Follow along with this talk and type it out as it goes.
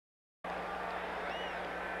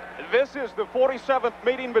This is the 47th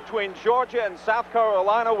meeting between Georgia and South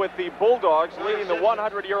Carolina, with the Bulldogs leading the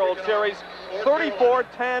 100-year-old series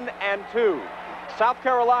 34-10-2. South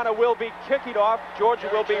Carolina will be kicking off. Georgia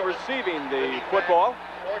will be receiving the football.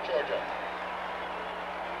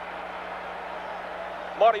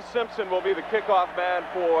 Marty Simpson will be the kickoff man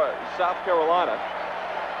for South Carolina.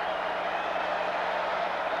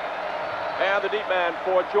 And the deep man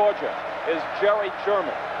for Georgia is Jerry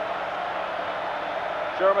German.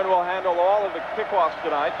 German will handle all of the kickoffs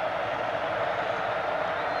tonight.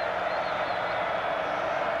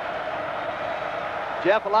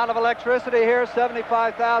 Jeff, a lot of electricity here,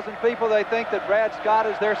 75,000 people. They think that Brad Scott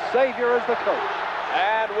is their savior as the coach.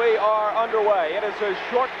 And we are underway. It is a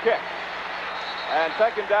short kick. And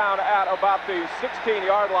taken down at about the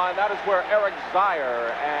 16-yard line. That is where Eric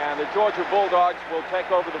Zeier and the Georgia Bulldogs will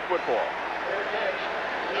take over the football.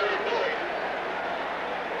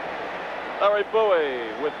 Larry Bowie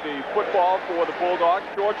with the football for the Bulldogs.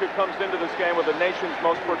 Georgia comes into this game with the nation's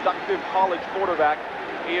most productive college quarterback.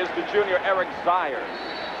 He is the junior Eric Zeier.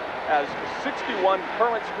 Has 61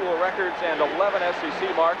 current school records and 11 SEC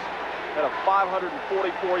marks. Had a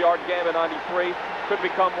 544-yard game in '93. Could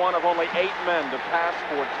become one of only 8 men to pass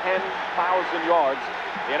for 10,000 yards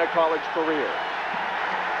in a college career.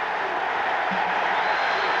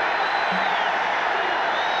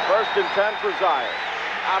 First and 10 for Zeier.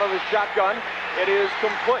 Out of the shotgun, it is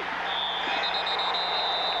complete.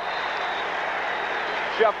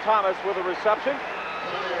 Jeff Thomas with a reception.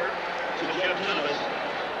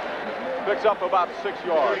 Picks up about 6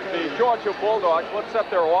 yards. The Georgia Bulldogs, let's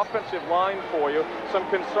set their offensive line for you. Some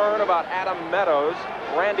concern about Adam Meadows.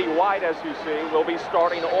 Randy White, as you see, will be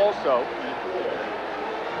starting also.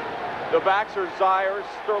 The backs are Zeier.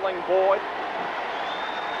 Sterling Boyd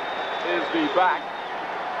is the back.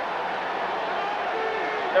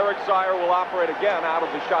 Eric Zeier will operate again out of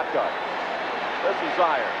the shotgun. This is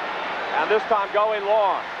Zeier. And this time going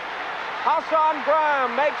long. Hassan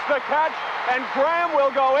Graham makes the catch, and Graham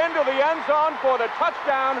will go into the end zone for the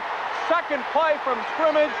touchdown. Second play from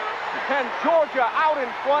scrimmage, and Georgia out in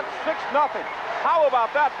front 6-0. How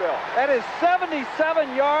about that, Bill? That is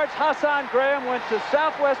 77 yards. Hassan Graham went to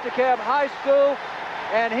Southwest DeKalb High School,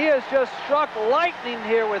 and he has just struck lightning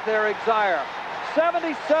here with Eric Zeier.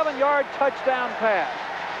 77-yard touchdown pass.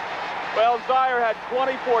 Well, Zeier had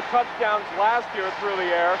 24 touchdowns last year through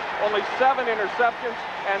the air, only 7 interceptions,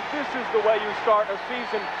 and this is the way you start a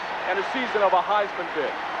season, and a season of a Heisman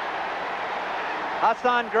bid.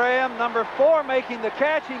 Hassan Graham, number 4, making the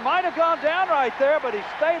catch. He might have gone down right there, but he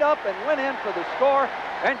stayed up and went in for the score,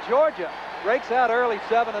 and Georgia breaks out early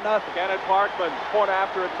 7-0. Kenneth Parkman's point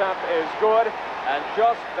after attempt is good, and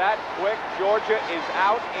just that quick, Georgia is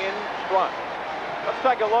out in front. Let's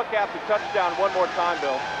take a look at the touchdown one more time,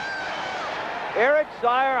 Bill. Eric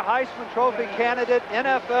Zeier, Heisman Trophy candidate.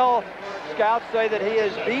 NFL scouts say that he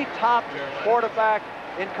is the top quarterback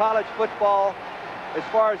in college football as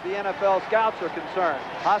far as the NFL scouts are concerned.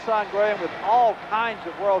 Hassan Graham, with all kinds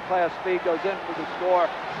of world-class speed, goes in for the score.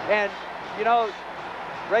 And, you know,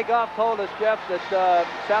 Ray Goff told us, Jeff, that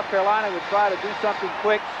South Carolina would try to do something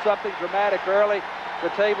quick, something dramatic early. The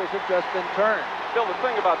tables have just been turned. Bill, the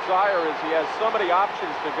thing about Zeier is he has so many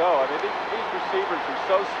options to go. I mean, these receivers are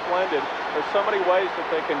so splendid. There's so many ways that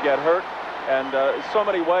they can get hurt, and so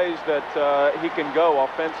many ways that he can go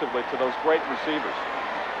offensively to those great receivers.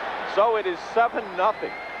 So it is 7-0.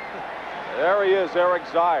 There he is, Eric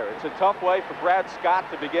Zeier. It's a tough way for Brad Scott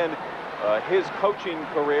to begin his coaching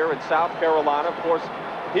career at South Carolina. Of course,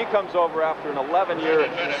 he comes over after an 11-year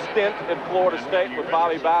stint at Florida State with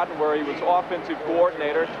Bobby Bowden, where he was offensive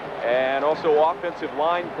coordinator and also offensive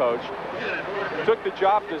line coach. Took the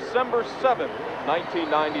job December 7th,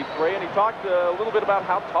 1993, and he talked a little bit about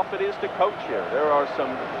how tough it is to coach here. There are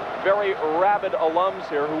some very rabid alums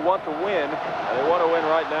here who want to win, and they want to win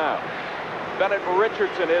right now. Bennett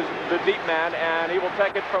Richardson is the deep man, and he will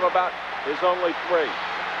take it from about his only 3.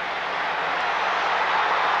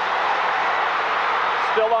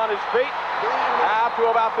 Still on his feet, out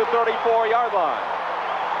to about the 34-yard line.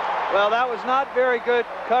 Well, that was not very good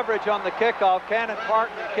coverage on the kickoff. Cannon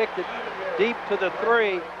Parkman kicked it deep to the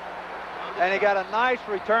 3, and he got a nice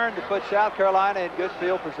return to put South Carolina in good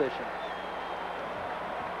field position.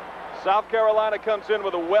 South Carolina comes in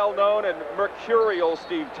with a well-known and mercurial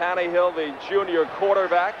Steve Tannehill, the junior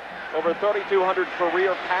quarterback, over 3,200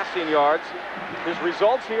 career passing yards. His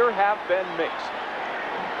results here have been mixed.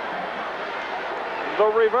 The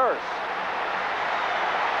reverse.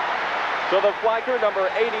 So the flanker, number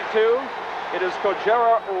 82, it is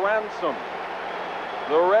Kojera Ransom,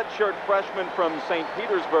 the redshirt freshman from St.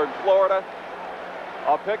 Petersburg, Florida.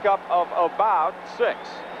 A pickup of about 6.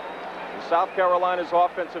 South Carolina's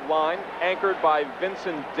offensive line, anchored by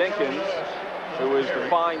Vincent Dinkins, who is the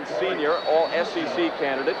fine senior, all SEC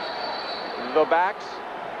candidate. The backs.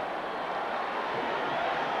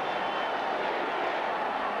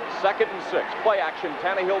 Second and 6. Play action.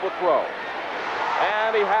 Tannehill will throw.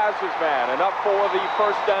 And he has his man. Enough for the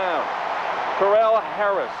first down. Terrell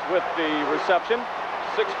Harris with the reception.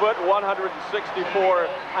 6 foot,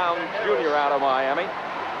 164-pound junior out of Miami.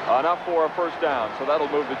 Enough for a first down, so that'll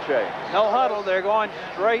move the chains. No huddle. They're going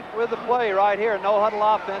straight with the play right here. No huddle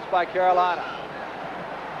offense by Carolina.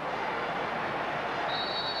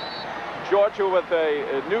 Georgia with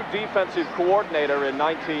a new defensive coordinator in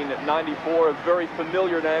 1994, a very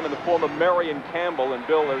familiar name in the form of Marion Campbell. And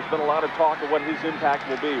Bill, there's been a lot of talk of what his impact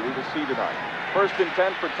will be. We will see tonight. First and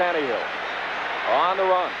 10 for Tannehill. On the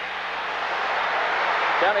run.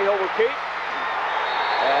 Tannehill will keep.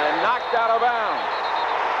 And knocked out of bounds.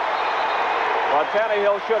 Well,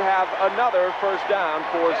 Tannehill should have another first down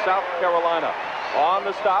for South Carolina. On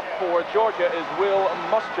the stop for Georgia is Will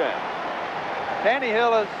Muschamp.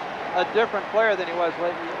 Tannehill is a different player than he was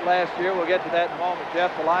last year. We'll get to that in a moment,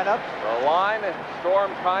 Jeff. The lineups. The line,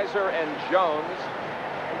 Storm, Kaiser, and Jones.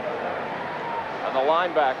 And the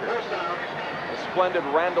linebackers. The splendid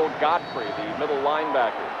Randall Godfrey, the middle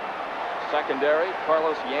linebacker. Secondary,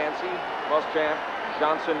 Carlos Yancey, Muschamp,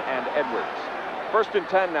 Johnson, and Edwards. First and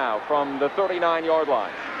 10 now from the 39-yard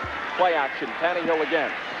line. Play action, Tannehill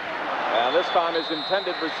again. And this time his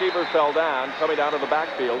intended receiver fell down, coming out of the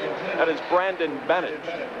backfield. That is Brandon Bennett.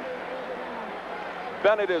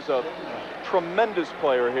 Bennett is a tremendous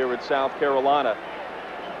player here at South Carolina.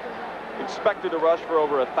 Expected to rush for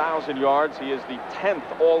over 1,000 yards. He is the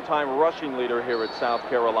 10th all-time rushing leader here at South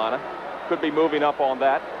Carolina. Could be moving up on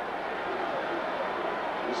that.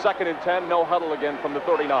 Second and 10, no huddle again from the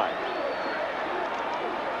 39.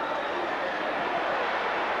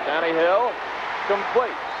 Tannehill,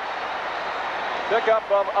 complete. Pickup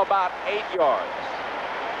of about 8 yards.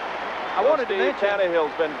 I wanted to mention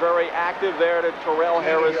Tannehill's been very active there to Terrell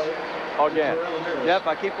Harris again. Jeff,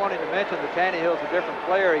 I keep wanting to mention that Tannehill's a different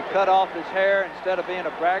player. He cut off his hair instead of being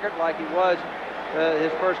a braggart like he was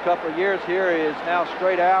his first couple of years here. He is now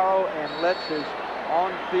straight arrow and lets his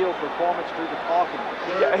on-field performance do the talking.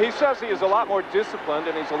 Yeah, he says he is a lot more disciplined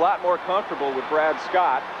and he's a lot more comfortable with Brad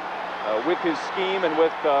Scott with his scheme and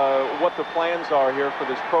with what the plans are here for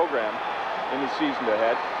this program in the season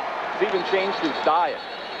ahead. He's even changed his diet.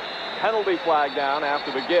 Penalty flag down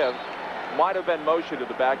after the give. Might have been motion to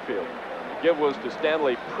the backfield. The give was to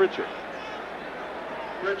Stanley Pritchett.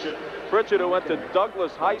 Pritchett, who went to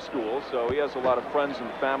Douglas High School, so he has a lot of friends and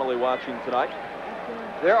family watching tonight.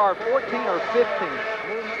 There are 14 or 15.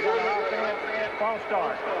 False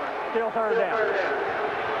start. Still third down.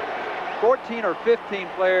 14 or 15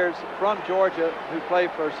 players from Georgia who play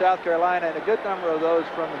for South Carolina, and a good number of those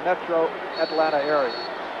from the metro Atlanta area.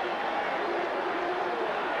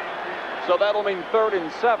 So that'll mean 3rd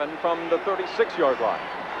and 7 from the 36-yard line.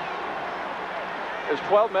 There's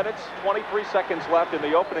 12 minutes, 23 seconds left in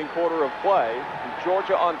the opening quarter of play.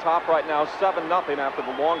 Georgia on top right now, 7-0 after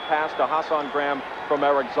the long pass to Hassan Graham from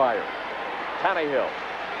Eric Zeier. Tannehill.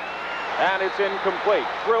 And it's incomplete.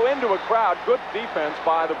 Threw into a crowd. Good defense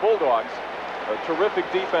by the Bulldogs. A terrific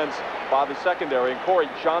defense by the secondary. And Corey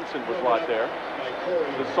Johnson was right there.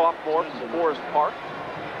 The sophomore from Forest Park.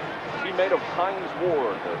 Teammate of Hines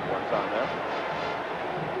Ward at one time there.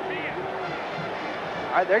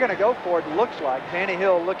 All right, they're going to go for it, looks like.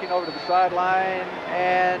 Tannehill looking over to the sideline,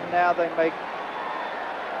 and now they make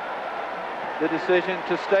the decision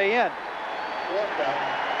to stay in.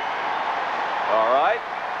 All right.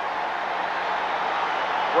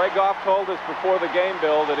 Greg Goff told us before the game,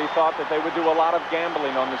 Bill, that he thought that they would do a lot of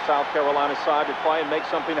gambling on the South Carolina side to try and make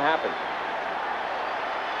something happen.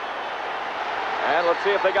 And let's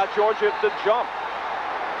see if they got Georgia to jump.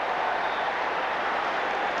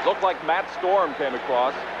 Looked like Matt Storm came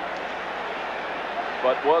across,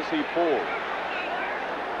 but was he fooled?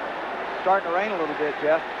 Starting to rain a little bit,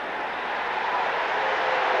 Jeff.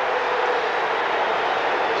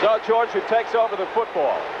 So Georgia takes over the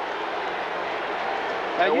football.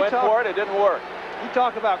 They went for it, it didn't work. You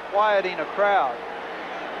talk about quieting a crowd.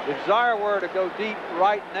 If Zeier were to go deep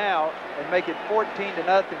right now and make it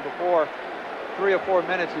 14-0 before 3 or 4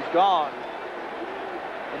 minutes is gone,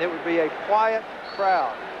 and it would be a quiet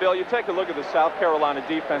crowd. Bill, you take a look at the South Carolina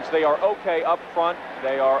defense. They are okay up front.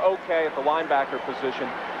 They are okay at the linebacker position.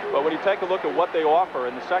 But when you take a look at what they offer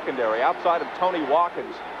in the secondary, outside of Tony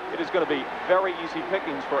Watkins, it is going to be very easy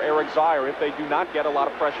pickings for Eric Zeier if they do not get a lot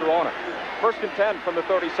of pressure on him. 1st and 10 from the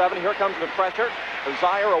 37. Here comes the pressure.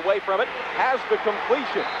 Zeier away from it. Has the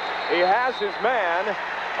completion. He has his man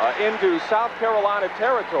into South Carolina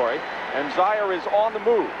territory, and Zier is on the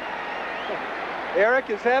move. Eric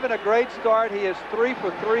is having a great start. He is 3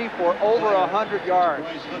 for 3 for over 100 yards.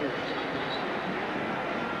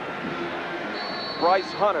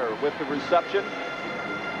 Bryce Hunter with the reception,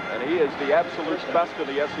 and he is the absolute best of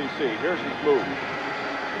the SEC. Here's his move.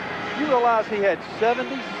 You realize he had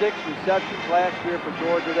 76 receptions last year for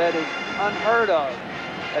Georgia. That is unheard of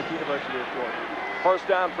at the University of Georgia. First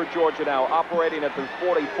down for Georgia now, operating at the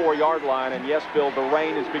 44-yard line. And yes, Bill, the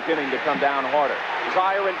rain is beginning to come down harder.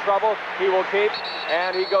 Zier in trouble. He will keep,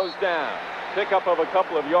 and he goes down. Pickup of a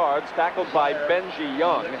couple of yards, tackled by Benji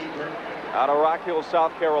Young out of Rock Hill,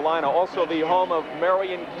 South Carolina. Also the home of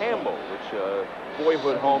Marion Campbell, which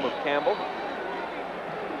boyhood home of Campbell.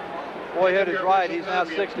 Boyhood is right. He's now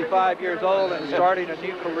 65 years old and starting a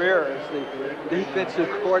new career as the defensive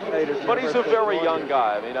coordinator. But he's a very young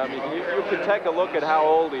guy. I mean, you can take a look at how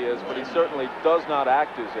old he is, but he certainly does not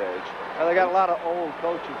act his age. Well, they got a lot of old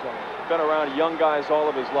coaches on him. Been around young guys all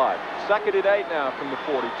of his life. 2nd and 8 now from the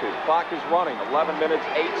 42. Clock is running. 11 minutes,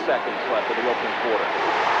 8 seconds left in the opening quarter.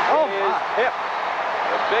 Oh, his hip.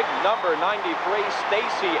 The big number 93,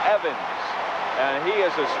 Stacey Evans. And he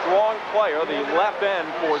is a strong player, the left end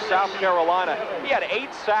for South Carolina. He had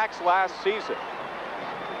 8 sacks last season.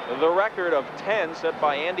 The record of 10 set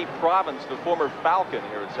by Andy Province, the former Falcon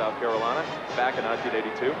here in South Carolina, back in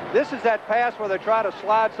 1982. This is that pass where they try to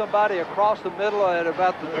slide somebody across the middle at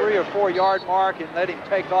about the 3 or 4 yard mark and let him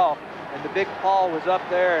take off. And the big Paul was up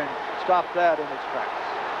there and stopped that in its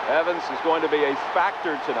tracks. Evans is going to be a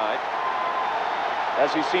factor tonight,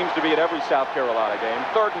 as he seems to be at every South Carolina game.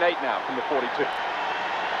 3rd and 8 now from the 42.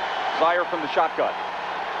 Zier from the shotgun.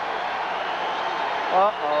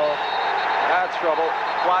 Uh-oh. That's trouble.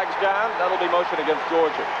 Flags down. That'll be motion against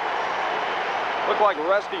Georgia. Looked like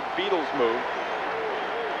Rusty Beatles move.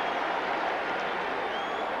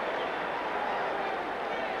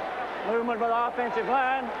 Movement by the offensive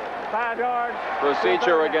line, 5 yards.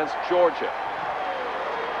 Procedure against Georgia.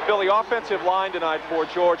 Bill, the offensive line tonight for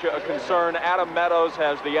Georgia, a concern. Adam Meadows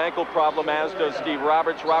has the ankle problem, as does Steve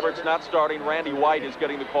Roberts. Roberts not starting. Randy White is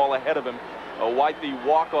getting the call ahead of him. White, the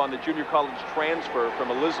walk-on, the junior college transfer from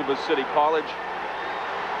Elizabeth City College.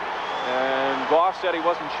 And Goff said he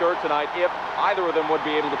wasn't sure tonight if either of them would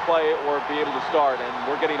be able to play or be able to start. And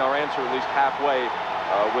we're getting our answer at least halfway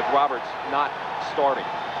with Roberts not starting.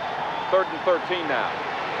 3rd and 13 now.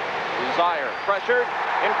 Zier pressured,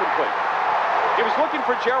 incomplete. He was looking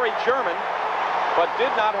for Jerry German, but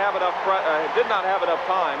did not have enough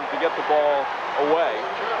time to get the ball away.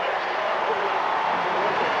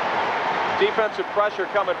 Defensive pressure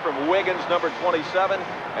coming from Wiggins, number 27,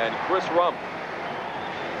 and Chris Rump.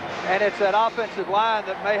 And it's that offensive line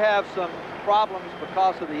that may have some problems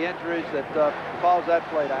because of the injuries that caused that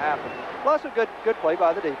play to happen. Plus a good play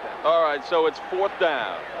by the defense. All right, so it's 4th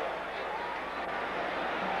down.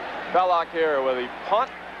 Belloc here with a punt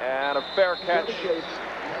and a fair catch.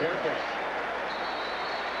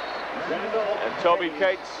 And Toby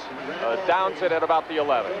Cates downs it at about the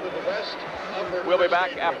 11. We'll be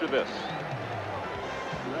back after this.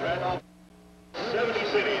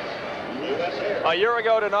 A year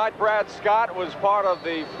ago tonight, Brad Scott was part of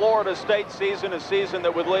the Florida State season, a season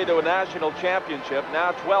that would lead to a national championship.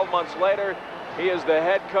 Now, 12 months later, he is the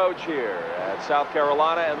head coach here at South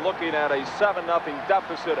Carolina and looking at a 7-0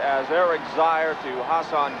 deficit as Eric Zier to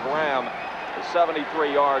Hassan Graham. The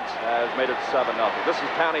 73 yards has made it 7-0. This is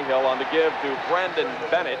Tannehill on the give to Brandon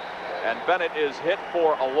Bennett, and Bennett is hit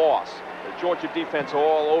for a loss. The Georgia defense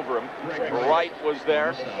all over him. Wright was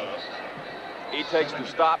there. He takes the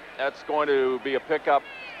stop. That's going to be a pickup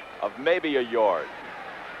of maybe a yard.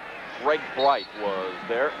 Greg Bright was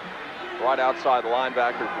there, right outside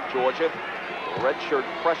linebacker for Georgia. The redshirt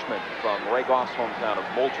freshman from Ray Goff's hometown of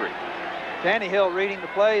Moultrie. Tannehill reading the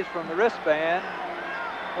plays from the wristband.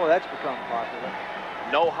 Boy, that's become popular.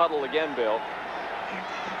 No huddle again, Bill.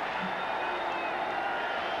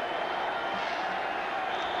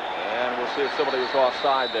 And we'll see if somebody was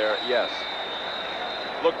offside there. Yes.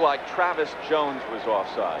 Looked like Travis Jones was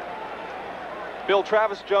offside. Bill,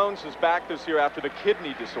 Travis Jones is back this year after the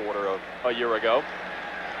kidney disorder of a year ago.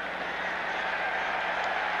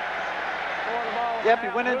 Yep, he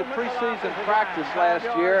went into preseason practice last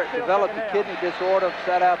year, developed a kidney disorder,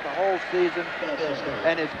 sat out the whole season,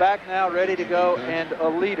 and is back now ready to go and a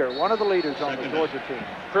leader, one of the leaders on the Georgia team.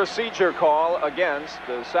 Procedure call against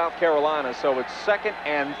South Carolina, so it's 2nd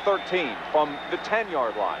and 13 from the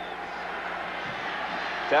 10-yard line.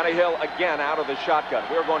 Tannehill again out of the shotgun.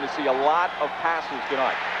 We're going to see a lot of passes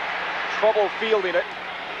tonight. Trouble fielding it,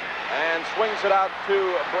 and swings it out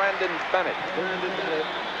to Brandon Bennett.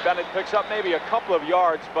 Bennett picks up maybe a couple of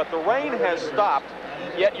yards, but the rain has stopped.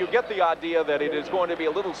 Yet you get the idea that it is going to be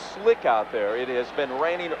a little slick out there. It has been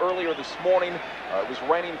raining earlier this morning. It was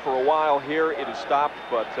raining for a while here. It has stopped,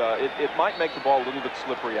 but it might make the ball a little bit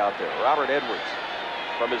slippery out there. Robert Edwards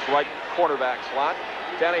from his right quarterback slot.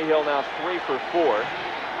 Tannehill now 3 for 4.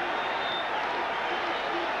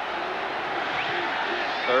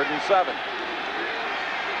 3rd and 7.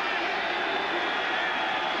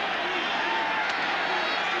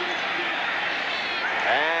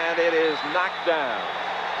 And it is knocked down.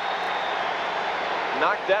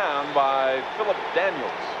 Knocked down by Philip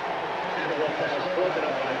Daniels,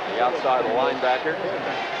 the outside linebacker.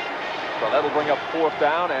 So that'll bring up 4th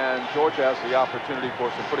down, and Georgia has the opportunity for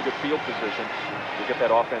some pretty good field position to get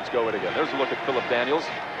that offense going again. There's a look at Philip Daniels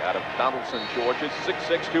out of Donaldson, Georgia.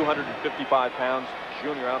 6'6", 255 pounds,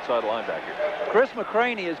 junior outside linebacker. Chris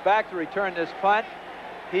McCraney is back to return this punt.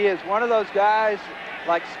 He is one of those guys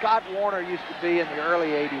like Scott Warner used to be in the early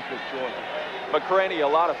 80s with Georgia. McCraney, a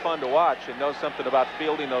lot of fun to watch and knows something about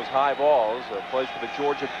fielding those high balls. Plays for the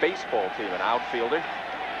Georgia baseball team, an outfielder.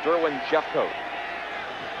 Derwin Jeffcoat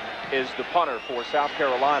is the punter for South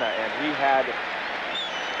Carolina, and he had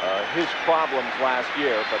his problems last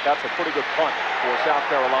year, but that's a pretty good punt for South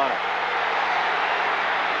Carolina.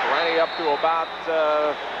 McCraney up to about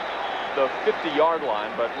the 50-yard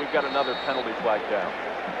line, but we've got another penalty flag down.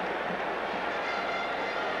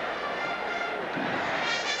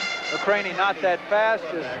 McCraney not that fast,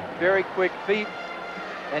 just very quick feet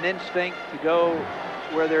and instinct to go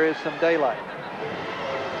where there is some daylight.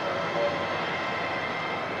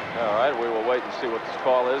 All right, we will wait and see what this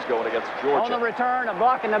call is going against Georgia. On the return, a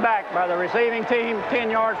block in the back by the receiving team, 10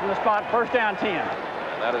 yards from the spot, 1st down 10.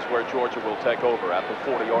 And that is where Georgia will take over at the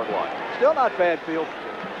 40-yard line. Still not bad field.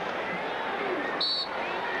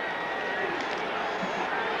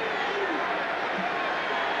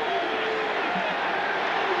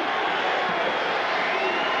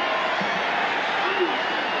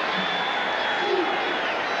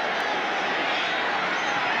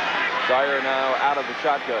 Dyer now out of the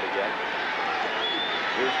shotgun again.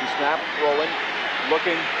 Here's the snap, rolling,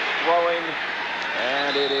 looking, throwing,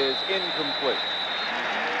 and it is incomplete.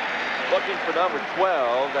 Looking for number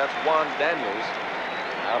 12, that's Juan Daniels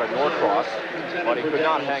out of Norcross, but he could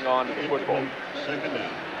not hang on to the football.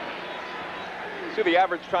 See the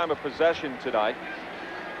average time of possession tonight.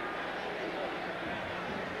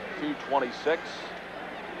 2:26.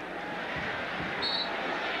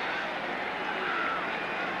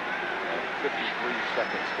 53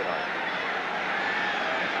 seconds tonight.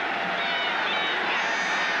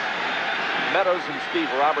 Meadows and Steve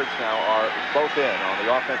Roberts now are both in on the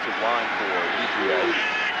offensive line for UGA.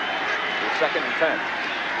 The 2nd and 10.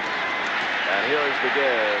 And here is the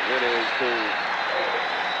give. It is to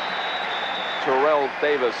Terrell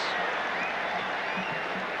Davis.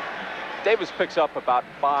 Davis picks up about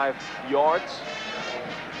 5 yards.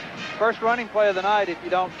 First running play of the night, if you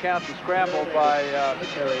don't count the scramble by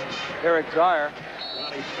Eric Zeier.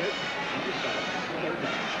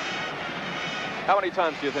 How many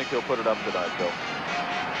times do you think he'll put it up tonight, Bill?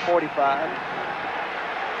 45.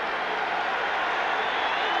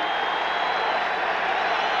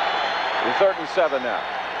 The 3rd and 7 now.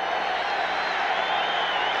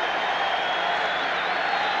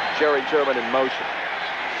 Jerry German in motion.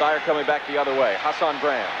 Zeier coming back the other way. Hassan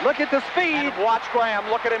Graham. Look at the speed. And watch Graham.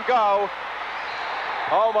 Look at him go.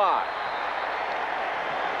 Oh, my.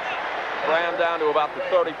 Graham down to about the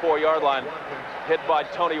 34-yard line. Hit by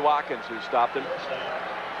Tony Watkins, who stopped him.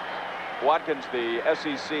 Watkins, the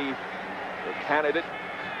SEC candidate.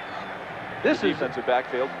 This is defensive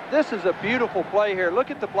backfield. This is a beautiful play here. Look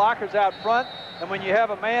at the blockers out front, and when you have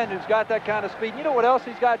a man who's got that kind of speed, you know what else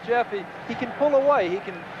he's got, Jeff? He can pull away. He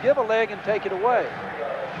can give a leg and take it away.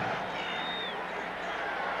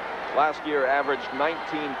 Last year averaged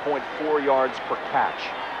 19.4 yards per catch.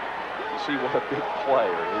 You see what a big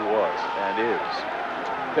player he was and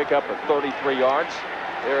is. Pick up at 33 yards.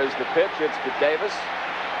 There is the pitch. It's to Davis.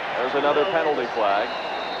 There's another penalty flag.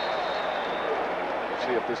 Let's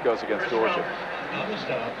see if this goes against Georgia.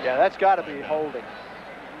 Yeah, that's got to be holding.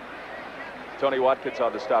 Tony Watkins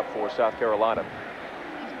on the stop for South Carolina.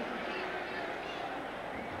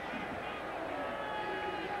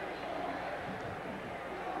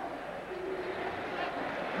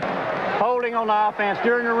 Holding on the offense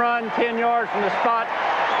during the run, 10 yards from the spot,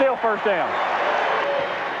 still 1st down.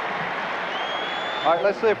 All right,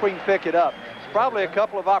 let's see if we can pick it up. Probably a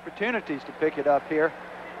couple of opportunities to pick it up here.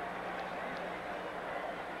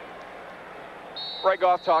 Ray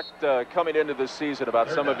Goff talked coming into this season about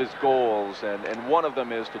some of his goals, and one of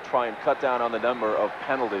them is to try and cut down on the number of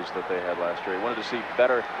penalties that they had last year. He wanted to see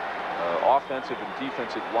better offensive and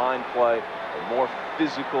defensive line play, a more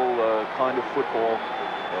physical kind of football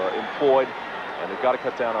employed, and they've got to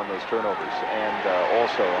cut down on those turnovers and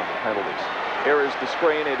also on the penalties. Here is the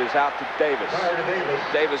screen. It is out to Davis.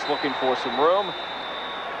 Davis looking for some room.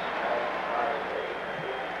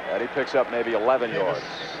 And he picks up maybe 11 yards.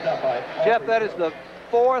 Jeff, that is the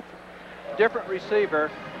 4th different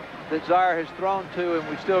receiver that Zeier has thrown to, and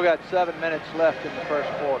we've still got 7 minutes left in the first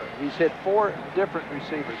quarter. He's hit 4 different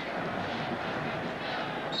receivers.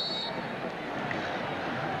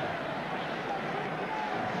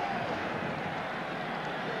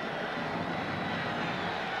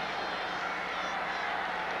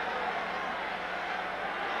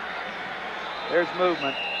 There's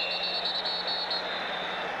movement.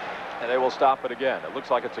 And they will stop it again. It looks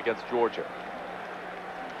like it's against Georgia.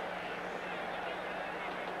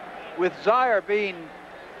 With Zeier being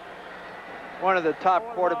one of the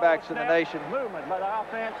top quarterbacks in the nation, we're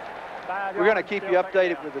going to keep you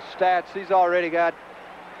updated with the stats. He's already got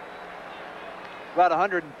about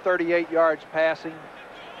 138 yards passing.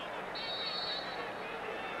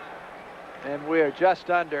 And we are just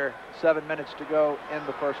under 7 minutes to go in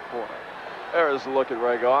the first quarter. There's a look at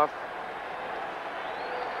Ray Goff.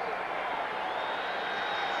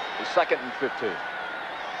 The 2nd and 15.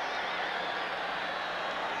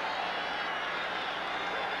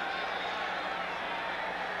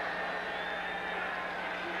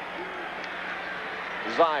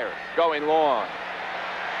 Zeier going long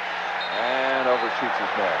and overshoots his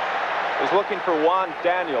man. He's looking for Juan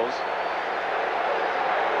Daniels.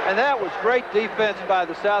 And that was great defense by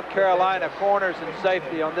the South Carolina corners and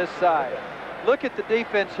safety on this side. Look at the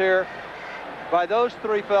defense here by those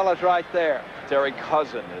 3 fellas right there. Terry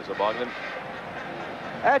Cousin is among them.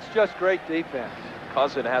 That's just great defense.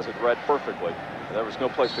 Cousin has it read perfectly. There was no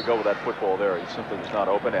place to go with that football there. He simply was not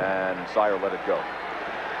open, and Zeier let it go.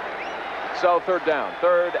 So 3rd down,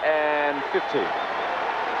 3rd and 15.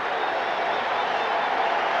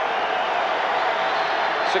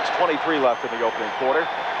 6:23 left in the opening quarter.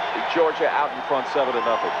 Georgia out in front 7-0.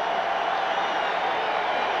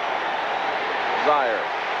 Zeier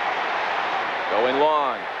going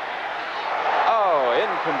long. Oh,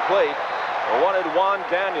 incomplete. They wanted Juan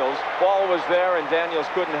Daniels. Ball was there, and Daniels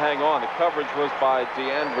couldn't hang on. The coverage was by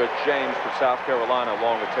DeAndre James for South Carolina,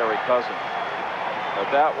 along with Terry Cousin. But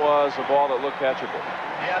that was a ball that looked catchable.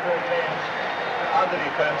 DeAndre James on the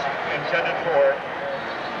defense, intended for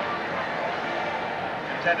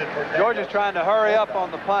Georgia's trying to hurry up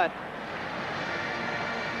on the punt.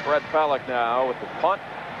 Fred Fallick now with the punt.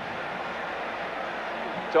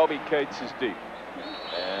 Toby Cates is deep.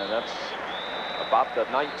 And that's about the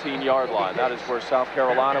 19-yard line. That is where South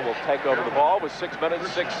Carolina will take over the ball with 6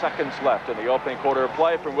 minutes, 6 seconds left in the opening quarter of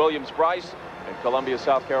play from Williams-Brice in Columbia,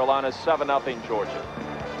 South Carolina, 7-0 Georgia.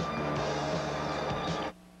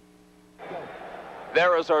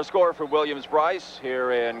 There is our score for Williams-Brice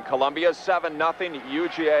here in Columbia, 7-0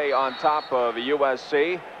 UGA on top of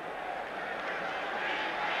USC.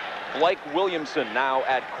 Blake Williamson now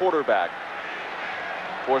at quarterback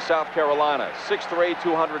for South Carolina, 6'3",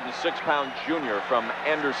 206-pound junior from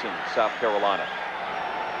Anderson, South Carolina.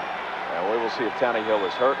 And we will see if Tannehill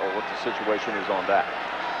is hurt or what the situation is on that.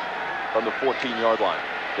 From the 14-yard line,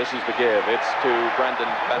 this is the give. It's to Brendan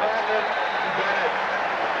Bennett.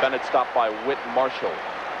 Bennett stopped by Whit Marshall.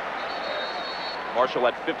 Marshall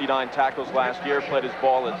had 59 tackles last year, played his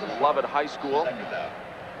ball at Lovett High School.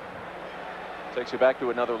 Takes you back to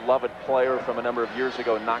another Lovett player from a number of years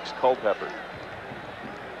ago, Knox Culpepper.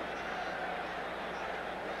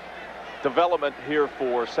 Development here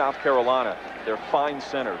for South Carolina. Their fine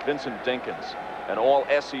center, Vincent Dinkins, an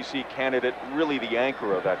all-SEC candidate, really the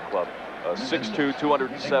anchor of that club. A 6'2",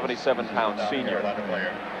 277-pound senior.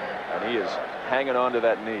 And he is hanging on to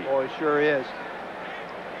that knee. Oh, he sure is.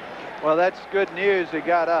 Well, that's good news. He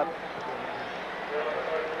got up.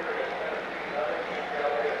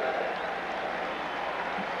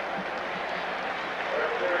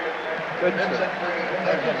 Good.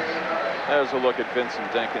 There's a look at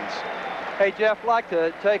Vincent Dinkins. Hey, Jeff, I'd like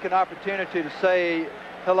to take an opportunity to say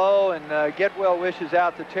hello and get well wishes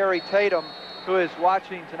out to Terry Tatum, who is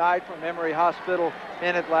watching tonight from Emory Hospital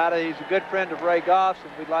in Atlanta. He's a good friend of Ray Goff's,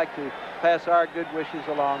 and we'd like to pass our good wishes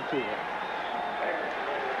along to him.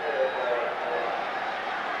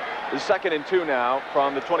 The 2nd and 2 now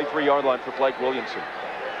from the 23-yard line for Blake Williamson.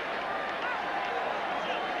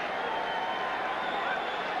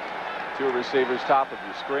 Two receivers top of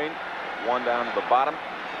your screen, one down to the bottom.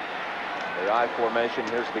 The I formation,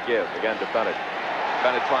 here's the give. Again to Bennett.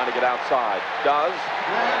 Bennett trying to get outside. Does.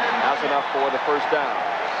 Has enough for the first down.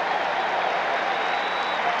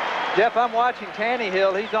 Jeff, I'm watching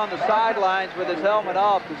Tannehill. He's on the sidelines with his helmet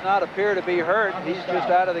off. Does not appear to be hurt. He's just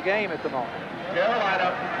out of the game at the moment.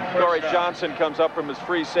 Corey Johnson comes up from his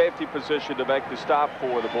free safety position to make the stop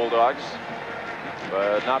for the Bulldogs.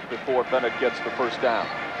 But not before Bennett gets the first down.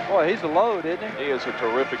 Boy, he's a load, isn't he? He is a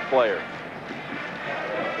terrific player.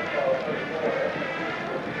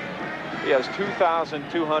 He has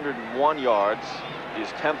 2,201 yards. He's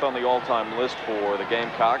 10th on the all-time list for the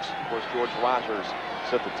Gamecocks. Of course, George Rogers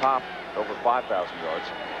is at the top, over 5,000 yards.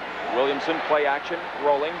 Williamson, play action,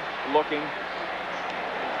 rolling, looking,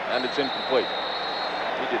 and it's incomplete.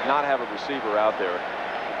 He did not have a receiver out there.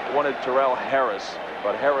 He wanted Terrell Harris,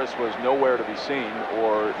 but Harris was nowhere to be seen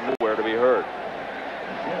or nowhere to be heard.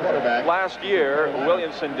 Last year,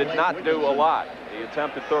 Williamson did not do a lot. He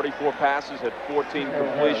attempted 34 passes, had 14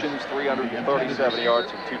 completions, 337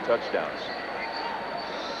 yards, and 2 touchdowns.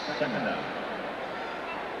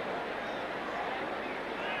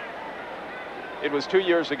 It was 2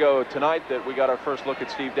 years ago tonight that we got our first look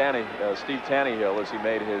at Steve Tannehill as he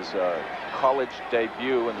made his college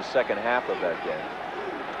debut in the second half of that game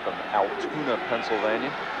from Altoona,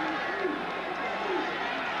 Pennsylvania.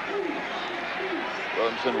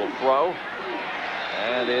 Williamson will throw,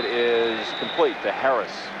 and it is complete to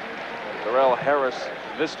Harris. Terrell Harris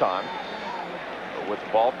this time with the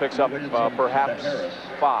ball, picks up perhaps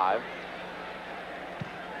 5.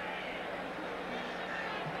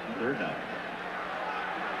 Third down.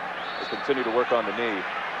 They continue to work on the knee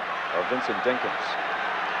of Vincent Dinkins.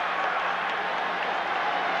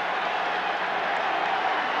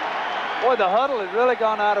 Boy, the huddle has really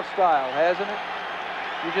gone out of style, hasn't it?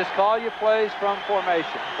 You just call your plays from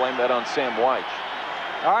formation. Blame that on Sam Wyche.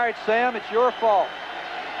 All right, Sam, it's your fault.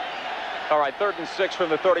 All right, 3rd and 6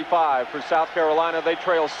 from the 35 for South Carolina. They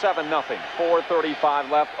trail 7-0.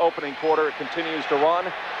 4:35 left. Opening quarter. It continues to run,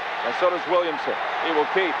 and so does Williamson. He will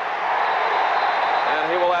keep.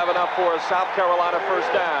 And he will have enough for a South Carolina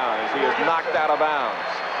first down as he is knocked out of bounds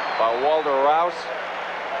by Walter Rouse.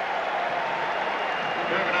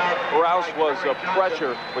 Rouse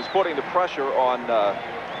was putting the pressure on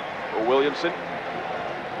Williamson.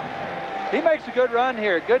 He makes a good run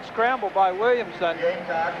here. Good scramble by Williamson.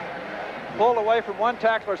 Pulled away from one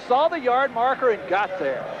tackler, saw the yard marker, and got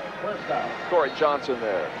there. Corey Johnson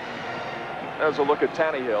there. There's a look at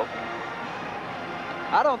Tannehill.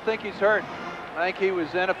 I don't think he's hurt. I think he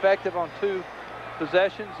was ineffective on 2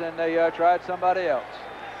 possessions, and they tried somebody else.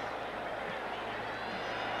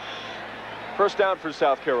 First down for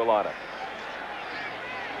South Carolina.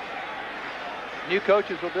 New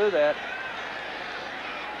coaches will do that.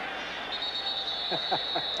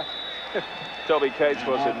 Toby Cates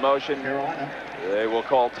was in motion. They will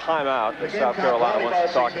call timeout as South Carolina wants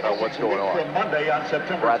to talk about what's going on.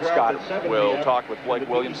 Brad Scott will talk with Blake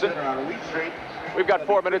Williamson. We've got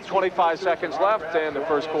 4 minutes, 25 seconds left, and the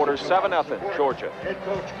first quarter, 7-0, Georgia. Head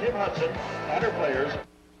coach Kim Hudson, 100 players.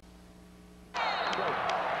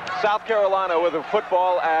 South Carolina with a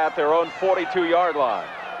football at their own 42-yard line.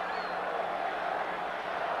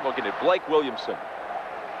 Looking at Blake Williamson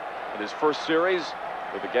in his first series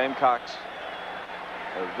with the Gamecocks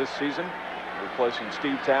of this season, replacing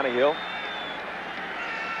Steve Tannehill.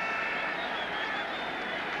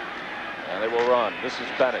 And they will run. This is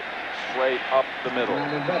Bennett, straight up the middle.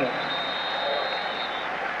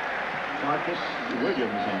 Marcus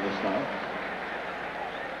Williams on the stop.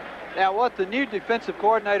 Now, what the new defensive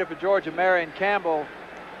coordinator for Georgia, Marion Campbell,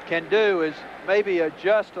 can do is maybe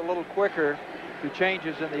adjust a little quicker to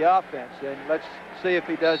changes in the offense, and let's see if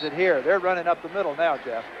he does it here. They're running up the middle now,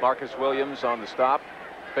 Jeff. Marcus Williams on the stop.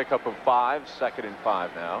 Pickup of 5, 2nd and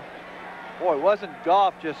 5 now. Boy, wasn't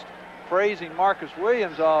Goff just praising Marcus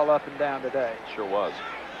Williams all up and down today? Sure was.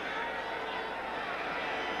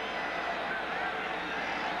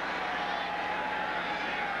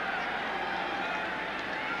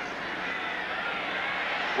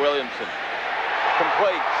 Williamson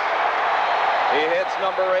completes. He hits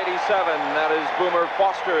number 87. That is Boomer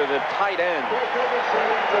Foster, the tight end.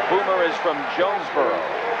 Boomer is from Jonesboro.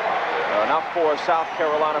 Enough for a South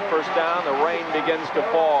Carolina first down. The rain begins to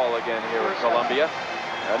fall again here at Columbia.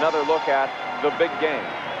 Another look at the big game.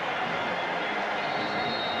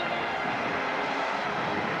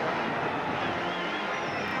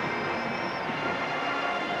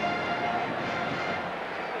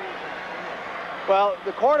 Well,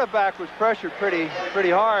 the quarterback was pressured pretty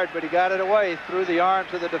hard, but he got it away through the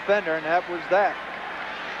arms of the defender, and that was that.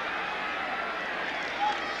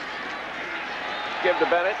 Give to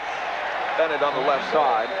Bennett. Bennett on the left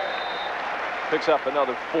side. Picks up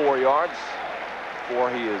another 4 yards. before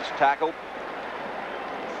he is tackled.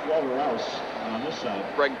 Walter Rouse on this side.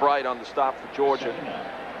 Greg Bright on the stop for Georgia.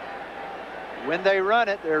 When they run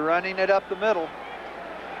it, they're running it up the middle.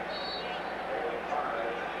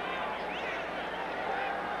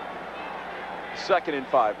 Second and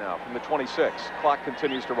 5 now from the 26. Clock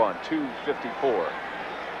continues to run. 2:54.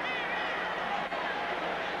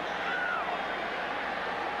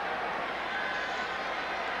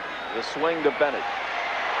 The swing to Bennett.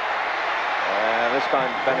 And this time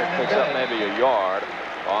Bennett picks up maybe a yard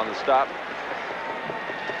on the stop.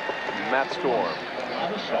 Matt Storm.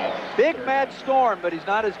 Big Matt Storm, but he's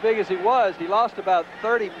not as big as he was. He lost about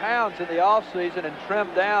 30 pounds in the offseason and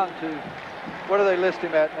trimmed down to, what do they list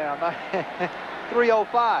him at now?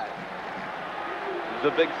 305.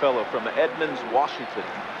 The big fellow from Edmonds, Washington.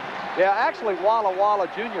 Yeah, actually Walla Walla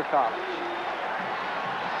Junior College.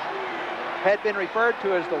 Had been referred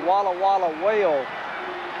to as the Walla Walla Whale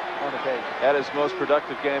on occasion. Had his most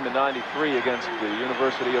productive game in '93 against the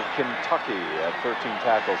University of Kentucky. Had 13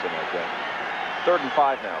 tackles in that game. 3rd and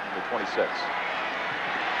 5 now from the 26.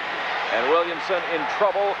 And Williamson in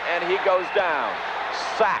trouble, and he goes down.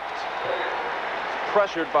 Sacked.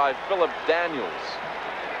 Pressured by Philip Daniels.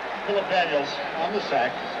 Philip Daniels on the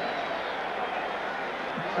sack.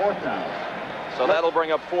 4th down. So that'll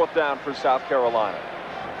bring up 4th down for South Carolina.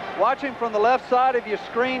 Watch him from the left side of your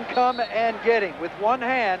screen come and get him. With one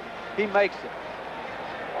hand, he makes it.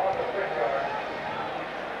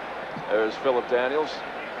 There's Philip Daniels.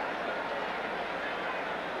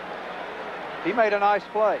 He made a nice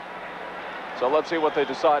play. So let's see what they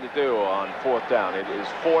decide to do on 4th down. It is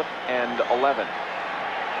 4th and 11.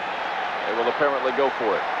 They will apparently go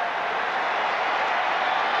for it.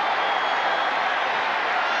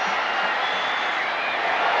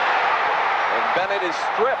 And Bennett is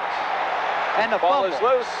stripped. And the Ball fumble. is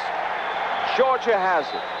loose. Georgia has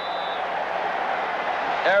it.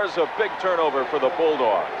 There's a big turnover for the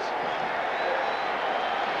Bulldogs.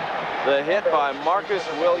 The hit by Marcus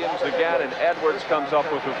Williams again, and Edwards comes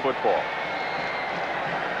up with the football.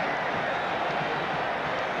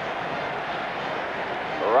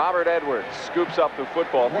 Robert Edwards scoops up the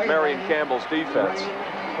football from Marion Campbell's defense.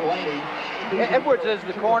 Edwards is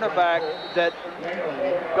the cornerback that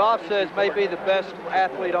Goff says may be the best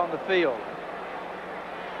athlete on the field.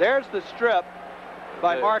 There's the strip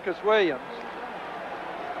by Marcus Williams.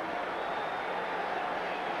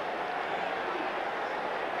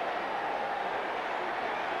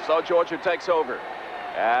 So Georgia takes over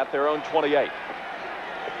at their own 28.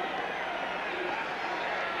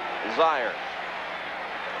 Zier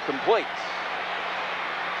completes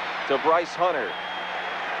to Bryce Hunter.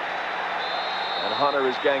 And Hunter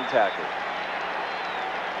is gang tackled.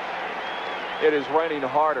 It is raining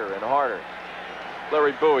harder and harder.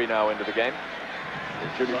 Larry Bowie now into the game.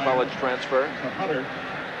 The junior college transfer.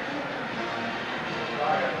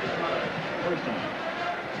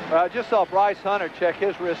 I just saw Bryce Hunter check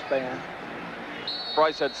his wristband.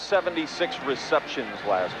 Bryce had 76 receptions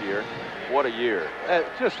last year. What a year.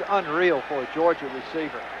 Just unreal for a Georgia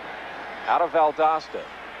receiver. Out of Valdosta.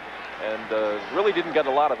 And really didn't get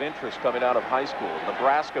a lot of interest coming out of high school.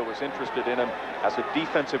 Nebraska was interested in him as a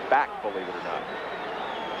defensive back, believe it or not.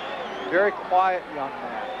 Very quiet young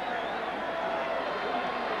man.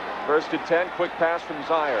 1st and 10, quick pass from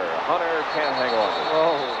Zier. Hunter can't hang on to it.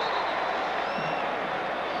 Oh.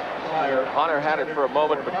 Hunter had it for a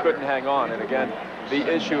moment but couldn't hang on. And again, the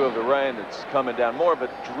issue of the rain that's coming down, more of a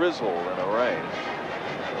drizzle than a rain.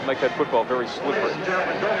 It'll make that football very slippery.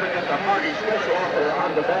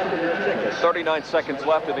 39 seconds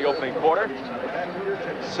left in the opening quarter.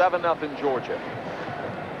 7-0 Georgia.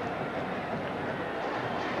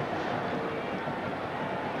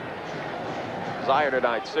 Zier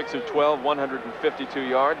tonight, 6 of 12, 152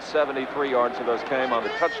 yards. 73 yards of those came on the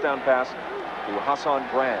touchdown pass to Hassan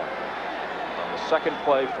Graham on the second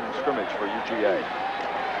play from scrimmage for UGA.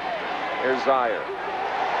 Here's Zier.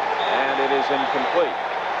 And it is incomplete.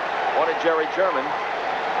 Wanted Jerry German,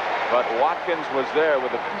 but Watkins was there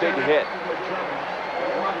with a big hit.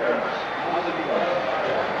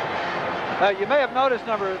 You may have noticed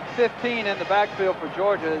number 15 in the backfield for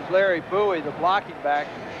Georgia is Larry Bowie, the blocking back.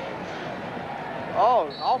 Oh,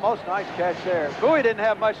 almost nice catch there. Bowie didn't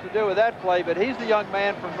have much to do with that play, but he's the young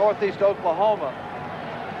man from Northeast Oklahoma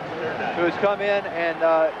who has come in, and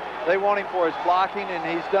they want him for his blocking, and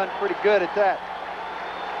he's done pretty good at that.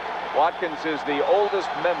 Watkins is the oldest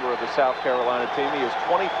member of the South Carolina team. He is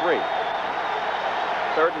 23.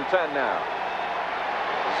 3rd and 10 now.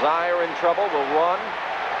 Zier in trouble, will run.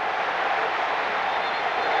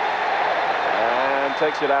 And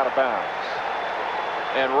takes it out of bounds.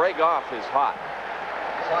 And Ray Goff is hot.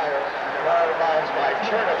 Wild lines by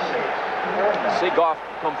Cherniff. See Goff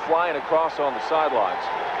come flying across on the sidelines.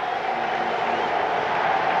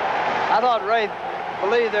 I thought Ray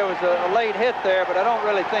believed there was a late hit there, but I don't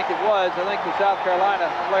really think it was. I think the South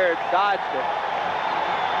Carolina player dodged it.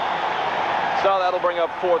 So that'll bring up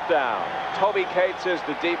 4th down. Toby Cates is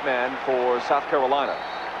the deep man for South Carolina.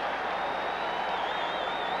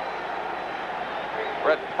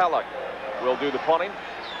 Brett Pellick will do the punting.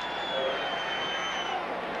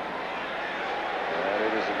 And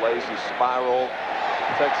it is a lazy spiral.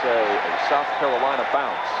 Takes a South Carolina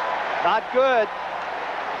bounce. Not good.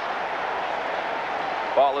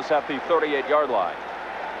 Ball is at the 38-yard line.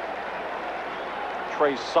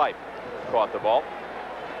 Trey Sipe caught the ball.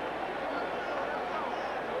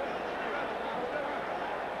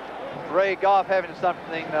 Ray Goff having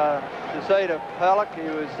something to say to Pellick. He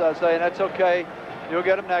was saying, that's okay. You'll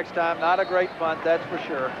get him next time. Not a great punt, that's for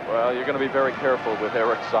sure. Well, you're going to be very careful with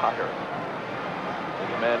Eric Zeier.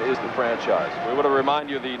 The man is the franchise. We want to remind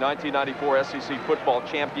you the 1994 SEC Football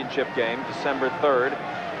Championship game, December 3rd,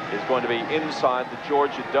 is going to be inside the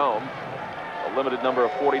Georgia Dome. A limited number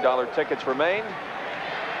of $40 tickets remain,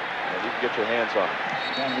 and you can get your hands on them.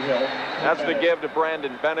 That's the give to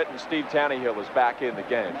Brandon Bennett, and Steve Taneyhill is back in the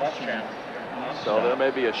game. So there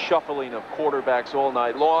may be a shuffling of quarterbacks all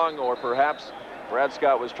night long, or perhaps Brad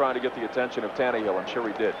Scott was trying to get the attention of Taneyhill. I'm sure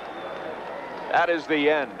he did. That is the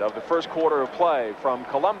end of the first quarter of play from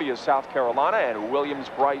Columbia, South Carolina, and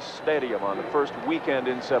Williams-Brice Stadium on the first weekend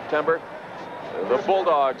in September. The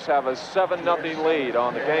Bulldogs have a 7-0 lead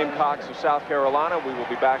on the Gamecocks of South Carolina. We will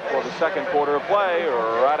be back for the second quarter of play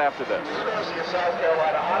right after this. University of South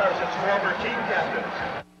Carolina honors its former team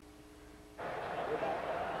captains.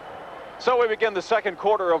 So we begin the second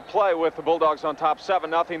quarter of play with the Bulldogs on top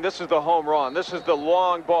 7-0. This is the home run. This is the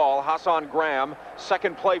long ball. Hassan Graham,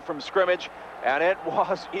 second play from scrimmage, and it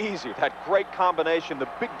was easy. That great combination, the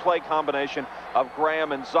big play combination of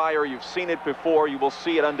Graham and Zeier. You've seen it before. You will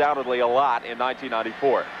see it undoubtedly a lot in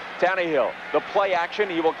 1994. Taneyhill, the play action.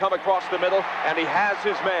 He will come across the middle, and he has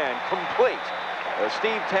his man complete.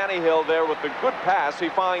 Steve Taneyhill there with the good pass. He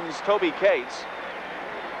finds Toby Cates.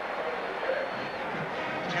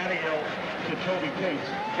 Taneyhill to Toby Cates.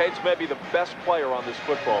 Cates may be the best player on this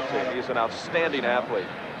football team. He's an outstanding athlete.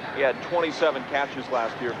 He had 27 catches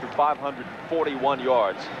last year for 541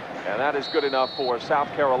 yards, and that is good enough for South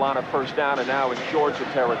Carolina first down, and now in Georgia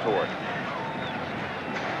territory.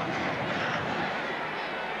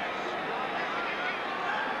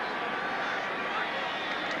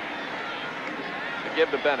 To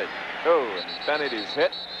give to Bennett. Oh, and Bennett is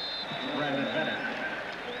hit. Brandon Bennett.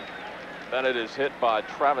 Bennett is hit by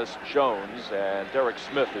Travis Jones, and Derek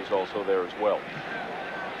Smith is also there as well.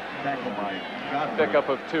 Tackle by Godfrey. Pickup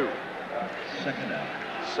of 2. Second down.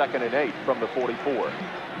 2nd and 8 from the 44.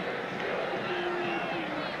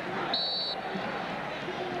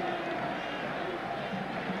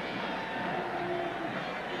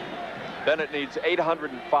 Bennett needs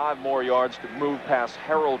 805 more yards to move past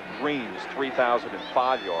Harold Green's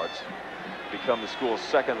 3,005 yards. Become the school's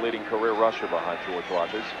second leading career rusher behind George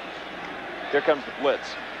Rogers. Here comes the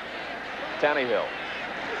blitz. Taneyhill.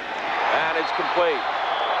 And it's complete.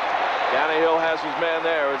 Taneyhill has his man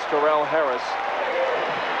there. It's Terrell Harris.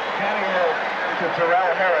 Taneyhill to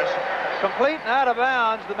Terrell Harris. Complete and out of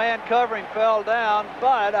bounds. The man covering fell down,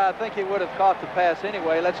 but I think he would have caught the pass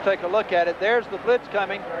anyway. Let's take a look at it. There's the blitz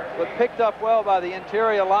coming, but picked up well by the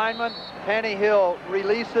interior lineman. Taneyhill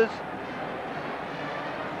releases.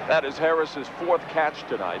 That is Harris's 4th catch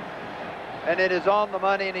tonight. And it is on the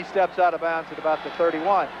money, and he steps out of bounds at about the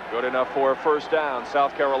 31. Good enough for a first down.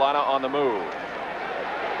 South Carolina on the move.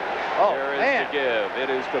 Oh, There is man. the give. It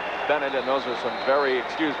is to Bennett, and those are some very,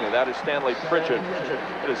 that is Stanley Pritchett.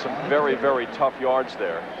 It is some very, very tough yards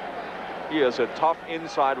there. He is a tough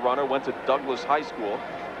inside runner, went to Douglas High School.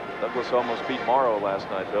 Douglas almost beat Morrow last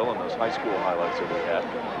night, Bill, in those high school highlights that we had.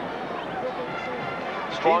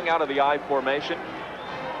 Strong out of the I formation,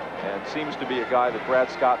 and seems to be a guy that Brad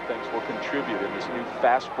Scott thinks will contribute in this new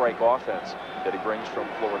fast break offense that he brings from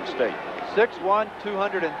Florida State. 6'1",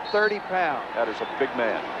 230 pounds. That is a big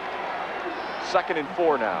man. 2nd and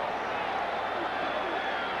 4 now.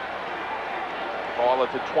 Ball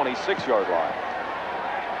at the 26-yard line.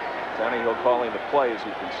 Taneyhill calling the play, as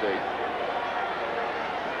you can see.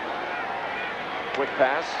 Quick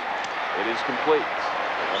pass. It is complete.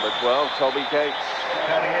 Number 12, Toby Cates.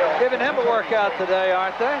 Taneyhill. Giving him a workout today,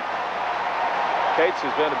 aren't they? Cates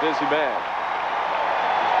has been a busy man.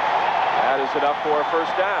 That is enough for a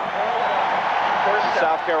first down. First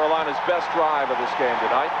down. South Carolina's best drive of this game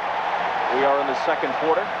tonight. We are in the second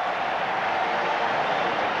quarter.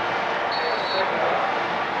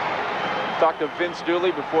 Talked to Vince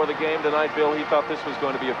Dooley before the game tonight, Bill. He thought this was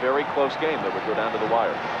going to be a very close game that would go down to the wire.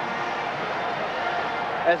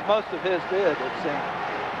 As most of his did, it seemed.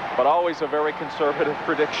 But always a very conservative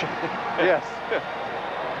prediction. Yes.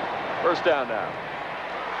 First down now.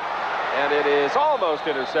 And it is almost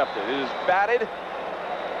intercepted. It is batted.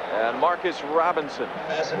 And Marcus Robinson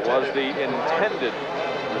was the intended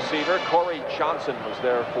receiver. Corey Johnson was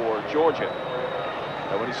there for Georgia.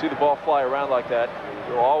 And when you see the ball fly around like that,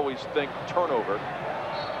 you'll always think turnover.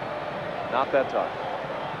 Not that time.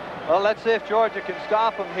 Well, let's see if Georgia can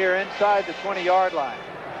stop him here inside the 20-yard line.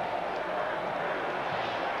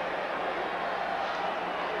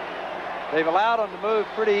 They've allowed him to move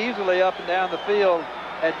pretty easily up and down the field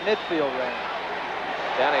at midfield range.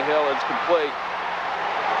 Tannehill is complete.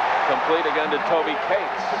 Complete again to Toby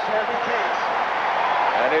Cates.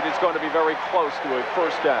 And it is going to be very close to a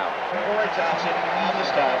first down. Corey Johnson on the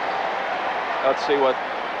stop. Let's see what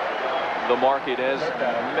the marking is.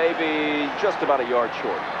 Maybe just about a yard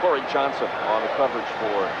short. Corey Johnson on the coverage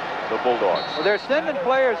for the Bulldogs. Well, they're sending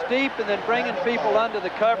players deep and then bringing people under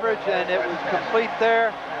the coverage, and it was complete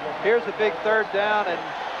there. Here's a big third down and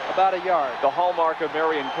about a yard. The hallmark of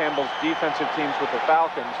Marion Campbell's defensive teams with the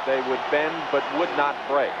Falcons, they would bend but would not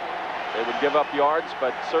break. They would give up yards,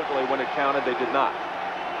 but certainly when it counted, they did not.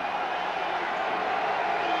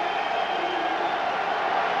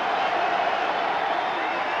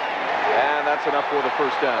 And that's enough for the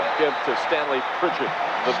first down. Give to Stanley Pritchett,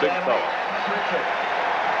 the big fella.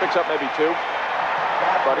 Picks up maybe 2,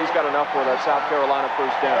 but he's got enough for that South Carolina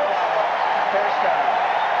first down. First down.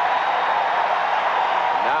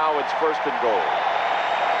 Now it's first and goal.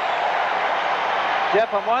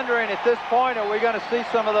 Jeff, I'm wondering at this point, are we going to see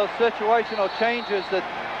some of those situational changes that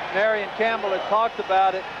Marion Campbell had talked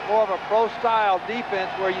about, it more of a pro-style defense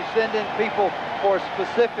where you send in people for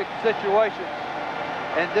specific situations?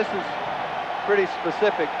 And this is pretty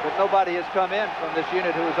specific, but nobody has come in from this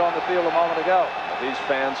unit who was on the field a moment ago. These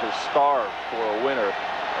fans are starved for a winner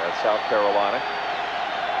at South Carolina.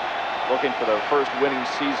 Looking for their first winning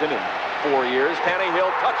season in 4 years.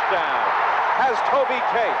 Tannehill touchdown. Has Toby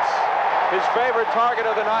Cates, his favorite target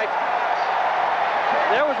of the night.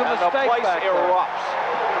 There was a mistake the place back there. erupts.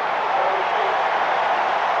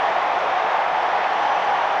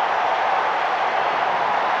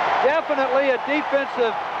 Definitely a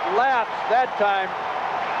defensive lapse that time.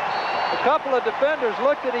 A couple of defenders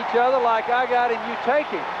looked at each other like, I got him, you take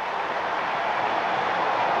him.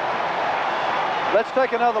 Let's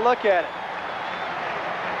take another look at it.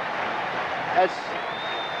 As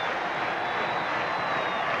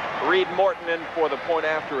Reed Morton in for the point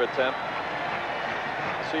after attempt.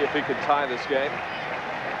 See if he can tie this game.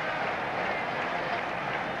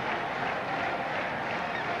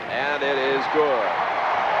 And it is good.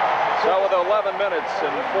 So with 11 minutes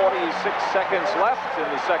and 46 seconds left in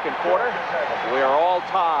the second quarter, we are all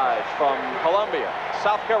tied from Columbia,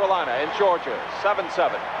 South Carolina, and Georgia,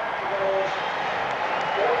 7-7.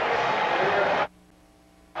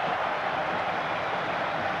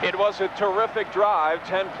 It was a terrific drive,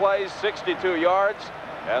 10 plays, 62 yards,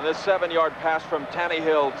 and this 7-yard pass from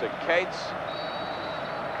Tannehill to Cates.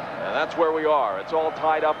 And that's where we are. It's all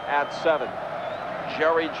tied up at 7.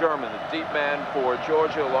 Jerry German, the deep man for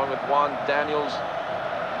Georgia, along with Juan Daniels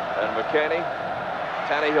and McKinney.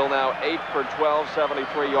 Tannehill now 8 for 12,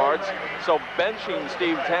 73 yards. So benching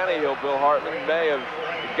Steve Tannehill, Bill Hartman, may have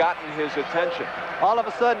gotten his attention. all of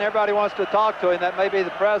a sudden everybody wants to talk to him. That may be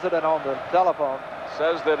the president on the telephone.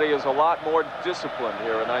 Says that he is a lot more disciplined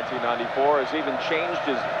here in 1994, has even changed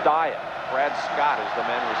his diet. Brad Scott is the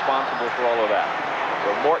man responsible for all of that.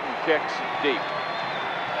 So Morton kicks deep.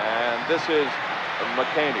 And this is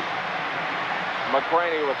McCraney.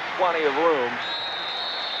 McCraney with plenty of room.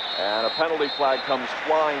 And a penalty flag comes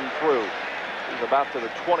flying through. He's about to the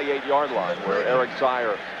 28-yard line where Eric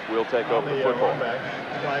Zeier will take over the football.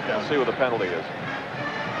 We'll see what the penalty is.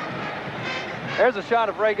 There's a shot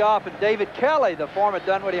of Ray Goff and David Kelly, the former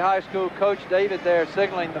Dunwoody High School coach. David there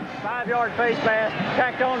signaling them. 5-yard face pass,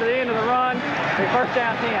 tacked on to the end of the run. First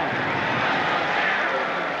down 10.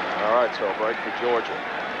 All right, so a break for Georgia.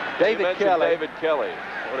 David Kelly. David Kelly.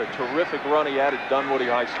 What a terrific run he had at Dunwoody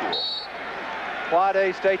High School. Quad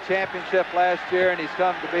A state championship last year, and he's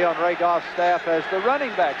come to be on Ray Goff's staff as the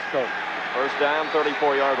running backs coach. First down,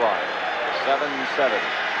 34-yard line. 7-7.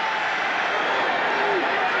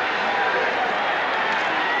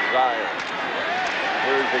 Zeier.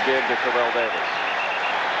 Here's the give to Terrell Davis.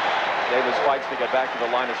 Davis fights to get back to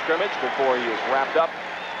the line of scrimmage before he is wrapped up.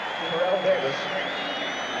 Terrell Davis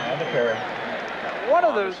on the carry. One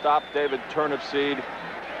of On the to stop David Turnipseed,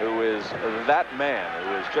 who is that man,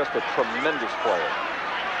 who is just a tremendous player.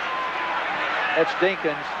 That's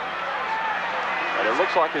Dinkins. And it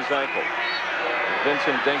looks like his ankle.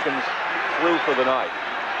 Vincent Dinkins through for the night.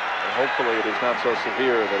 And hopefully it is not so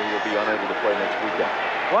severe that he will be unable to play next weekend.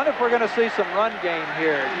 Wonder if we're going to see some run game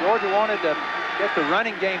here. Georgia wanted to get the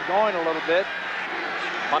running game going a little bit.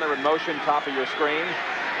 Hunter in motion, top of your screen.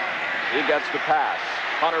 He gets the pass.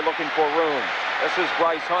 Hunter looking for room. This is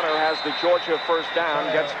Bryce Hunter, has the Georgia first down,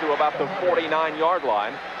 gets to about the 49-yard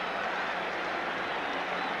line.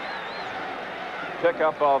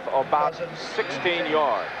 Pickup of about 16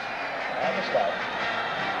 yards.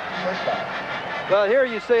 Well, here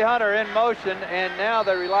you see Hunter in motion, and now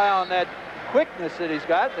they rely on that quickness that he's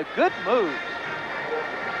got, the good moves.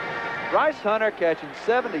 Bryce Hunter catching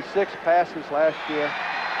 76 passes last year.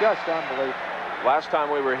 Just unbelievable. Last time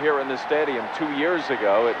we were here in this stadium 2 years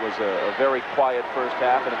ago, it was a very quiet first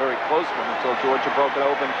half and a very close one until Georgia broke it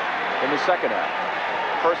open in the second half.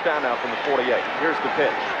 First down now from the 48. Here's the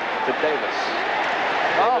pitch to Davis.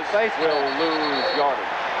 Oh, Davis will lose yardage.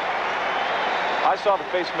 I saw the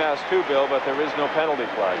face mask too, Bill, but there is no penalty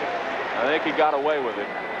flag. I think he got away with it.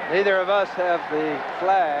 Neither of us have the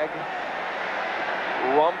flag.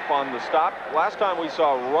 Rumph on the stop. Last time we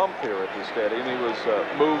saw Rumph here at the stadium, he was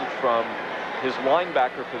moved from his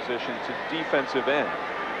linebacker position to defensive end.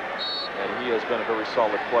 And he has been a very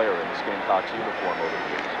solid player in this Gamecocks uniform over the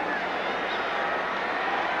years.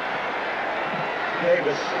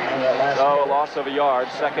 Davis on that last So a loss of a yard,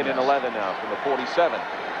 2nd and 11 now from the 47.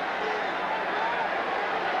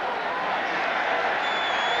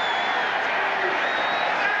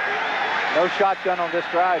 No shotgun on this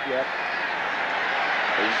drive yet.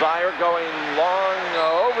 Zier going long,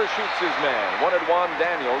 overshoots his man. Wanted Juan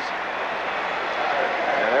Daniels.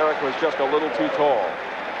 And Eric was just a little too tall.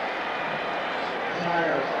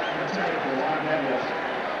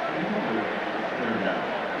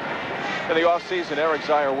 In the offseason, Eric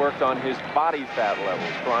Zier worked on his body fat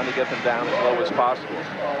levels, trying to get them down as low as possible.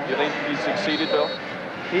 You think he succeeded, Bill?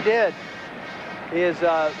 He did. He is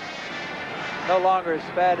no longer as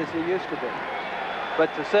fat as he used to be.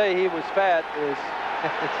 But to say he was fat is...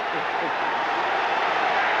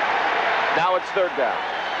 Now it's 3rd down.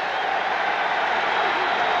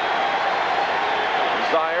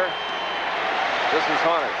 Zier. This is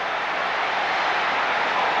Hunter.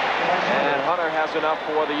 And Hunter has enough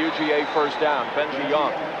for the UGA first down. Benji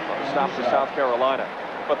Young on the stop for South Carolina.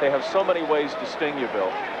 But they have so many ways to sting you,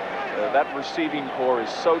 Bill. That receiving core is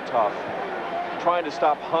so tough. Trying to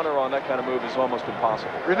stop Hunter on that kind of move is almost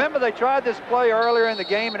impossible. Remember, they tried this play earlier in the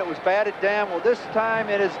game and it was batted down. Well, this time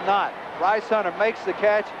it is not. Bryce Hunter makes the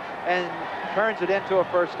catch and turns it into a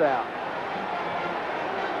first down.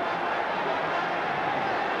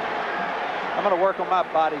 I'm going to work on my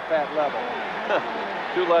body fat level.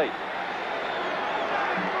 Too late.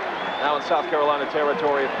 Now in South Carolina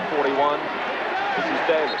territory at the 41. This is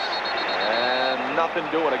Davis. And nothing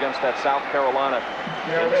doing against that South Carolina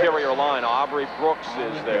interior line. Aubrey Brooks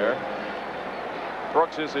is there.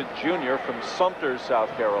 Brooks is a junior from Sumter, South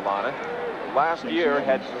Carolina. Last year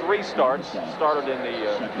had 3 starts, started in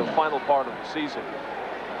the final part of the season.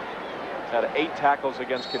 Had 8 tackles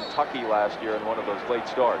against Kentucky last year in one of those late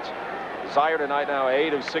starts. Zier tonight now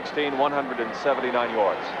 8 of 16, 179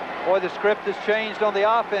 yards. Boy, the script has changed on the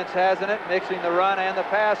offense, hasn't it? Mixing the run and the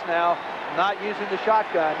pass now, not using the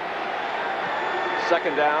shotgun.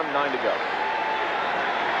 2nd down, 9 to go.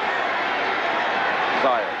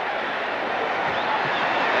 Zier.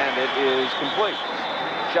 And it is complete.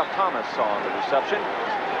 Jeff Thomas on the reception.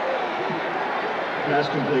 Pass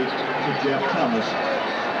complete to Jeff Thomas.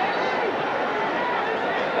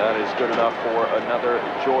 That is good enough for another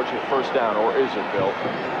Georgia first down, or is it, Bill?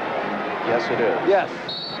 Yes, it is. Yes.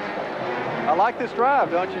 I like this drive,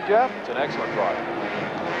 don't you, Jeff? It's an excellent drive.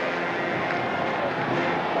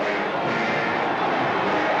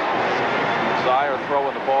 Zier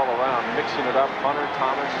throwing the ball around, mixing it up. Hunter,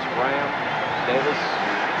 Thomas, Graham, Davis,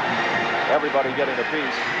 everybody getting a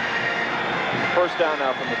piece. First down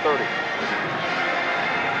now from the 30.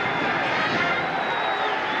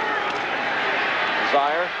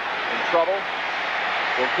 Zier in trouble.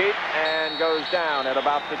 Will keep and goes down at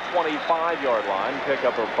about the 25-yard line.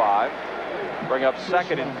 Pickup of 5. Bring up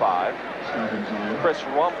 2nd and 5. Chris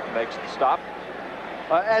Rumph makes the stop.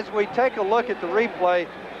 As we take a look at the replay,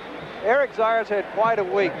 Eric Zier's had quite a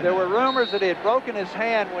week. There were rumors that he had broken his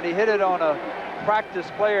hand when he hit it on a practice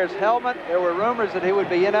player's helmet. There were rumors that he would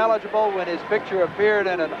be ineligible when his picture appeared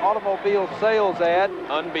in an automobile sales ad.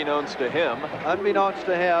 Unbeknownst to him. Unbeknownst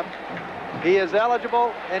to him, he is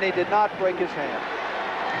eligible, and he did not break his hand.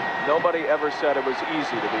 Nobody ever said it was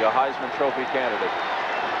easy to be a Heisman Trophy candidate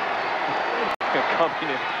coming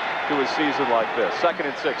into a season like this. 2nd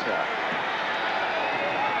and 6 now.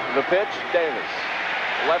 The pitch, Davis.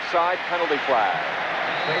 Left side, penalty flag.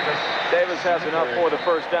 Davis has enough for the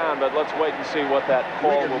first down, but let's wait and see what that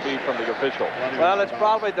call will be from the official. Well, it's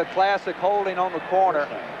probably the classic holding on the corner.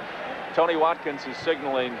 Tony Watkins is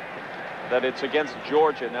signaling that it's against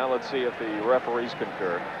Georgia. Now let's see if the referees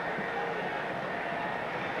concur.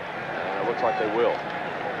 It looks like they will.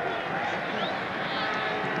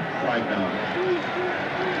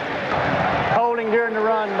 Holding during the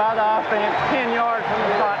run by the offense, 10 yards from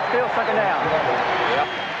the spot, still second down. Yep.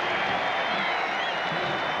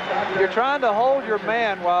 You're trying to hold your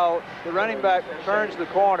man while the running back turns the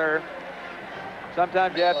corner.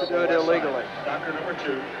 Sometimes you have to do it illegally. Doctor number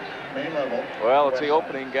 2, main level. Well, it's the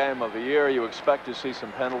opening game of the year. You expect to see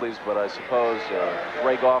some penalties, but I suppose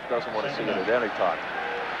Ray Goff doesn't want to see it at any time.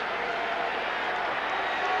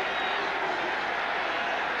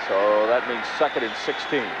 So that means 2nd and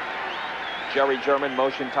 16. Jerry German,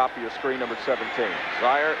 motion top of your screen, number 17.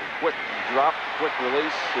 Zier, quick drop, quick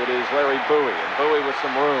release. It is Larry Bowie, and Bowie with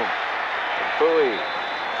some room. Bowie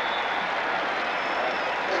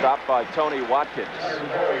stopped by Tony Watkins.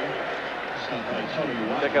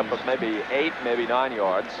 Pickup of maybe 8, maybe 9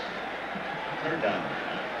 yards.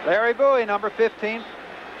 Larry Bowie, number 15,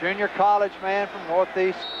 junior college man from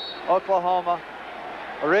Northeast Oklahoma.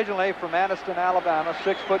 Originally from Anniston, Alabama,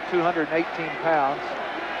 6 foot, 218 pounds.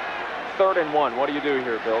 3rd and 1. What do you do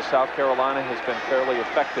here, Bill? South Carolina has been fairly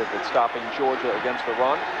effective at stopping Georgia against the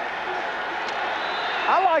run.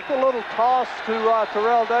 I like the little toss to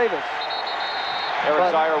Terrell Davis.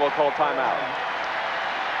 Eric Zier will call timeout.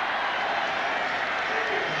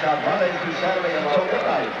 Shot Monday through Saturday until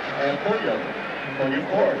midnight. And Fulton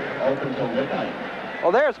Ford open till midnight.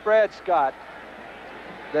 Well, there's Brad Scott,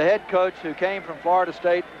 the head coach who came from Florida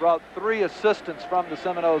State, brought 3 assistants from the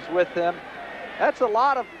Seminoles with him. That's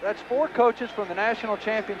 4 coaches from the national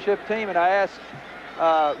championship team. And I asked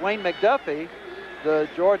Wayne McDuffie, the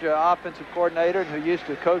Georgia offensive coordinator who used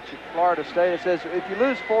to coach at Florida State, it says, if you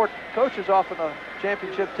lose 4 coaches off of a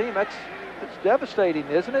championship team, that's devastating,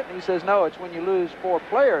 isn't it? And he says, no, it's when you lose 4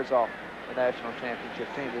 players off the national championship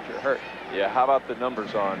team that you're hurt. Yeah, how about the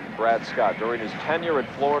numbers on Brad Scott? During his tenure at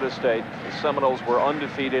Florida State, the Seminoles were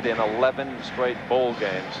undefeated in 11 straight bowl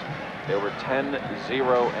games. They were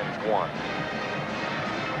 10-0-1.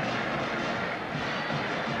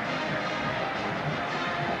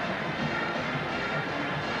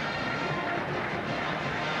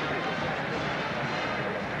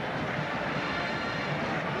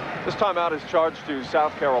 This timeout is charged to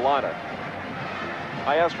South Carolina.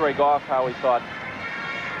 I asked Ray Goff how he thought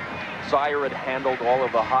Zier had handled all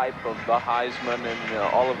of the hype of the Heisman and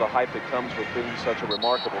all of the hype that comes with being such a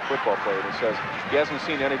remarkable football player. And he says he hasn't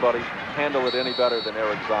seen anybody handle it any better than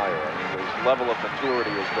Eric Zier. I mean, his level of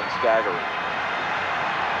maturity has been staggering.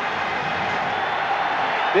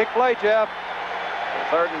 Big play, Jeff.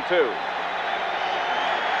 3rd and 2.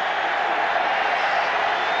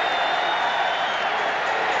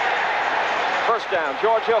 First down,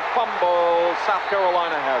 Georgia fumble. South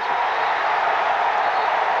Carolina has it.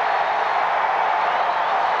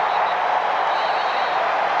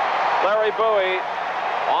 Larry Bowie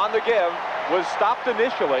on the give was stopped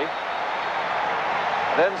initially,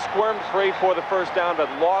 then squirmed free for the first down, but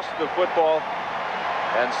lost the football,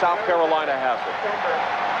 and South Carolina has it.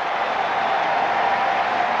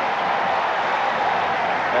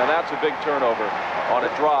 And that's a big turnover on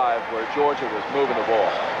a drive where Georgia was moving the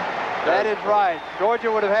ball. That is right.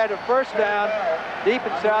 Georgia would have had a first down deep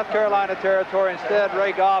in South Carolina territory. Instead,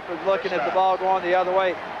 Ray Goff was looking at the ball going the other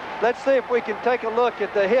way. Let's see if we can take a look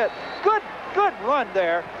at the hit. Good run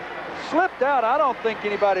there. Slipped out. I don't think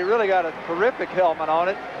anybody really got a terrific helmet on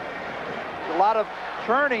it. A lot of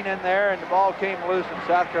churning in there, and the ball came loose, and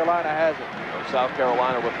South Carolina has it. South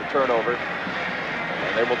Carolina with the turnover,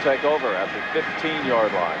 and they will take over at the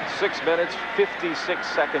 15-yard line. 6 minutes, 56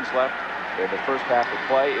 seconds left in the first half of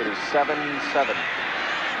play. It is 7-7.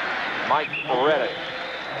 Mike Reddick,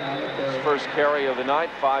 his first carry of the night,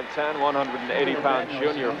 5'10", 180-pound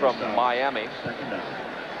junior from Miami.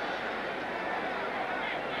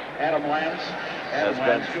 Adam Lance has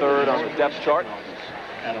been 3rd on the depth chart.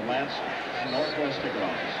 Adam Lance, Northwest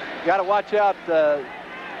Eagles. You got to watch out.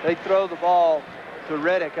 They throw the ball to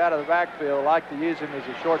Reddick out of the backfield, like to use him as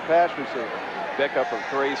a short pass receiver. Pickup of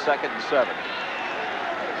 3, 2nd and 7.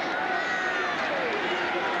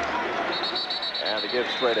 And to give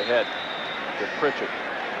straight ahead to Pritchett.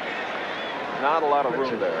 Not a lot of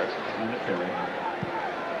room there.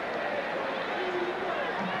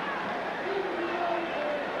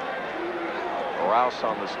 Rouse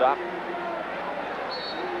on the stop.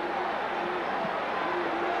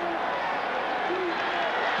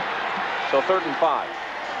 So 3rd and 5.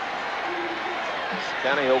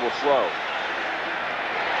 Tannehill will throw.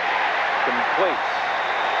 Complete.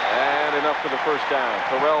 And enough for the first down.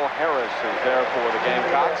 Terrell Harris is there for the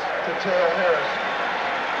Gamecocks. Terrell Harris.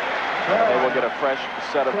 They will get a fresh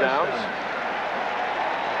set of downs.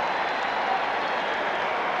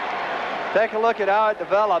 Take a look at how it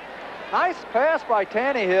developed. Nice pass by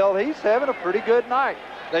Tannehill. He's having a pretty good night.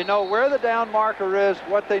 They know where the down marker is,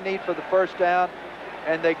 what they need for the first down,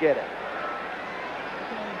 and they get it.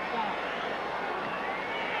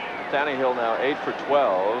 Tannehill now 8 for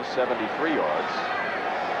 12, 73 yards.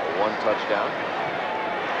 One touchdown.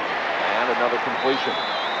 And another completion.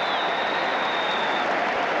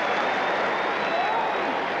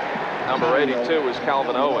 Number 82 is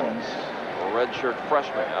Calvin Owens, a redshirt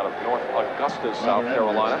freshman out of North Augusta, South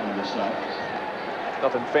Carolina.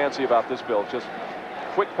 Nothing fancy about this build, just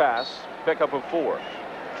quick pass, pickup of 4.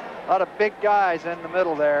 A lot of big guys in the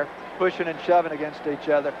middle there, pushing and shoving against each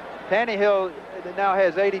other. Tannehill now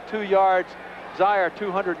has 82 yards. Zier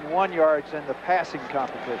 201 yards in the passing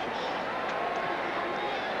competition.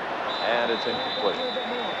 And it's incomplete.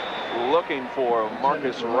 Looking for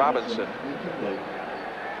Marcus Robinson.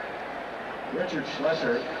 Richard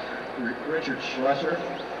Schlesser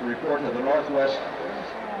report to the Northwest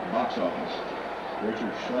box office.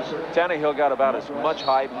 Richard Schlesser. Tannehill got about as much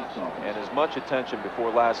hype and as much attention before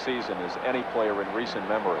last season as any player in recent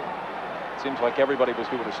memory. It seems like everybody was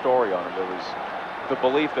doing a story on him. There was the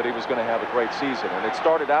belief that he was going to have a great season, and it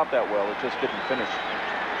started out that well. It just didn't finish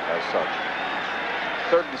as such.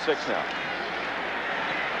 3rd and 6 now.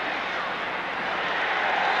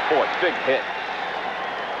 Boy, big hit.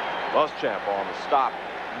 Muschamp on the stop.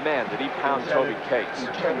 Man, did he pound Toby Cates.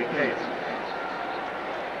 Toby Cates.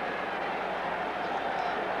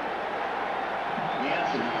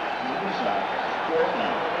 Yancey, on the side, 4th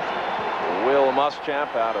down. Will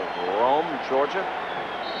Muschamp out of Rome, Georgia.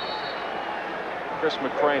 Chris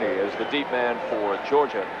McCraney is the deep man for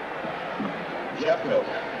Georgia. Jeffcoat.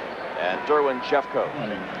 And Derwin Jeffcoat.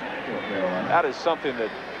 That is something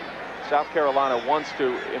that South Carolina wants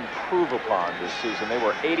to improve upon this season. They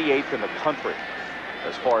were 88th in the country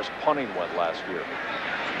as far as punting went last year.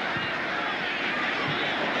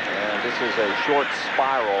 And this is a short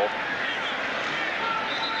spiral.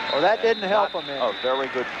 Well, that didn't help them. A very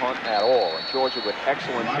good punt at all. And Georgia with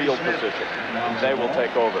excellent field position. They will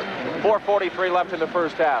take over. 4:43 left in the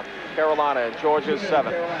first half. Carolina and Georgia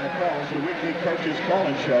 7. The weekly coaches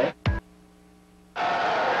calling show.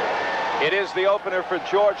 It is the opener for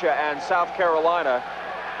Georgia and South Carolina.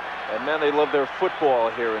 And man, they love their football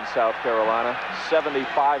here in South Carolina.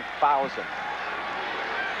 75,000.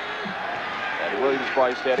 And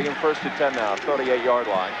Williams-Brice Stadium, 1st and 10 now, 38-yard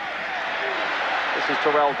line. This is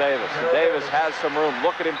Terrell Davis. And Davis has some room.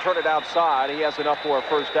 Look at him turn it outside. He has enough for a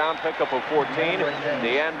first down. Pickup of 14.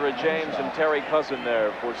 DeAndre James and Terry Cousin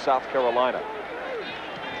there for South Carolina.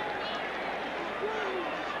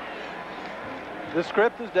 The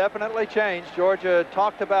script has definitely changed. Georgia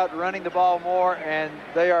talked about running the ball more, and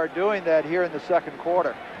they are doing that here in the second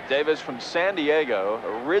quarter. Davis from San Diego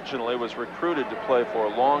originally was recruited to play for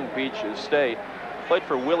Long Beach State. Played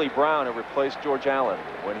for Willie Brown, who replaced George Allen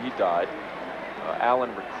when he died.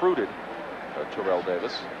 Allen recruited Terrell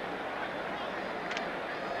Davis.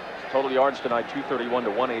 Total yards tonight, 231 to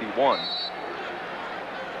 181.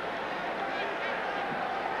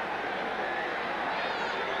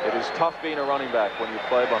 It is tough being a running back when you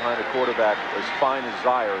play behind a quarterback as fine as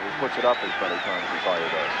Zier, who puts it up as many times as Zier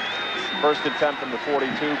does. 1st and 10 from the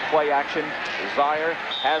 42, play action. Zier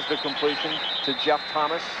has the completion to Jeff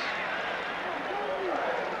Thomas.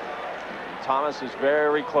 Thomas is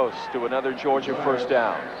very close to another Georgia first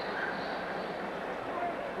down.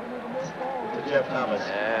 To Jeff Thomas.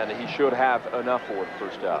 And he should have enough for the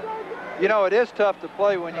first down. You know, it is tough to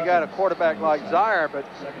play when you got a quarterback like Zier, but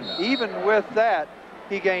even with that,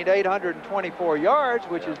 he gained 824 yards,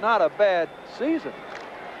 which is not a bad season.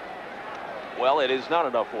 Well, it is not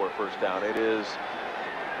enough for a first down. It's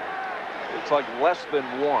like less than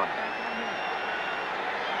 1.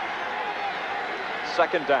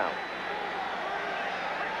 2nd down.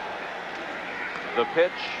 The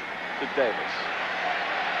pitch to Davis.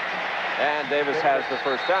 And Davis has the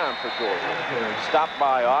first down for Georgia. Stopped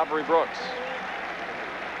by Aubrey Brooks.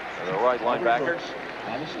 The right linebacker.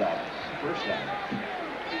 On the stop. First down.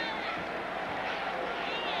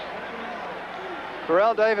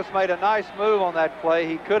 Terrell Davis made a nice move on that play.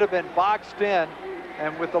 He could have been boxed in,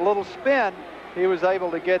 and with a little spin, he was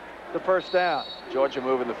able to get the first down. Georgia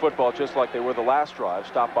moving the football just like they were the last drive,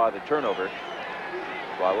 stopped by the turnover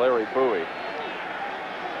by Larry Bowie.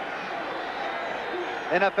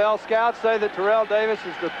 NFL scouts say that Terrell Davis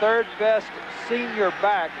is the 3rd best senior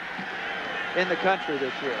back in the country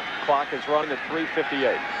this year. Clock is running at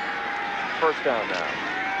 3:58. First down now.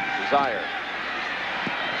 Desire.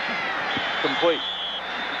 Complete.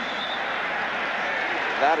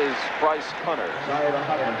 That is Bryce Hunter.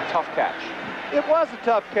 Tough catch. It was a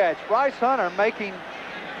tough catch. Bryce Hunter making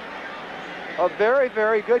a very,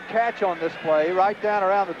 very good catch on this play, right down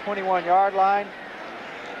around the 21-yard line.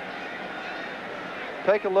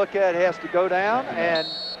 Take a look at it. He has to go down and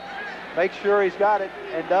make sure he's got it,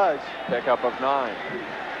 and does. Pickup of 9.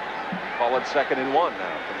 Call it 2nd and 1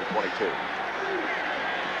 now from the 22.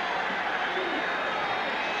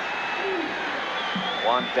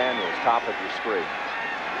 Juan Daniels, top of your screen.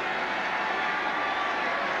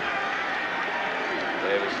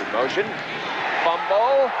 Davis in motion.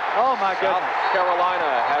 Fumble. Oh, my South goodness. Carolina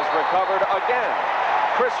has recovered again.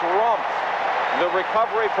 Chris Rumph, the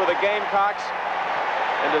recovery for the Gamecocks.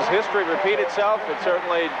 And does history repeat itself? It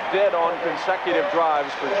certainly did on consecutive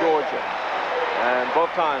drives for Georgia. And both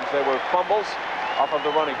times they were fumbles off of the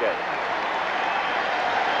running game.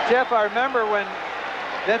 Jeff, I remember when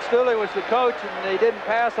Vince Dooley was the coach and he didn't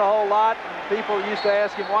pass a whole lot. And people used to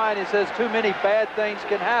ask him why, and he says too many bad things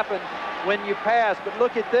can happen when you pass. But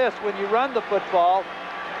look at this, when you run the football,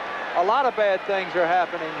 a lot of bad things are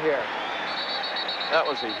happening here. That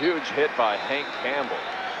was a huge hit by Hank Campbell,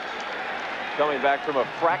 coming back from a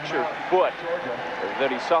fractured foot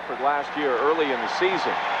that he suffered last year early in the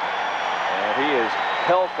season. And he is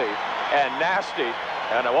healthy and nasty,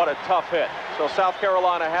 and what a tough hit. So South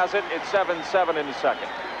Carolina has it. It's 7-7 in the second.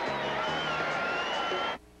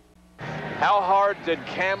 How hard did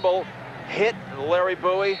Campbell hit Larry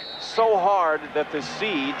Bowie? So hard that the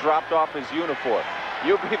C dropped off his uniform.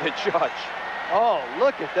 You be the judge. Oh,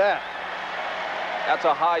 look at that. That's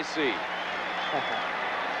a high C.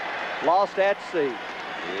 Lost at sea.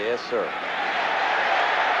 Yes, sir.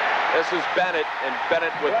 This is Bennett, and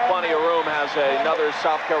Bennett with plenty of room has another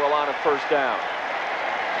South Carolina first down.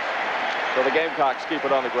 So the Gamecocks keep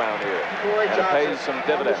it on the ground here, and it pays some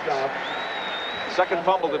dividends. Second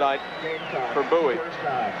fumble tonight for Bowie.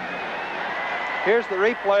 Here's the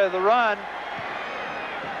replay of the run,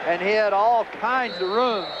 and he had all kinds of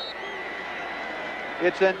room.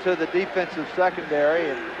 It's into the defensive secondary,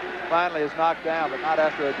 and finally is knocked down, but not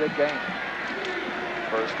after a good game.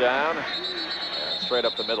 First down, and straight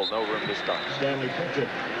up the middle, no room this time. Stanley Pritchett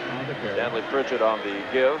on the carry. Stanley Pritchett on the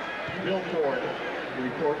give. Bill Ford,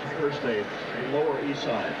 report to first aid, Lower East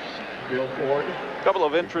Side. Bill Ford. A couple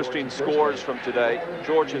of interesting scores from today.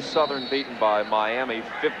 Georgia Southern beaten by Miami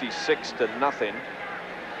 56-0.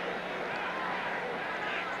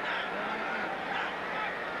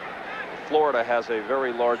 Florida has a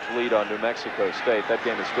very large lead on New Mexico State. That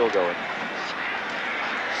game is still going.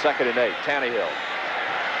 2nd and 8. Tannehill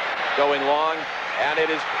going long, and it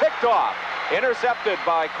is picked off. Intercepted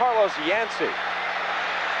by Carlos Yancey.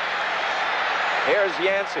 Here's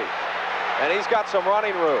Yancey, and he's got some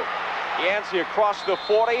running room. Yancey across the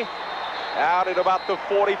 40, out at about the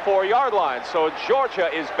 44-yard line. So Georgia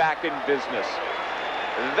is back in business.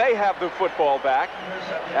 They have the football back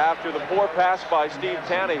after the poor pass by Steve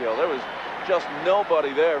Tannehill. There was just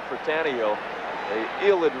nobody there for Tannehill. An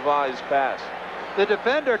ill-advised pass. The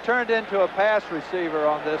defender turned into a pass receiver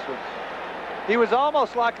on this one. He was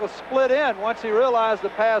almost like a split end once he realized the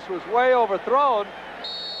pass was way overthrown.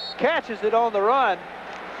 Catches it on the run,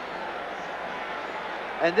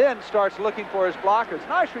 and then starts looking for his blockers.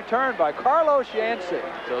 Nice return by Carlos Yancey.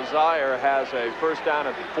 So Zaire has a first down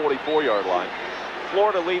at the 44-yard line.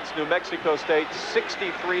 Florida leads New Mexico State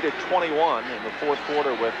 63-21 in the fourth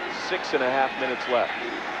quarter with 6.5 minutes left.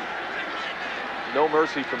 No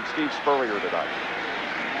mercy from Steve Spurrier tonight.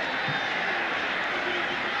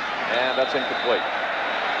 And that's incomplete.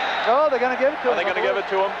 Oh, they're going to give it to him. Are they going to give it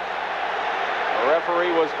to him? The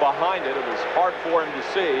referee was behind it. It was hard for him to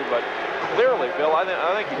see, but clearly, Bill, I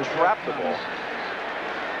think he trapped the ball.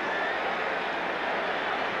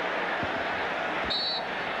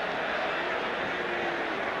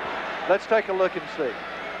 Let's take a look and see.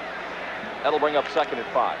 That'll bring up 2nd and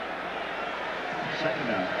 5. Second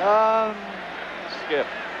down. Skip.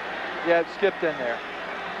 Yeah, it skipped in there.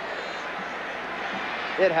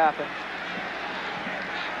 It happens.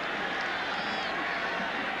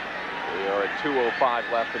 We are at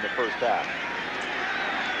 2:05 left in the first half.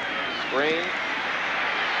 Screen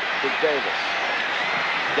to Davis.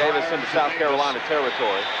 Davis into South Carolina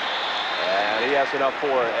territory. And he has enough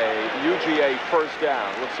for a UGA first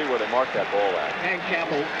down. Let's see where they mark that ball at. Hank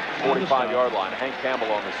Campbell. 45-yard line. Hank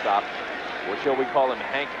Campbell on the stop. Or shall we call him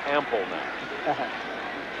Hank Ample now?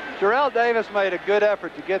 Jarrell Davis made a good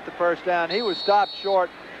effort to get the first down. He was stopped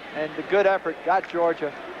short, and the good effort got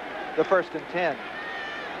Georgia the 1st and 10.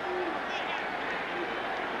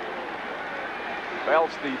 Well,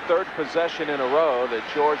 it's the third possession in a row that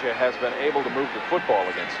Georgia has been able to move the football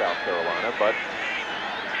against South Carolina, but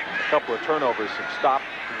a couple of turnovers have stopped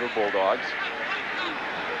the Bulldogs.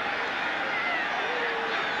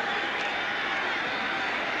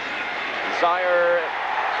 Zier,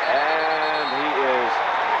 and he is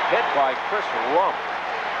hit by Chris Rump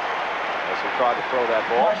as he tried to throw that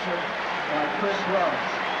ball.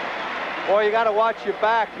 Boy, you got to watch your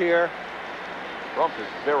back here. Rump is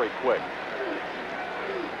very quick.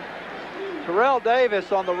 Terrell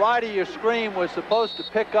Davis on the right of your screen was supposed to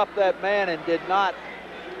pick up that man and did not.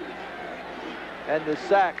 And the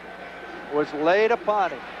sack was laid upon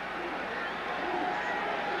him.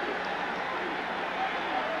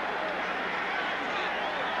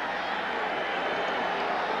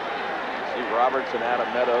 See Roberts and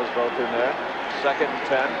Adam Meadows both in there. 2nd and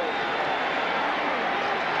 10.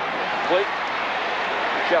 Complete.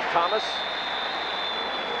 Jeff Thomas.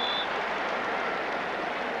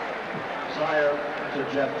 Zier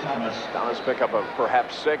to Jeff Thomas. Thomas pick up of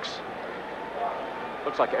perhaps 6.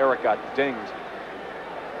 Looks like Eric got dinged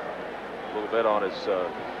a little bit on his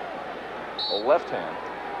left hand.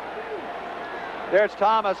 There's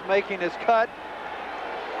Thomas making his cut.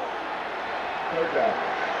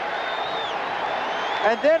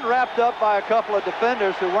 And then wrapped up by a couple of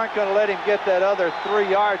defenders who weren't going to let him get that other 3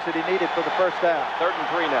 yards that he needed for the first down. 3rd and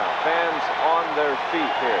 3 now. Fans on their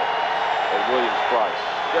feet here at Williams-Brice.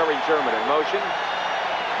 Jerry German in motion.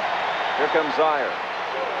 Here comes Zier.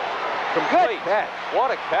 Complete. Good catch. What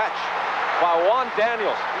a catch by Juan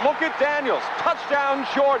Daniels. Look at Daniels. Touchdown,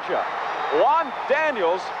 Georgia. Juan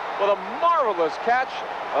Daniels with a marvelous catch.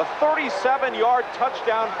 A 37-yard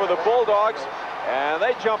touchdown for the Bulldogs. And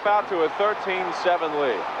they jump out to a 13-7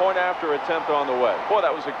 lead. Point after attempt on the way. Boy,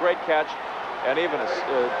 that was a great catch and even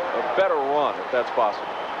a better run, if that's possible.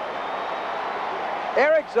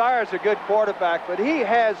 Eric Zier is a good quarterback, but he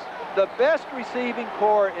has the best receiving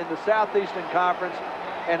core in the Southeastern Conference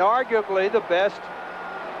and arguably the best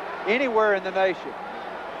anywhere in the nation.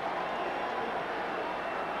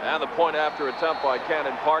 And the point after attempt by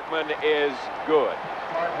Cannon Parkman is good.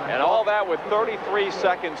 And all that with 33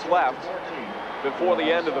 seconds left before the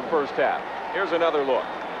end of the first half. Here's another look.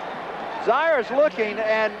 Zier's looking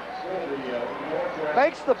and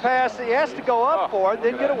makes the pass. He has to go up for it,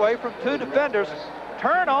 then get away from 2 defenders.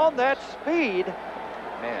 Turn on that speed.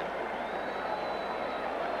 Man,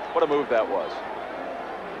 what a move that was.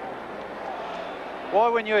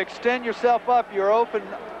 Boy, when you extend yourself up, you're open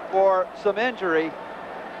for some injury.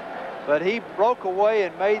 But he broke away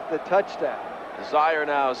and made the touchdown. Zier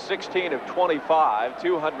now 16 of 25,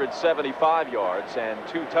 275 yards and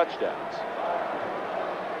 2 touchdowns.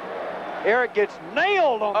 Eric gets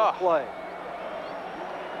nailed on the play.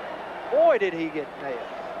 Boy, did he get nailed.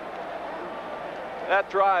 That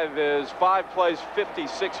drive is 5 plays,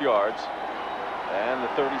 56 yards, and the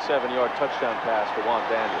 37-yard touchdown pass to Juan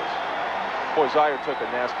Daniels. Boy, Zier took a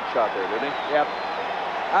nasty shot there, didn't he? Yep.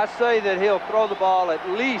 I say that he'll throw the ball at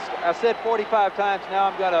least, I said 45 times, now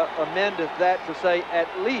I'm going to amend that to say at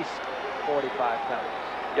least 45 times.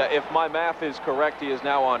 Yeah, if my math is correct, he is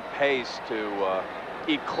now on pace to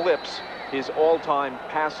eclipse his all-time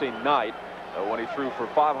passing night when he threw for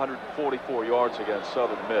 544 yards against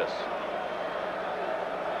Southern Miss.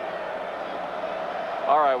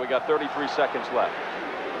 All right, we got 33 seconds left.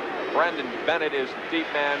 Brandon Bennett is the deep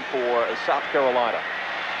man for South Carolina.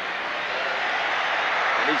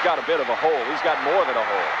 And he's got a bit of a hole. He's got more than a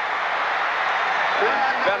hole.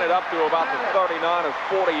 And Bennett up to about the 39 or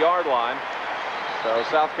 40-yard line. So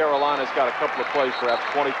South Carolina's got a couple of plays, perhaps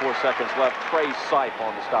 24 seconds left. Trey Sipe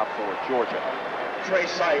on the stop for Georgia. Trey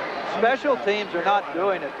Sipe. Special teams are not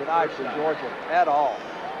doing it tonight for Georgia at all.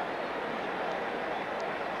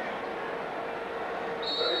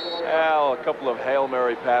 Well, a couple of Hail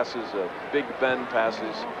Mary passes, Big Ben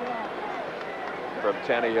passes from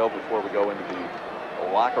Tannehill before we go into the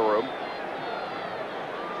locker room.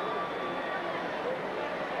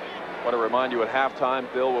 I want to remind you at halftime,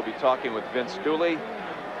 Bill will be talking with Vince Dooley.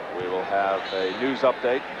 We will have a news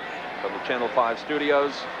update from the Channel 5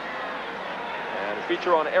 studios and a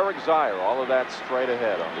feature on Eric Zier. All of that straight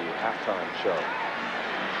ahead on the halftime show.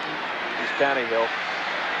 Here's Tannehill.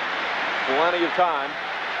 Plenty of time.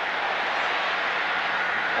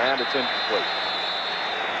 And it's incomplete.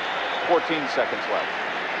 14 seconds left.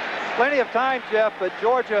 Plenty of time, Jeff, but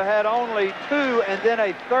Georgia had only 2 and then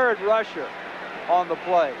a 3rd rusher on the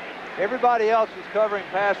play. Everybody else was covering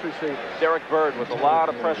pass receivers. Derek Bird with a lot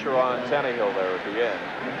of pressure on Tannehill there at the end.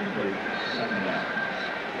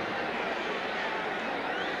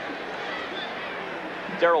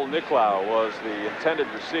 Daryl Nicklau was the intended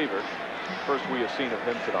receiver. First we have seen of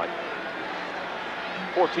him tonight.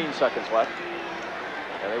 14 seconds left.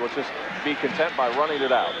 And they will just be content by running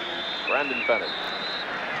it out. Brandon Bennett.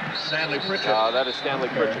 Stanley Pritchett. That is Stanley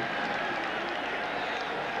Pritchett.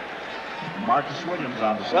 Marcus Williams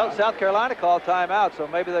on the side. Well, South Carolina called timeout, so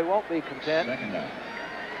maybe they won't be content. Second down.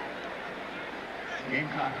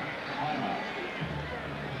 Gamecock timeout.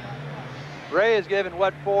 Ray is giving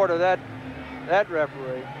what for to that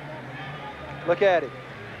referee. Look at him.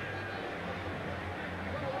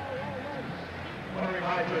 I want to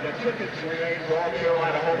remind you that tickets remain for all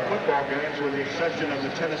Carolina home football games with the exception of the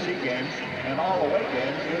Tennessee games and all away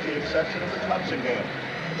games with the exception of the Clemson game.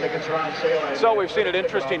 Tickets are on sale. So we've seen an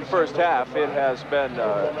interesting first half. It has been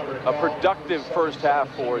a productive first half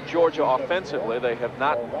for Georgia offensively. They have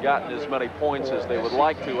not gotten as many points as they would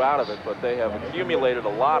like to out of it, but they have accumulated a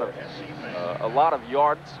lot of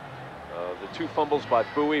yards. The 2 fumbles by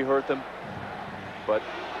Bowie hurt them, but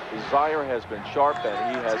Zaire has been sharp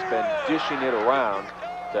and he has been dishing it around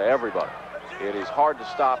to everybody. It is hard to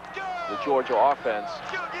stop the Georgia offense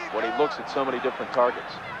when he looks at so many different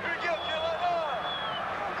targets.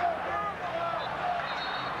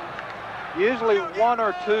 Usually 1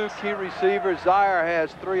 or 2 key receivers. Zaire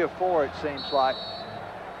has 3 or 4, it seems like.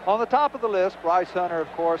 On the top of the list, Bryce Hunter, of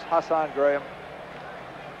course, Hassan Graham.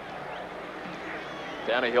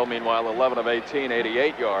 Tannehill, meanwhile, 11 of 18,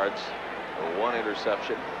 88 yards, 1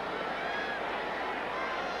 interception.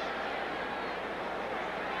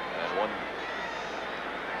 And 1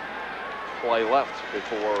 play left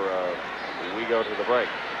before we go to the break.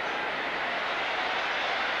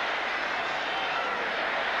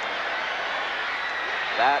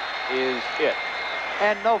 That is it.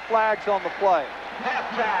 And no flags on the play.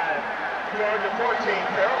 Halftime. Georgia 14,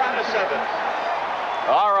 Carolina 7.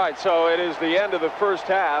 All right, so it is the end of the first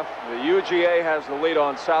half. The UGA has the lead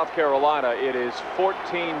on South Carolina. It is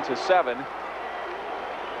 14-7.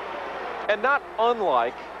 And not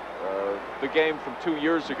unlike the game from 2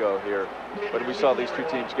 years ago here, when we saw these two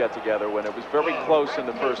teams get together, when it was very close in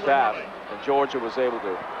the first half, and Georgia was able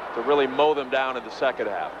to really mow them down in the second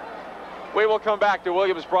half. We will come back to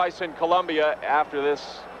Williams-Brice, Columbia, after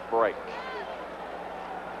this break.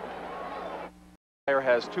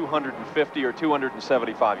 Has 250 or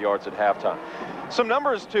 275 yards at halftime. Some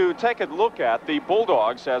numbers to take a look at. The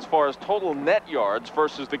Bulldogs, as far as total net yards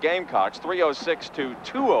versus the Gamecocks, 306 to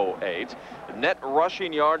 208. Net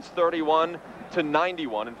rushing yards, 31 to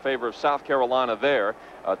 91 in favor of South Carolina there.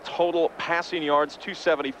 Total passing yards,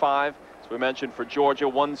 275. As we mentioned, for Georgia,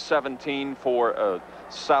 117 for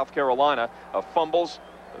South Carolina. Fumbles,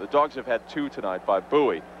 the Dogs have had 2 tonight by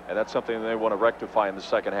Bowie. And that's something they want to rectify in the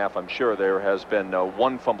second half. I'm sure there has been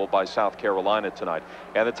 1 fumble by South Carolina tonight.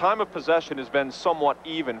 And the time of possession has been somewhat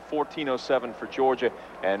even, 14:07 for Georgia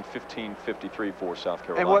and 15:53 for South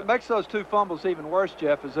Carolina. And what makes those 2 fumbles even worse,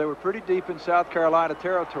 Jeff, is they were pretty deep in South Carolina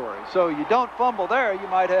territory. So you don't fumble there, you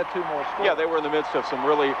might have 2 more scores. Yeah, they were in the midst of some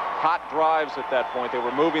really hot drives at that point. They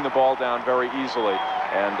were moving the ball down very easily,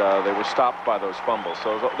 and they were stopped by those fumbles.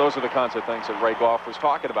 So those are the kinds of things that Ray Goff was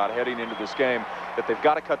talking about heading into this game, that they've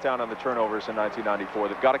got to cut down on the turnovers in 1994.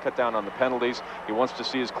 They've got to cut down on the penalties. He wants to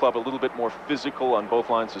see his club a little bit more physical on both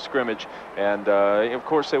lines of scrimmage. And, of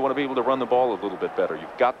course, they want to be able to run the ball a little bit better.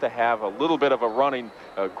 You've got to have a little bit of a running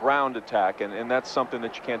ground attack, and that's something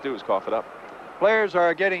that you can't do, is cough it up. Players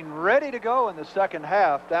are getting ready to go in the second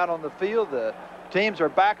half down on the field. The teams are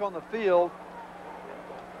back on the field.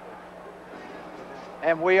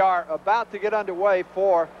 And we are about to get underway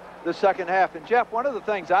for the second half. And, Jeff, one of the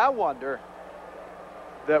things I wonder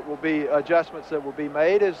that will be adjustments that will be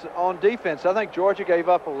made is on defense. I think Georgia gave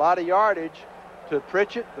up a lot of yardage to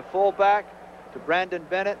Pritchett, the fullback, to Brandon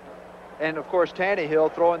Bennett, and, of course,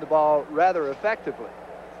 Tannehill throwing the ball rather effectively.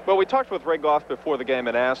 Well, we talked with Ray Goff before the game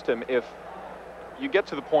and asked him if you get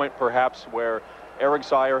to the point perhaps where Eric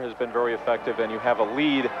Zaire has been very effective and you have a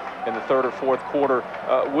lead in the 3rd or 4th quarter,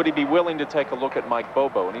 would he be willing to take a look at Mike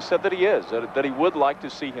Bobo? And he said that he is, that he would like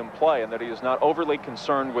to see him play, and that he is not overly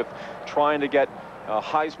concerned with trying to get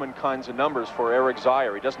Heisman kinds of numbers for Eric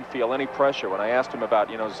Zaire. He doesn't feel any pressure. When I asked him about,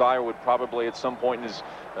 Zaire would probably at some point in his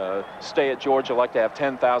stay at Georgia like to have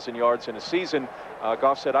 10,000 yards in a season,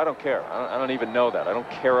 Goff said, I don't care. I don't even know that. I don't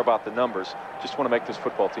care about the numbers. Just want to make this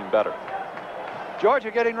football team better.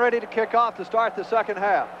 Georgia getting ready to kick off to start the second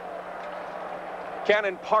half.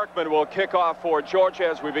 Cannon Parkman will kick off for Georgia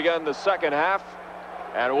as we begin the second half.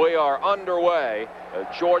 And we are underway.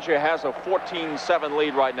 Georgia has a 14-7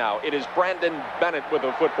 lead right now. It is Brandon Bennett with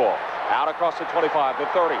the football. Out across the 25, the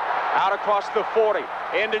 30, out across the 40,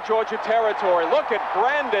 into Georgia territory. Look at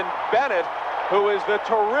Brandon Bennett, who is the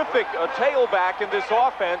terrific tailback in this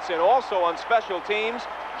offense and also on special teams.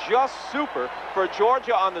 Just super for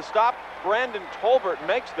Georgia on the stop. Brandon Tolbert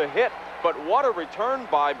makes the hit, but what a return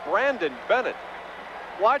by Brandon Bennett.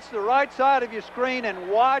 Watch the right side of your screen and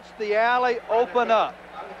watch the alley open up.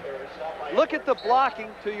 Look at the blocking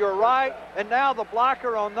to your right, and now the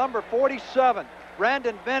blocker on number 47.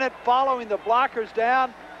 Brandon Bennett following the blockers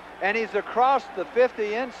down, and he's across the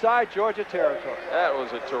 50 inside Georgia territory. That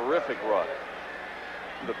was a terrific run.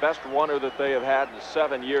 The best runner that they have had in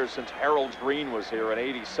 7 years since Harold Green was here in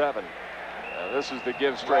 '87. This is the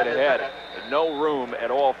give straight ahead. No room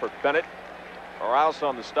at all for Bennett. Rouse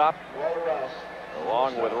on the stop,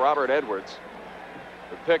 along with Robert Edwards.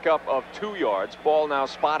 The pickup of 2 yards. Ball now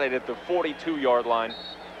spotted at the 42-yard line.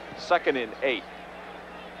 2nd and 8.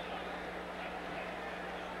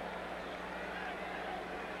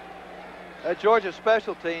 Georgia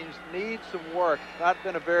special teams needs some work. Not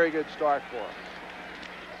been a very good start for them.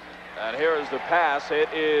 And here is the pass.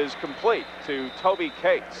 It is complete to Toby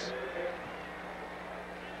Cates.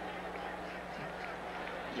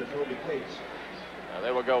 Toby Cates. Now they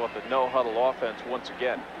will go with the no-huddle offense once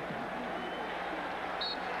again.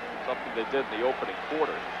 Something they did in the opening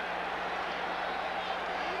quarter.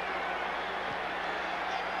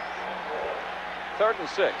 Third and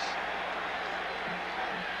 6.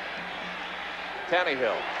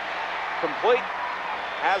 Tannehill. Complete.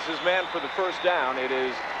 Has his man for the first down. It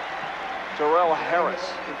is Terrell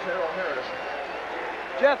Harris.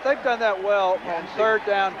 Jeff, they've done that well on 3rd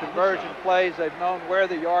down conversion plays. They've known where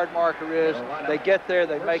the yard marker is. They get there,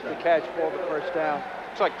 they make the catch for the first down.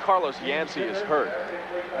 Looks like Carlos Yancey is hurt.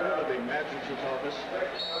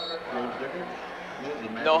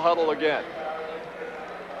 No huddle again.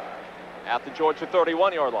 At the Georgia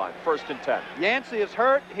 31-yard line, 1st and 10. Yancey is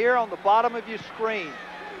hurt here on the bottom of your screen.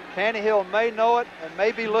 Tannehill may know it and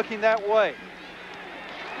may be looking that way.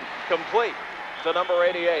 Complete to number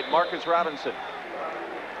 88, Marcus Robinson.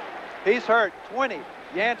 He's hurt, 20.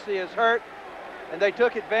 Yancey is hurt, and they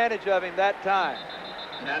took advantage of him that time.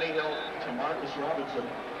 Tannehill to Marcus Robinson,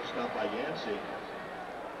 stopped by Yancey.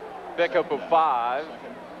 Pickup of 5.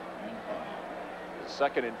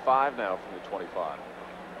 2nd and 5 now from the 25.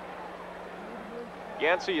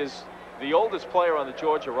 Yancey is the oldest player on the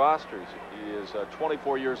Georgia rosters. He is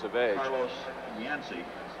 24 years of age. Carlos Yancey,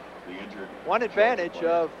 the injured. One advantage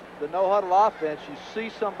of the no-huddle offense, you see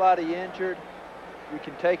somebody injured, you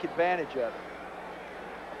can take advantage of it.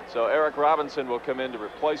 So Eric Robinson will come in to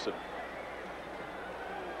replace him.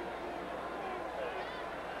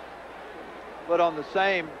 But on the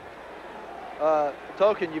same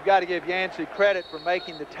token, you've got to give Yancey credit for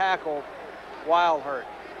making the tackle while hurt.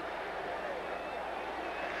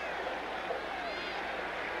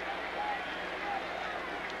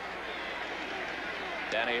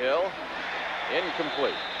 Tannehill,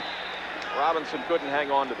 incomplete. Robinson couldn't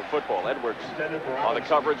hang on to the football. Edwards on the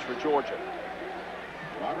coverage for Georgia.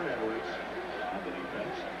 Robert Edwards on the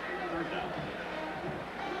defense. 3rd down.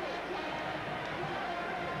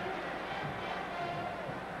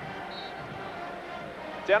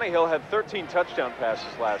 Tannehill had 13 touchdown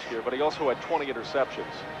passes last year, but he also had 20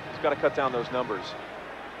 interceptions. He's got to cut down those numbers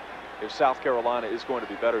if South Carolina is going to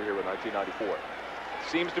be better here in 1994.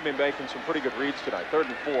 Seems to be making some pretty good reads tonight. 3rd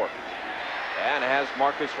and 4. And has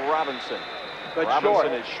Marcus Robinson. But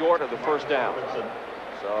Robinson is short of the first down.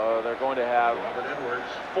 So they're going to have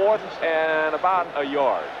 4th and about a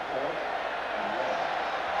yard.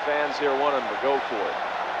 Fans here want him to go for it.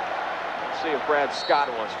 Let's see if Brad Scott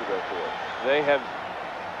wants to go for it. They have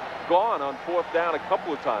gone on 4th down a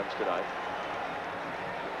couple of times tonight.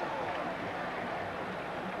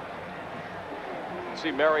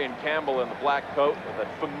 See Marion Campbell in the black coat with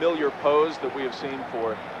that familiar pose that we have seen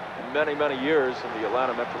for many, many years in the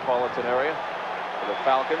Atlanta metropolitan area for the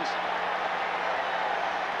Falcons.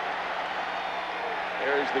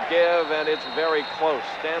 Here's the give, and it's very close.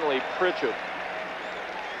 Stanley Pritchett,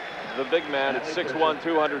 the big man at 6'1",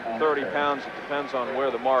 230 pounds. It depends on where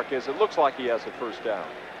the mark is. It looks like he has a first down.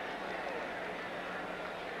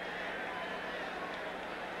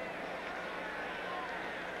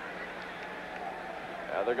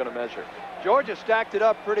 They're going to measure. Georgia stacked it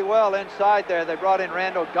up pretty well inside there. They brought in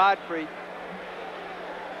Randall Godfrey,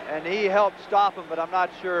 and he helped stop him, but I'm not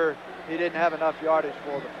sure he didn't have enough yardage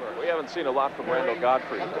for the first. We haven't seen a lot from Randall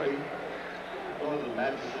Godfrey today.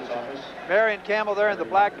 Marion Campbell there in the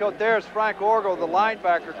black coat. There's Frank Orgel, the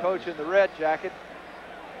linebacker coach, in the red jacket.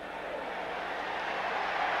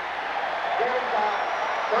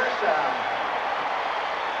 First down.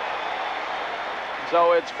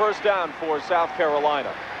 So it's first down for South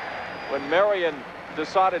Carolina. When Marion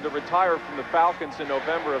decided to retire from the Falcons in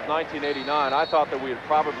November of 1989, I thought that we had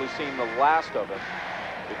probably seen the last of him.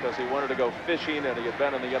 because he wanted to go fishing, and he had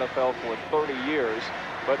been in the NFL for 30 years,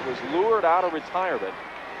 but was lured out of retirement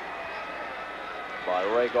by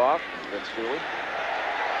Ray Goff and Vince Dooley.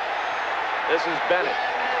 This is Bennett.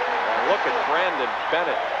 And look at Brandon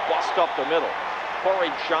Bennett bust up the middle.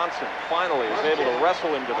 Corey Johnson finally is able to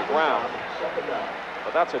wrestle him to the ground.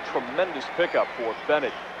 But that's a tremendous pickup for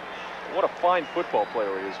Bennett. What a fine football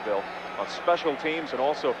player he is, Bill, on special teams and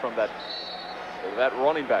also from that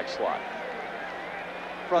running back slot.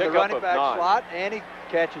 From the running back slot, and he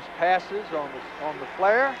catches passes on the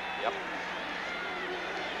flare. Yep.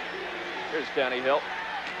 Here's Danny Hill,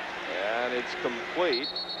 and it's complete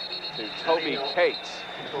to Toby Cates.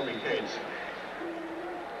 Toby Cates.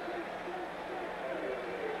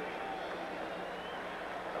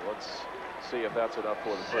 Let's see if that's enough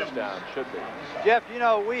for the first down. Should be. Jeff, you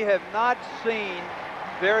know, we have not seen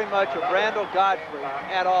very much of Randall Godfrey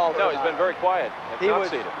at all. No, he's been very quiet. Have not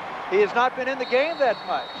seen it. He has not been in the game that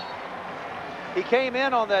much. He came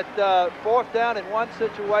in on that 4th down and 1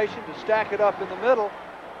 situation to stack it up in the middle.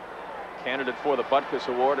 Candidate for the Butkus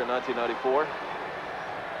Award in 1994.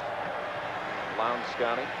 Lowndes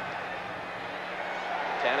County.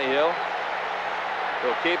 Tannehill.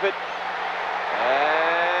 He'll keep it.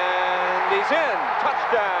 And he's in.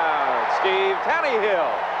 Touchdown, Steve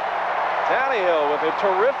Tannehill. Tannehill with a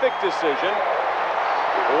terrific decision.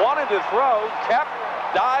 Wanted to throw,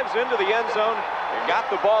 dives into the end zone, and got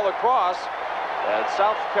the ball across. And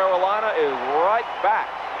South Carolina is right back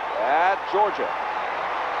at Georgia.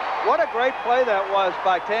 What a great play that was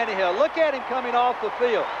by Tannehill. Look at him coming off the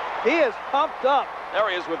field. He is pumped up. There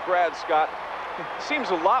he is with Brad Scott. Seems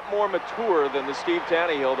a lot more mature than the Steve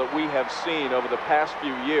Tannehill that we have seen over the past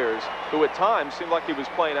few years, who at times seemed like he was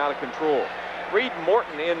playing out of control. Reed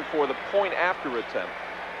Morton in for the point-after attempt.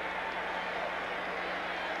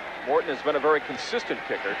 Morton has been a very consistent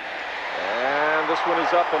kicker. And this one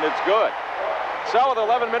is up, and it's good. So with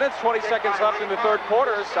 11 minutes, 20 seconds left in the 3rd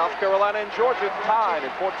quarter, South Carolina and Georgia tied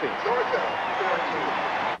at 14.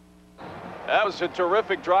 That was a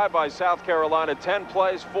terrific drive by South Carolina. 10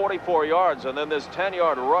 plays, 44 yards, and then this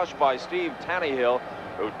 10-yard rush by Steve Tannehill,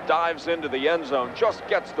 who dives into the end zone, just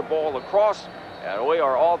gets the ball across, and we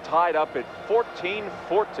are all tied up at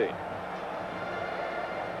 14-14.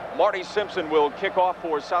 Marty Simpson will kick off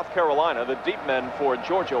for South Carolina. The deep men for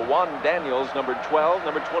Georgia, Juan Daniels, number 12,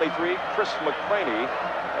 number 23, Chris McCraney,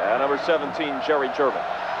 and number 17, Jerry German.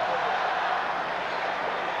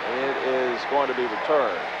 It is going to be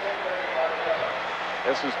returned.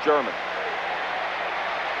 This is German.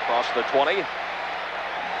 Across the 20.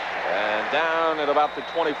 And down at about the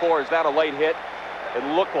 24. Is that a late hit? It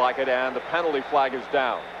looked like it, and the penalty flag is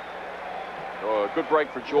down. Oh, a good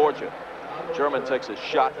break for Georgia. German takes a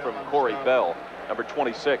shot from Corey Bell, number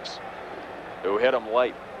 26, who hit him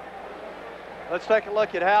late. Let's take a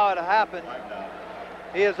look at how it happened.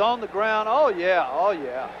 He is on the ground. Oh, yeah. Oh,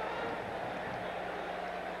 yeah.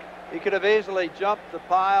 He could have easily jumped the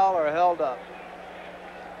pile or held up.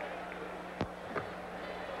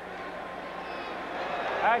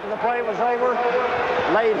 After the play was over,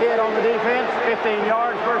 late hit on the defense, 15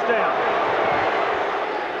 yards, first down.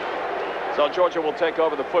 So Georgia will take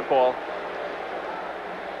over the football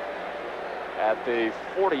at the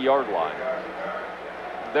 40-yard line.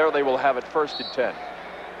 There they will have it 1st and 10.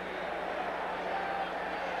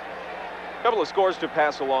 A couple of scores to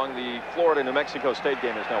pass along. The Florida-New Mexico State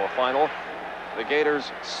game is now a final. The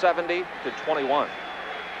Gators 70-21.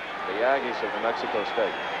 The Aggies of New Mexico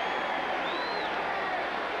State.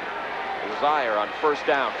 Zier on 1st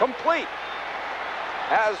down. Complete.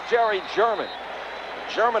 Has Jerry German.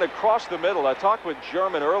 German across the middle. I talked with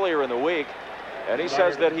German earlier in the week, and he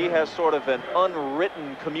says that he has sort of an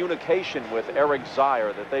unwritten communication with Eric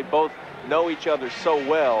Zier, that they both know each other so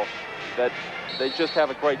well that they just have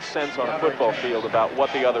a great sense on a football field about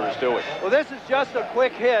what the other is doing. Well, this is just a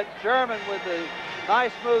quick hit. German with a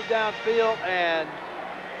nice move downfield and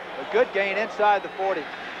a good gain inside the 40.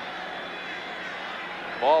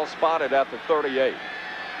 Ball spotted at the 38.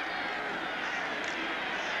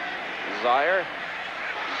 Zier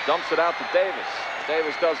dumps it out to Davis.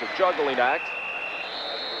 Davis does a juggling act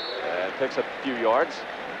and picks up a few yards.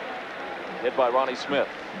 Hit by Ronnie Smith.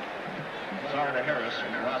 Zier to Harris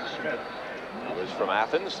and Ron Smith. Who is from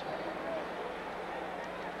Athens.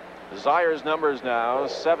 Zier's numbers now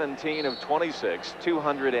 17 of 26,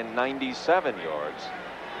 297 yards.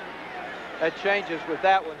 That changes with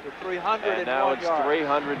that one to 301 And now it's yards.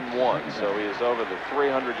 301, so he is over the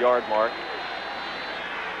 300-yard mark.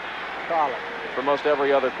 Collins. For most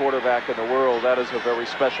every other quarterback in the world, that is a very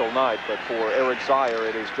special night. But for Eric Zeier,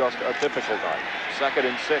 it is just a typical night. 2nd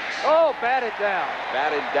and 6. Oh, batted down.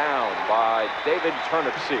 Batted down by David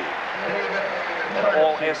Turnipseed. An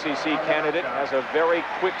all-SEC candidate, has a very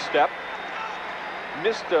quick step.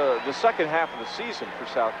 Missed the second half of the season for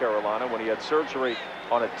South Carolina when he had surgery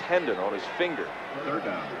on a tendon on his finger. 3rd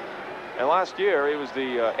down. And last year, he was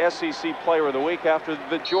the SEC Player of the Week after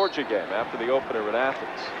the Georgia game, after the opener in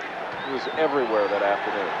Athens. He was everywhere that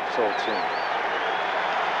afternoon, so it seemed.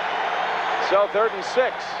 So 3rd and 6.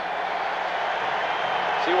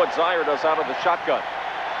 See what Zeier does out of the shotgun.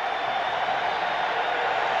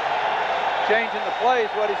 Changing the plays,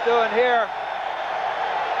 what he's doing here.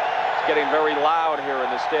 It's getting very loud here in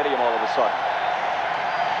the stadium all of a sudden.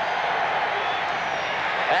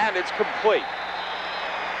 And it's complete.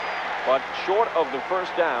 But short of the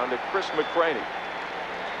first down to Chris McCraney.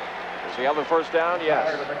 Does he have the first down? Yes.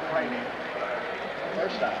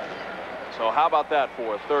 First down. So how about that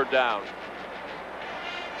for a 3rd down?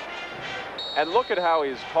 And look at how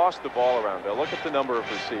he's tossed the ball around, Bill. Look at the number of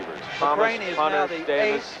receivers. Thomas, McCraney is Hunter, now the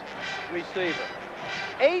Davis. 8th receiver.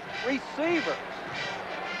 8 receivers.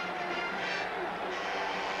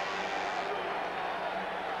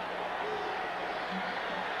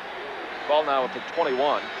 Ball now at the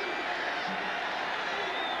 21.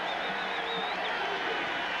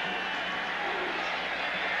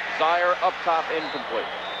 Zeier up top, incomplete.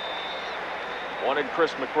 Wanted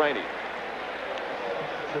Chris McCraney.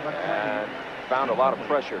 And found a lot of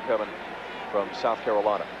pressure coming from South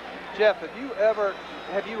Carolina. Jeff, have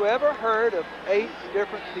you ever heard of 8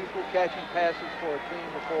 different people catching passes for a team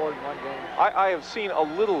before in one game? I have seen a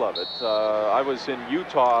little of it. I was in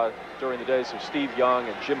Utah during the days of Steve Young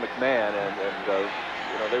and Jim McMahon, and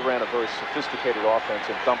you know, they ran a very sophisticated offense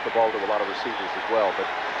and dumped the ball to a lot of receivers as well. But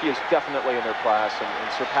he is definitely in their class and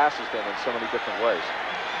surpasses them in so many different ways.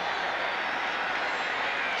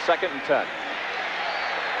 2nd and 10.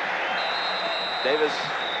 Davis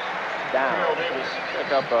down.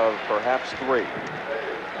 Pickup of perhaps 3.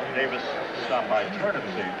 Davis stopped by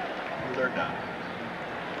Turnipseed. 3rd down.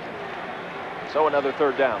 So another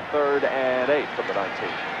 3rd down. 3rd and 8 from the 19.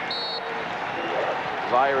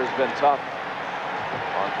 Zeier has been tough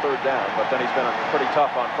on 3rd down, but then he's been pretty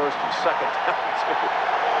tough on 1st and 2nd down too.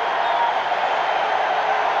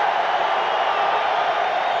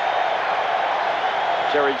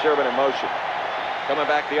 Jerry German in motion. Coming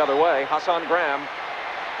back the other way, Hassan Graham.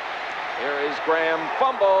 Here is Graham.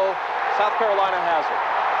 Fumble. South Carolina has it.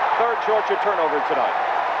 3rd Georgia turnover tonight.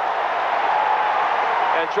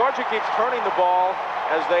 And Georgia keeps turning the ball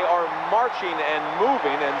as they are marching and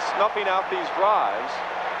moving and snuffing out these drives.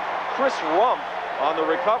 Chris Rumph on the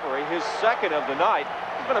recovery, his 2nd of the night.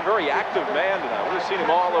 He's been a very active man tonight. We've seen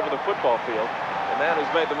him all over the football field. The man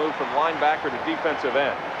who's made the move from linebacker to defensive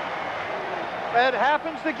end. It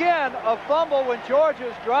happens again, a fumble when Georgia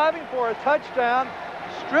is driving for a touchdown,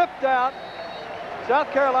 stripped out. South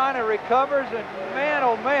Carolina recovers, and man,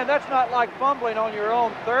 oh man, that's not like fumbling on your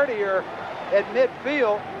own 30 or at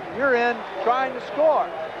midfield. You're in trying to score.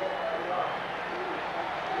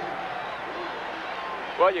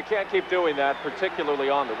 Well, you can't keep doing that, particularly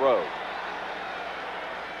on the road.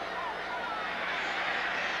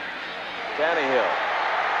 Tannehill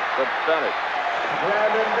to Bennett.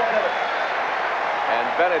 Brandon Bennett. And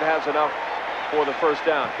Bennett has enough for the first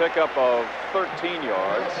down. Pickup of 13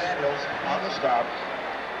 yards. Daniels on the stop.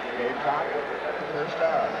 Gamecock, first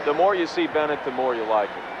down. The more you see Bennett, the more you like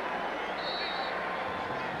him.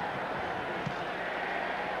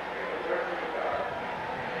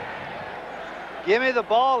 Give me the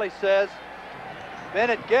ball, he says.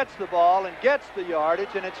 Bennett gets the ball and gets the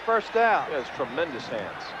yardage, and it's first down. He has tremendous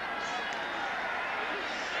hands.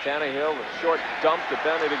 Tannehill, a short dump to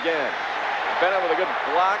Bennett again. Bennett with a good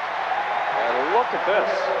block. And look at this.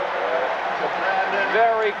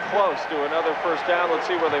 Very close to another first down. Let's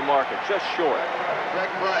see where they mark it. Just short.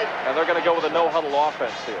 And they're going to go with a no-huddle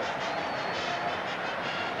offense here.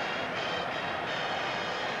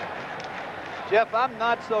 Jeff, I'm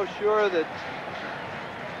not so sure that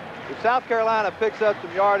if South Carolina picks up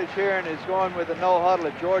some yardage here and is going with a no-huddle,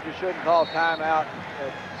 that Georgia shouldn't call timeout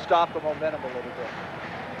and stop the momentum a little bit.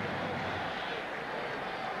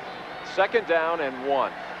 2nd down and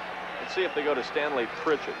 1. Let's see if they go to Stanley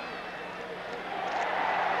Pritchett.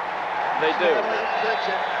 They do.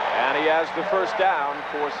 And he has the first down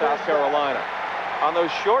for South Carolina. On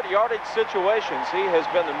those short yardage situations, he has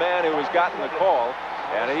been the man who has gotten the call,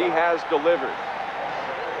 and he has delivered.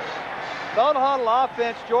 No-huddle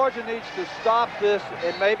offense, Georgia needs to stop this,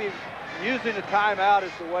 and maybe using a timeout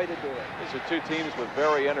is the way to do it. These are two teams with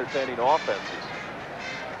very entertaining offenses.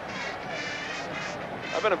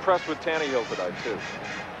 I've been impressed with Tannehill tonight, too.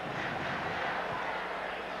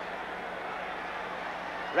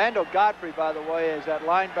 Randall Godfrey, by the way, is that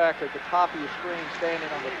linebacker at the top of your screen standing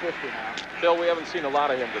on the 50 now. Bill, we haven't seen a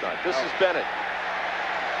lot of him tonight. This is Bennett.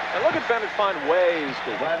 And look at Bennett find ways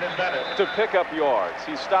to pick up yards.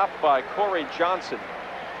 He's stopped by Corey Johnson,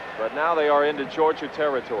 but now they are into Georgia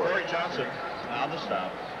territory. Corey Johnson on the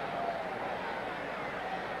stop.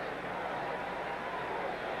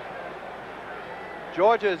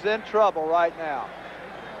 Georgia is in trouble right now.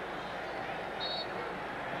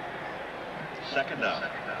 Second down.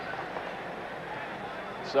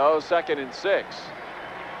 So 2nd and 6.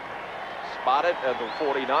 Spotted at the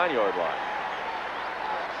 49-yard line.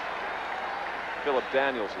 Philip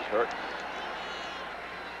Daniels is hurt.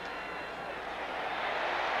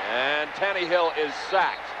 And Tannehill is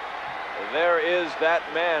sacked. There is that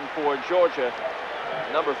man for Georgia,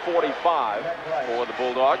 number 45 for the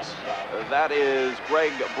Bulldogs. That is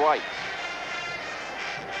Greg Bright.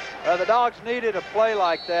 The Dogs needed a play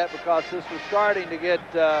like that because this was starting to get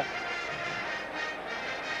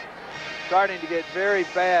very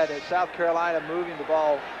bad as South Carolina moving the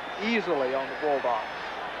ball easily on the Bulldogs.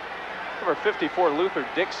 Number 54, Luther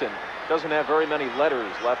Dixon, doesn't have very many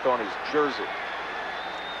letters left on his jersey.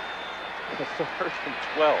 It's 1st and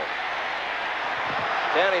 12.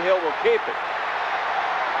 Tannehill will keep it.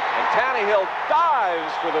 And Tannehill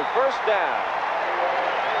dives for the first down.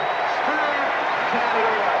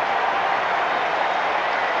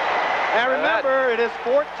 And remember, it is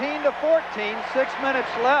 14-14, 6 minutes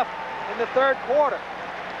left in the 3rd quarter.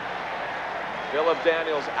 Philip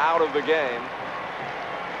Daniels out of the game,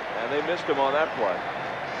 and they missed him on that play.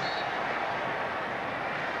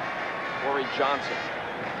 Corey Johnson.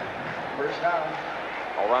 First down.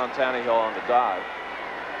 Around Tannehill on the dive.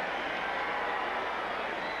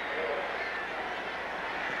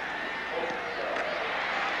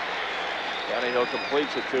 Tannehill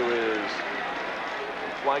completes it to his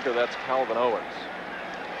flanker. That's Calvin Owens.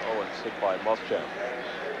 Owens hit by Muschamp.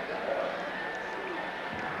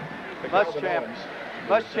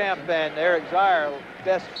 Muschamp and Eric Zeier,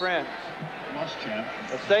 best friends. Muschamp.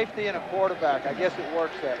 A safety and a quarterback. I guess it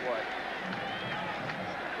works that way.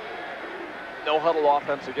 No huddle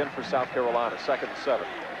offense again for South Carolina. 2nd and 7.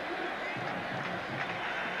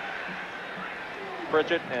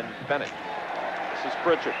 Pritchett and Bennett. This is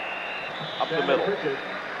Pritchett up the middle.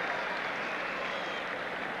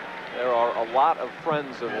 There are a lot of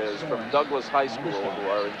friends of his from Douglas High School who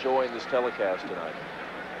are enjoying this telecast tonight.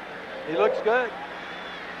 He looks good.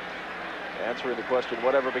 Answering the question,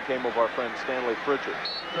 whatever became of our friend Stanley Pritchett?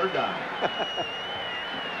 3rd down.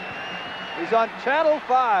 He's on Channel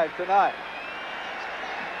 5 tonight.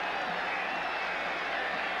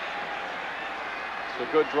 It's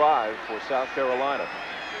a good drive for South Carolina.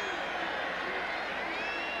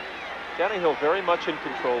 Tannehill very much in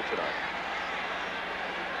control tonight.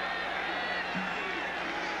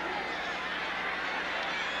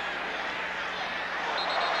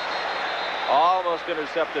 Almost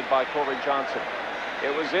intercepted by Corey Johnson.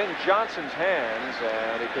 It was in Johnson's hands,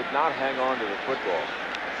 and he could not hang on to the football.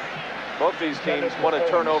 Both these teams want to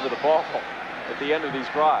turn over the ball at the end of these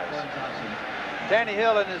drives.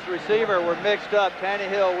 Tannehill and his receiver were mixed up.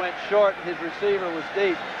 Tannehill went short. His receiver was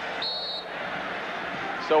deep.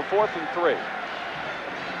 So 4th and 3.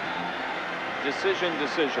 Decision.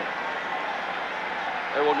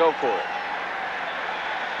 They will go for it.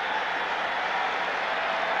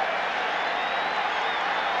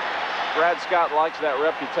 Brad Scott likes that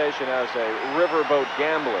reputation as a riverboat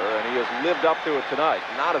gambler, and he has lived up to it tonight.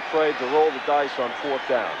 Not afraid to roll the dice on 4th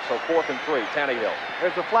down. So 4th and 3, Tannehill.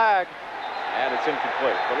 There's a flag. And it's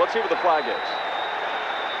incomplete. But let's see what the flag is.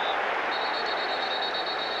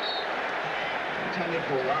 Intended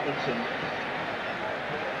for Robinson.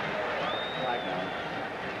 Flag down.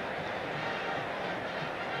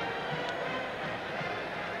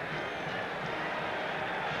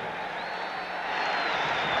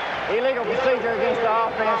 Illegal procedure against the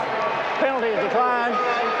offense. Penalty is declined.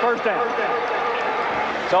 1st down.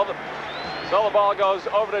 So the ball goes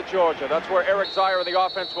over to Georgia. That's where Eric Zeier and the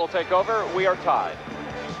offense will take over. We are tied.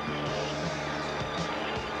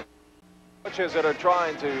 Coaches that are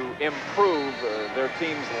trying to improve their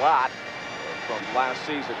team's lot from last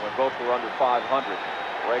season when both were under 500.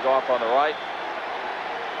 Greg Goff on the right.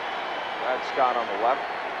 Brad Scott on the left.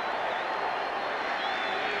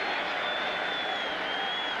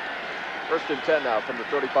 1st and 10 now from the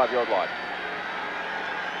 35-yard line.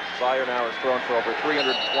 Zeier now has thrown for over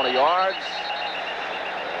 320 yards.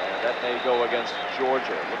 And that may go against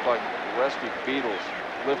Georgia. It looked like Rusty Beatles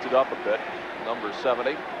lifted up a bit. Number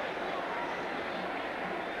 70.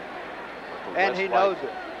 The And he knows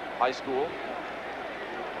it. High school.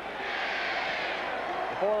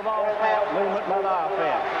 Before the ball snapped, movement by the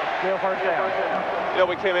offense. Still first down. You know,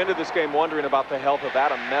 we came into this game wondering about the health of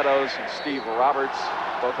Adam Meadows and Steve Roberts.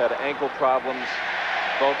 Both had ankle problems.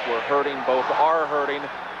 Both were hurting. Both are hurting.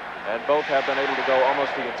 And both have been able to go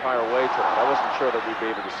almost the entire way tonight. I wasn't sure that we'd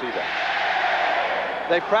be able to see that.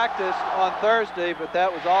 They practiced on Thursday, but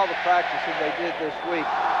that was all the practicing they did this week.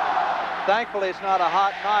 Thankfully, it's not a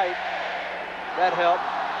hot night. That helps.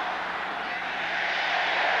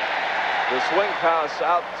 The swing pass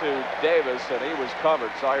out to Davis, and he was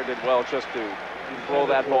covered. Sire did well just to throw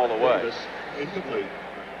that ball away. Incomplete.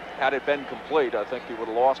 Had it been complete, I think he would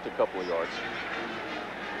have lost a couple of yards.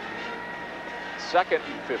 Second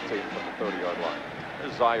and 15 from the 30-yard line.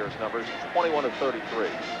 Here's Zaire's numbers, 21 of 33.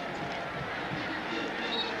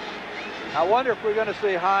 I wonder if we're going to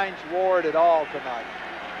see Hines Ward at all tonight.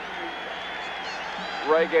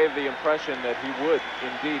 Ray gave the impression that he would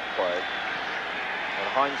indeed play, and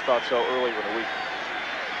Hines thought so earlier in the week.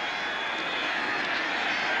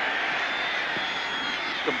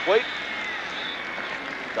 Complete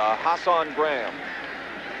to Hassan Graham.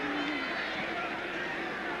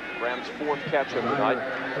 Graham's fourth catch of the night.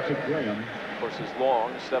 Of course, is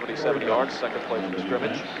long, 77 yards, second play from the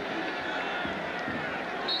scrimmage.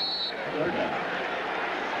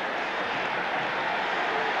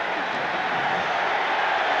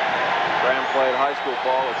 Graham played high school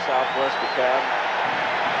ball at Southwest DeKalb.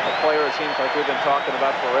 A player it seems like we've been talking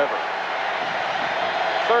about forever.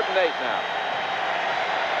 3rd and 8 now.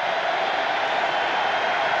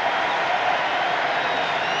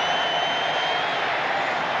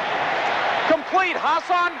 Complete,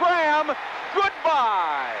 Hassan Graham,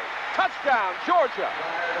 goodbye. Touchdown, Georgia.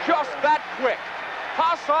 Just that quick.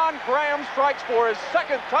 Hassan Graham strikes for his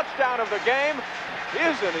second touchdown of the game.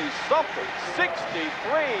 Isn't he something? 63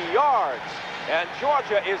 yards, and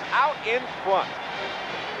Georgia is out in front.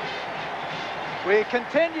 We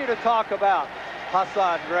continue to talk about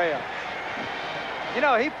Hassan Graham. You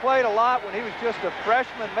know, he played a lot when he was just a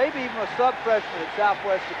freshman, maybe even a sub-freshman at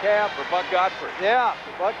Southwest DeKalb. For Bud Godfrey. Yeah,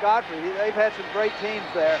 Bud Godfrey. They've had some great teams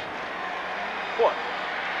there. Boy,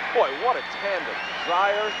 what a tandem.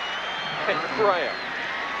 Zaire and Graham.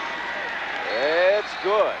 It's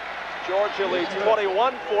good. Georgia leads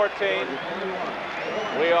 21-14.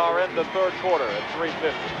 We are in the 3rd quarter at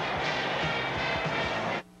 3:50.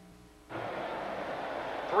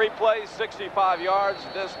 3 plays, 65 yards.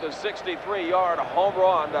 This the 63-yard home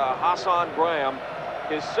run to Hassan Graham,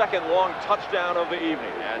 his second long touchdown of the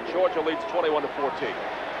evening, and Georgia leads 21-14.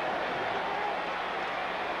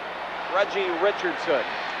 Reggie Richardson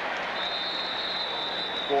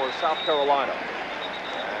for South Carolina,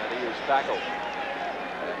 and he is tackled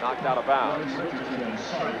and knocked out of bounds.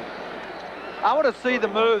 I want to see the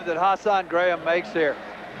move that Hassan Graham makes here.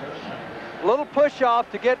 A little push off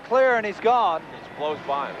to get clear, and he's gone. Blows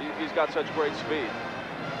by him. He's got such great speed.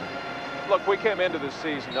 Look, we came into this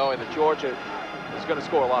season knowing that Georgia is going to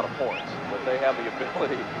score a lot of points, that they have the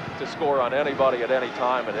ability to score on anybody at any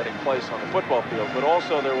time at any place on the football field. But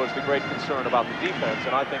also there was the great concern about the defense,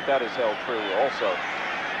 and I think that is held true also,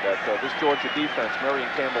 that this Georgia defense, Marion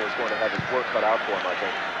Campbell is going to have his work cut out for him, I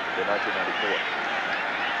think, in 1994.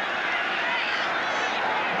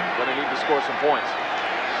 Going to need to score some points.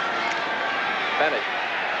 Bennett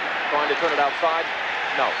trying to turn it outside.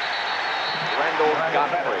 No. Randall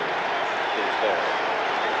Godfrey is there,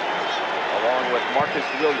 along with Marcus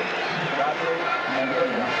Williams.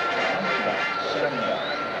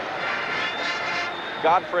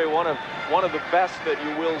 Godfrey, one of the best that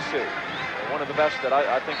you will see. One of the best that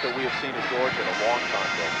I think that we have seen at Georgia in a long time,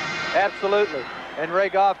 Bill. Absolutely. And Ray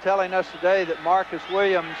Goff telling us today that Marcus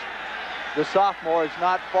Williams, the sophomore, is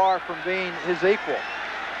not far from being his equal.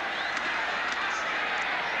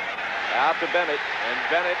 Out to Bennett, and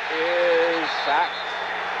Bennett is sacked.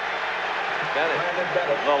 Bennett,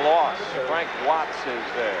 the loss. Frank Watts is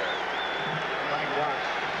there.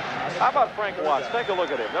 How about Frank Watts? Take a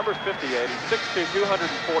look at him. Number 58, he's 6'2",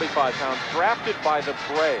 245 pounds, drafted by the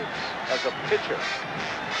Braves as a pitcher.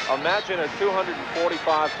 Imagine a 245,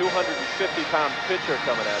 250-pound pitcher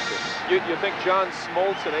coming at you. You think John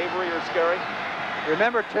Smoltz and Avery are scary?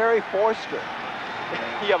 Remember Terry Forster?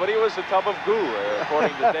 Yeah, but he was a tub of goo,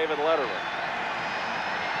 according to David Letterman.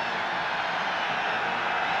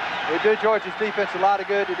 We do Georgia's defense a lot of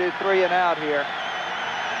good to do 3 and out here.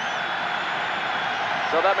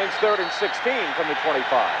 So that means 3rd and 16 from the 25.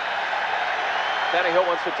 Tannehill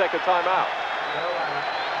wants to take a timeout.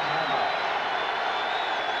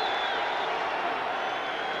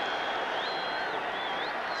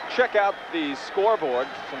 Check out the scoreboard,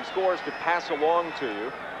 some scores to pass along to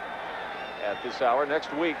you. at this hour.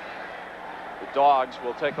 Next week, the Dogs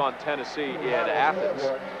will take on Tennessee in Athens.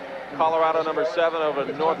 Colorado #7 over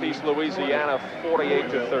Northeast Louisiana,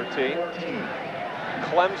 48-13.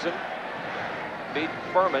 Clemson beat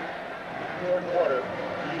Furman. Fourth quarter,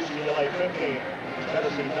 UCLA 15,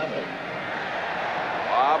 Tennessee nothing.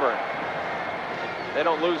 Auburn. They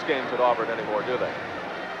don't lose games at Auburn anymore, do they?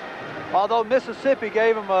 Although Mississippi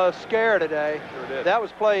gave them a scare today. Sure did. That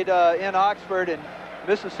was played in Oxford, and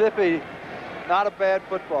Mississippi, not a bad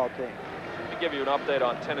football team. To give you an update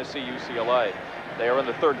on Tennessee UCLA, they are in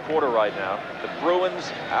the third quarter right now. The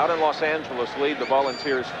Bruins out in Los Angeles lead the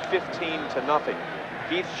Volunteers 15-0.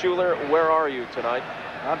 Heath Schuler, where are you tonight?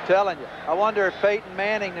 I'm telling you. I wonder if Peyton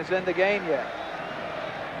Manning is in the game yet.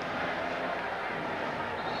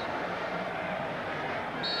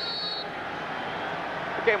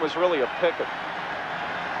 The game was really a pick 'em.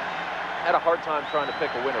 Had a hard time trying to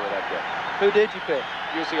pick a winner of that game. Who did you pick?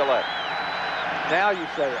 UCLA. Now you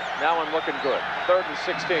say it. Now I'm looking good. 3rd and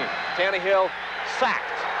 16. Tannehill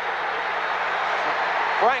sacked.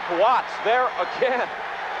 Frank Watts there again.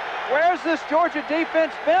 Where's this Georgia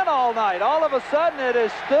defense been all night? All of a sudden it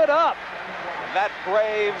has stood up. That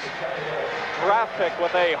Braves draft pick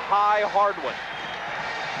with a high, hard one.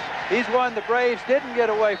 He's one the Braves didn't get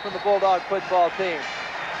away from the Bulldog football team.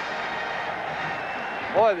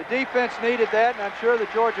 Boy, the defense needed that, and I'm sure the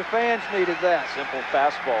Georgia fans needed that. Simple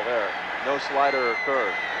fastball there. No slider or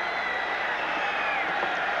curve.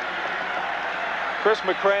 Chris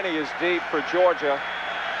McCraney is deep for Georgia.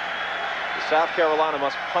 South Carolina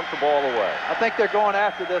must punt the ball away. I think they're going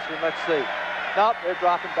after this one. Let's see. Nope, they're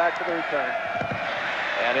dropping back to the return.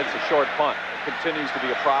 And it's a short punt. It continues to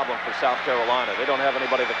be a problem for South Carolina. They don't have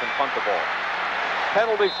anybody that can punt the ball.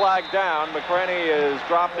 Penalty flag down. McCraney is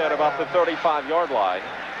dropped at about the 35-yard line.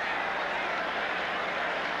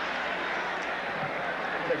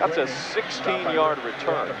 That's a 16-yard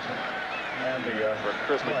return for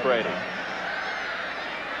Chris McCraney.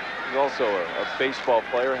 He's also a baseball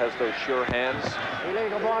player, has those sure hands.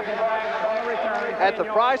 Illegal blocking on the return. At the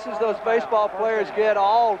prices those baseball players get,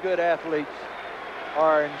 all good athletes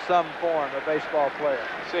are in some form a baseball player.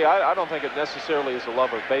 See, I don't think it necessarily is a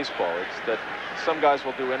love of baseball. It's that some guys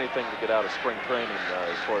will do anything to get out of spring training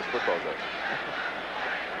as far as football goes.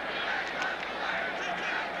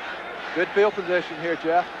 Good field position here,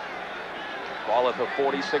 Jeff. Ball at the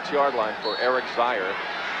 46-yard line for Eric Zeier.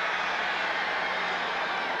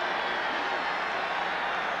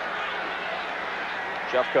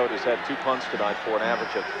 Jeffcoat has had 2 punts tonight for an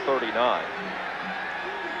average of 39.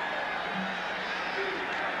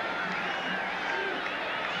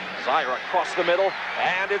 Zeier across the middle,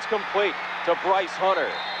 and it's complete to Bryce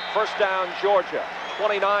Hunter. First down, Georgia,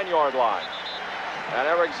 29-yard line. And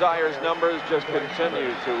Eric Zeier's numbers just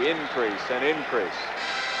continue to increase and increase.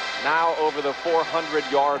 Now over the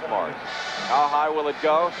 400-yard mark. How high will it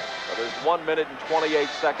go? Well, there's 1 minute and 28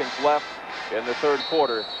 seconds left in the third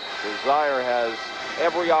quarter. Zeier has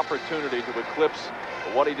every opportunity to eclipse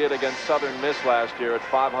what he did against Southern Miss last year at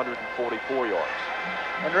 544 yards.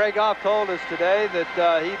 And Ray Goff told us today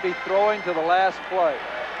that he'd be throwing to the last play.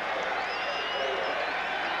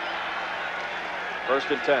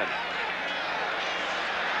 1st and 10.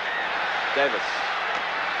 Davis.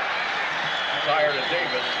 Zeier to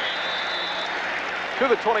Davis. To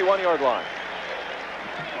the 21-yard line.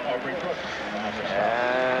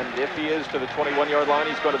 And if he is to the 21-yard line,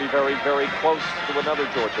 he's going to be very, very close to another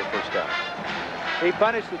Georgia first down. He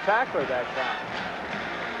punished the tackler that time.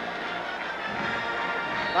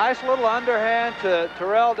 Nice little underhand to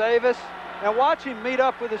Terrell Davis. Now watch him meet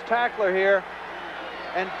up with his tackler here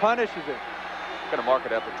and punishes him. Going to mark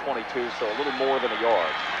it at the 22, so a little more than a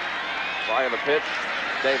yard. Via the pitch,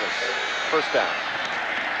 Davis, first down.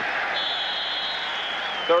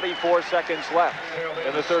 34 seconds left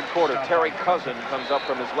in the third quarter. Terry Cousin comes up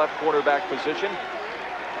from his left quarterback position.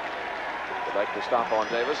 Would like to stop on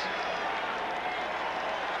Davis.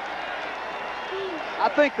 I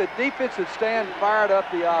think the defensive stand fired up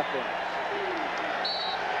the offense.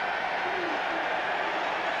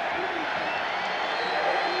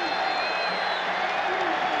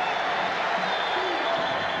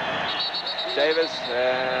 Davis,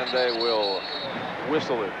 and they will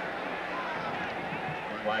whistle it.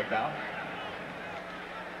 Flag down.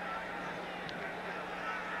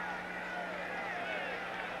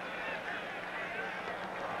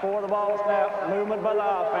 For the ball snap, movement by the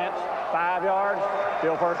offense, 5 yards,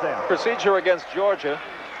 still first down. Procedure against Georgia,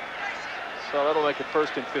 so that'll make it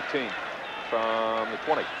 1st and 15 from the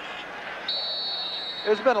 20.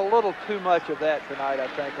 There's been a little too much of that tonight, I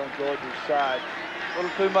think, on Georgia's side. A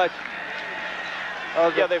little too much.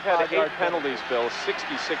 Yeah, they've had 8 penalties, Bill,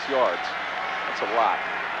 66 yards. That's a lot.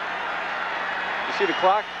 You see the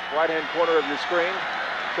clock, right-hand corner of your screen.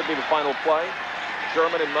 Should be the final play.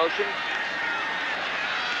 Sherman in motion.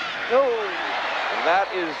 Oh, And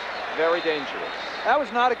that is very dangerous. that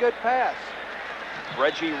was not a good pass.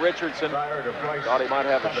 Reggie Richardson thought he might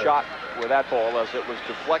have a shot with that ball as it was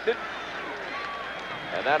deflected.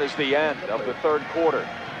 And that is the end of the third quarter.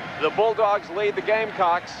 The Bulldogs lead the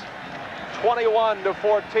Gamecocks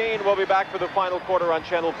 21-14. We'll be back for the final quarter on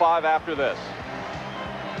Channel 5 after this.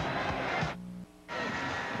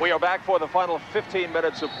 We are back for the final 15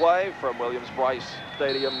 minutes of play from Williams-Brice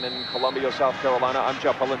Stadium in Columbia, South Carolina. I'm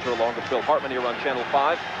Jeff Hellinger along with Bill Hartman here on Channel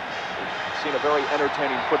 5. We've seen a very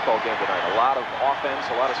entertaining football game tonight. A lot of offense,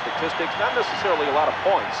 a lot of statistics, not necessarily a lot of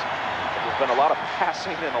points. There's been a lot of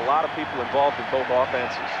passing and a lot of people involved in both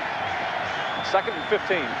offenses. 2nd and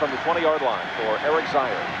 15 from the 20-yard line for Eric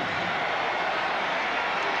Zeier.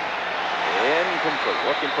 Incomplete,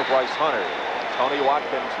 looking for Bryce Hunter. Tony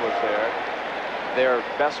Watkins was there. Their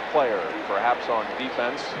best player, perhaps on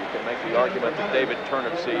defense. You can make the argument that David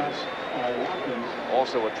Turnipseed is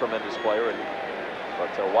also a tremendous player,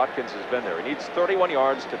 but Watkins has been there. He needs 31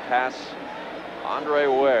 yards to pass Andre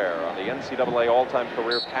Ware on the NCAA all-time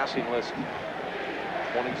career passing list,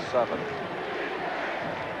 27.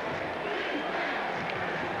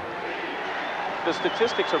 The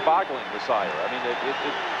statistics are boggling with Zeier. I mean, it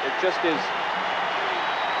just is.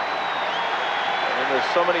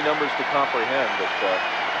 There's so many numbers to comprehend that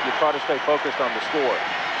you try to stay focused on the score.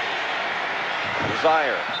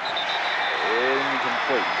 Zeier,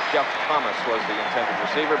 incomplete. Jeff Thomas was the intended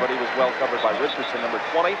receiver, but he was well covered by Richardson, number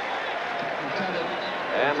 20,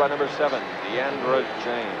 and by number 7, Deandra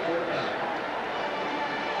James.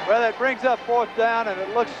 Well, that brings up 4th down, and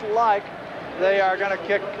it looks like they are going to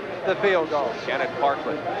kick the field goal. Kenneth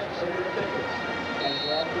Parkman,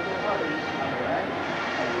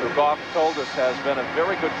 who Goff told us has been a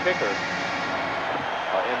very good kicker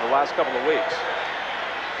in the last couple of weeks.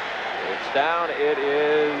 It's down. It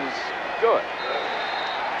is good.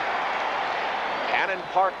 Cannon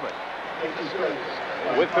Parkman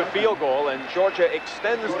with the field goal, and Georgia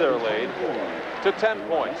extends their lead to 10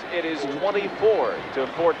 points. It is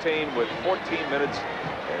 24-14 with 14 minutes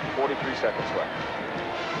and 43 seconds left.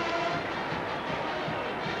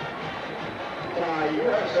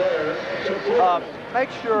 Make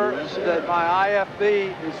sure that my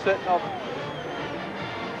IFB is sitting up.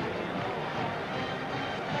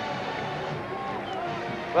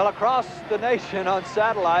 Well, across the nation on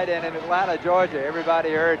satellite and in Atlanta, Georgia,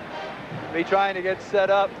 everybody heard me trying to get set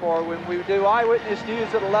up for when we do Eyewitness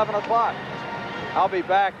News at 11 o'clock. I'll be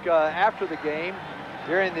back after the game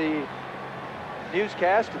during the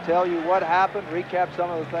newscast to tell you what happened, recap some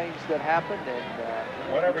of the things that happened, and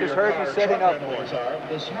you just heard me setting up for it.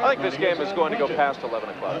 I think this game is going to go past 11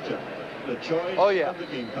 o'clock. Oh, yeah.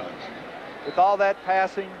 With all that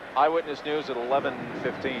passing. Eyewitness News at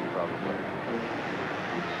 11:15 probably.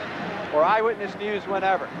 Or Eyewitness News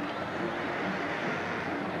whenever.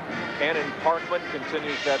 Cannon Parkman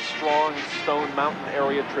continues that strong Stone Mountain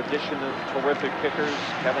area tradition of terrific kickers.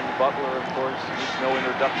 Kevin Butler, of course, needs no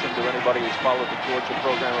introduction to anybody who's followed the Georgia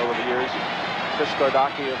program over the years. Chris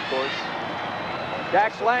Gardocki, of course.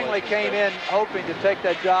 Dax Langley came in hoping to take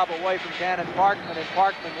that job away from Cannon Parkman, and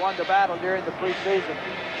Parkman won the battle during the preseason.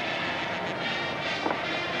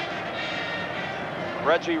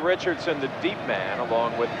 Reggie Richardson, the deep man,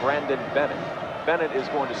 along with Brandon Bennett. Bennett is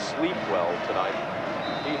going to sleep well tonight.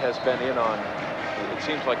 He has been in on, it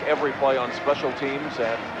seems like, every play on special teams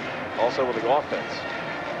and also with the offense.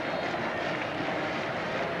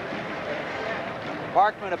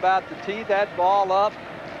 Parkman about to tee that ball up.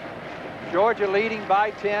 Georgia leading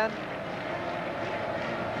by 10.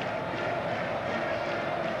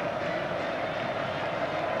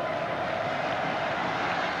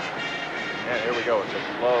 And here we go. It's a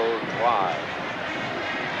low drive.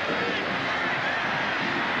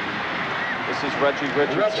 This is Reggie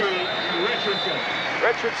Richardson.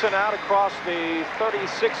 Richardson out across the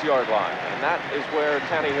 36-yard line, and that is where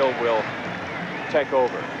Tannehill will take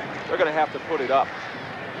over. They're going to have to put it up.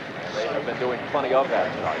 And they have been doing plenty of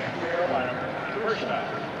that tonight.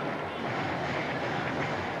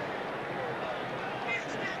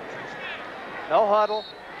 No huddle.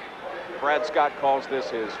 Brad Scott calls this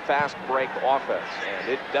his fast break offense, and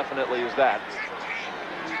it definitely is that.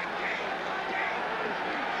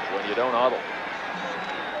 When you don't huddle.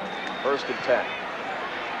 1st and 10.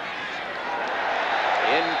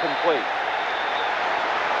 Incomplete.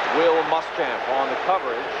 Will Muschamp on the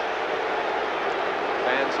coverage.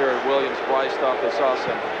 Fans here at Williams-Brice thought they saw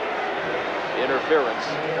some interference.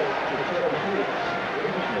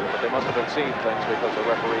 But they must have been seeing things because the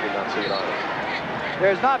referee did not see it either.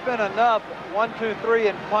 There's not been enough 1, 2, 3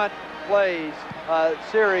 and punt plays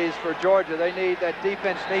series for Georgia. That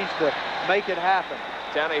defense needs to make it happen.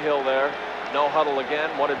 Tannehill there, no huddle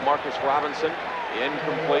again. Wanted Marcus Robinson,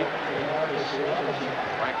 incomplete.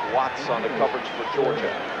 Frank Watts on the coverage for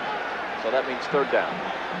Georgia. So that means third down.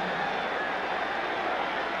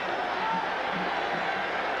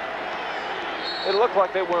 It looked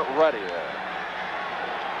like they weren't ready there.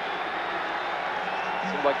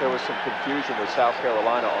 Seemed like there was some confusion with South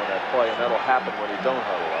Carolina on that play, and that'll happen when you don't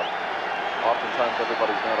huddle up. Oftentimes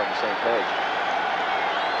everybody's not on the same page.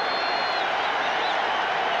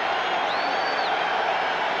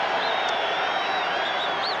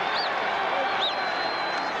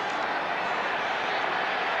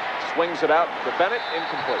 Swings it out to Bennett,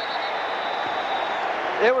 incomplete.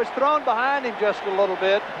 It was thrown behind him just a little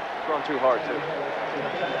bit. Thrown too hard, too.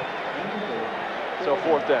 So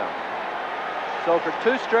fourth down. So for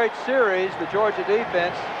 2 straight series, the Georgia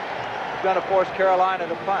defense is going to force Carolina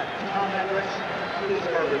to punt.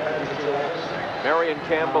 Marion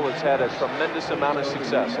Campbell has had a tremendous amount of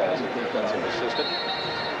success as a defensive assistant.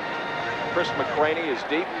 Chris McCraney is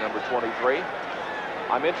deep, number 23.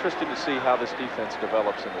 I'm interested to see how this defense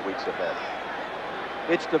develops in the weeks ahead.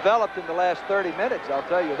 It's developed in the last 30 minutes, I'll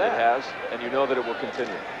tell you that. It has, and you know that it will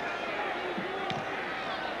continue.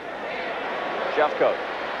 Jeffcoat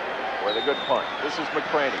with a good punt. This is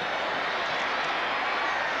McCraney.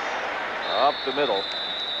 Up the middle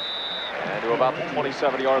and to about the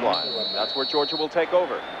 27-yard line. That's where Georgia will take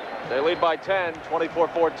over. They lead by 10,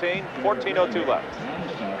 24-14, 14:02 left.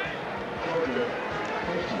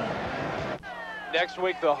 Next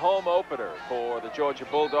week, the home opener for the Georgia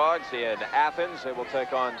Bulldogs in Athens. They will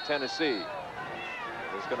take on Tennessee.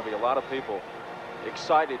 There's going to be a lot of people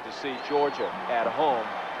excited to see Georgia at home,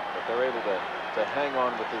 but they're able to hang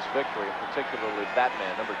on with this victory, and particularly that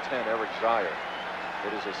man, number 10, Eric Zeier.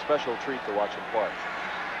 It is a special treat to watch him play.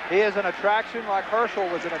 He is an attraction like Herschel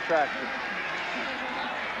was an attraction.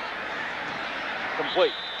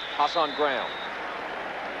 Complete. Hassan Graham.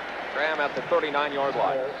 Graham at the 39-yard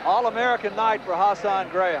line. All-American night for Hassan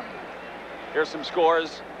Graham. Here's some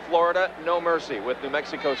scores. Florida, no mercy with New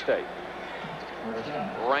Mexico State.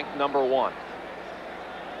 Ranked number 1.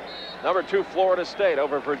 Number 2, Florida State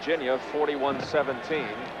over Virginia, 41-17.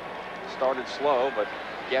 Started slow, but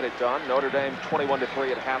get it done. Notre Dame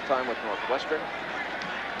 21-3 at halftime with Northwestern.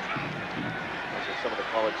 Those are some of the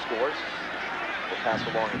college scores. We'll pass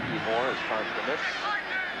along a few more as time permits.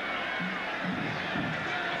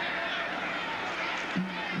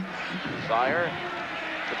 Zeier,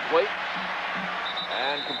 complete,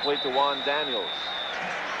 and complete to Juan Daniels.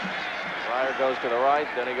 Zeier goes to the right,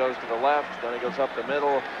 then he goes to the left, then he goes up the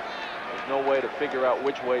middle. There's no way to figure out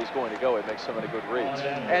which way he's going to go. He makes so many good reads.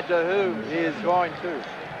 And to who he is going to.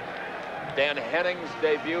 Dan Henning's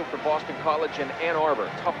debut for Boston College in Ann Arbor.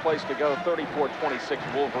 Tough place to go,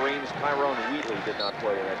 34-26 Wolverines. Tyrone Wheatley did not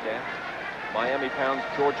play in that game. Miami pounds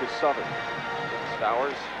Georgia Southern.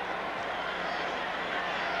 Stowers.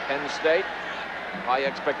 Penn State, high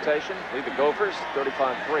expectation, lead the Gophers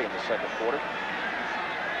 35-3 in the second quarter.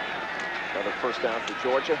 Another first down for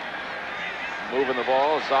Georgia. Moving the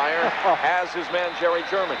ball, Zeier has his man Jerry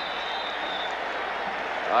German.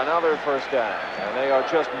 Another first down, and they are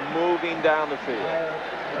just moving down the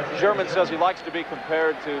field. German says he likes to be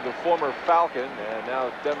compared to the former Falcon and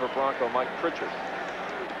now Denver Bronco Mike Pritchard.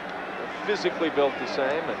 They're physically built the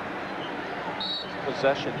same and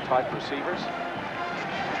possession type receivers.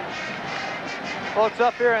 Folks,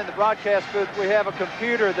 up here in the broadcast booth, we have a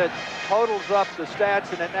computer that totals up the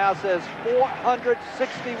stats, and it now says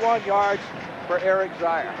 461 yards for Eric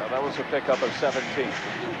Zeier. Now that was a pickup of 17.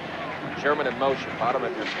 German in motion, bottom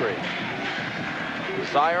of your screen.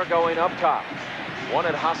 Zeier going up top.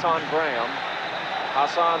 Wanted Hassan Graham.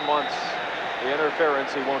 Hassan wants the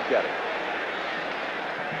interference. He won't get it.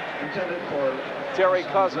 Terry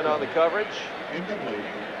Cousin on the coverage.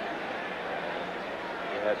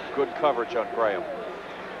 Had good coverage on Graham.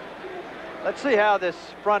 Let's see how this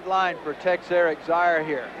front line protects Eric Zeier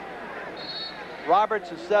here.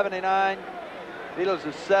 Roberts is 79. Beatles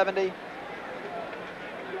is 70.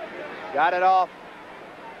 Got it off.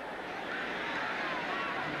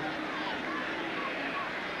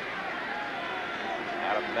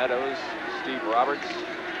 Adam Meadows, Steve Roberts.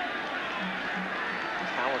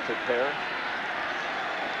 Talented pair.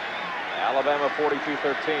 Alabama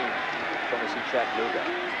 42-13. Tennessee Chattanooga.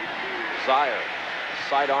 Zeier,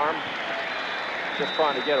 sidearm, just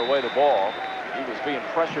trying to get away the ball. He was being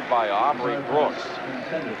pressured by Aubrey Brooks.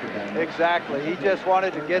 Exactly. He just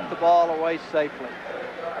wanted to get the ball away safely.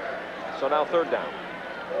 So now third down.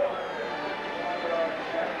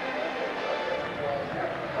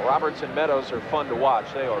 Roberts and Meadows are fun to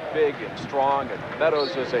watch. They are big and strong, and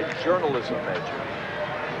Meadows is a journalism major.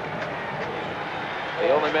 The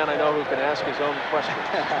only man I know who can ask his own questions.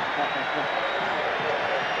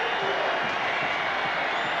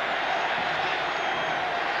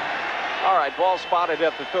 All right, ball spotted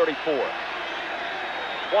at the 34.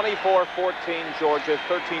 24-14 Georgia,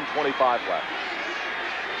 13:25 left.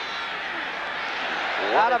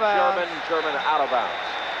 Out of bounds. German out of bounds.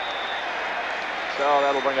 So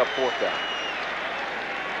that'll bring up 4th down.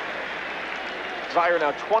 Zier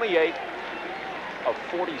now 28 of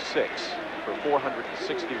 46 for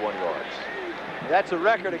 461 yards. That's a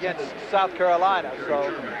record against South Carolina,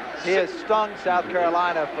 so he has stung South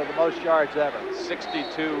Carolina for the most yards ever.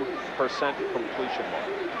 62% completion mark.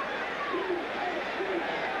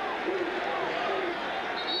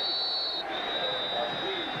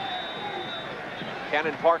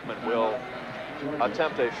 Cannon Parkman will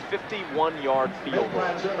attempt a 51-yard field goal.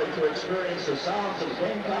 To experience the sounds of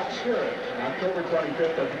Gamecock spirit on October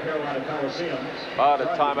 25th at the Carolina Coliseum. But a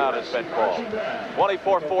timeout has been called.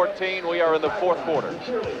 24-14, we are in the 4th quarter.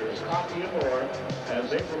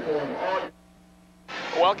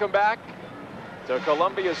 Welcome back to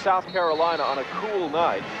Columbia, South Carolina on a cool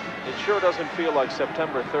night. It sure doesn't feel like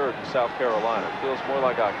September 3rd in South Carolina. It feels more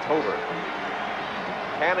like October.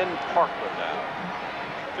 Cannon Parkman now.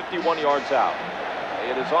 51 yards out.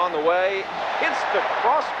 It is on the way, hits the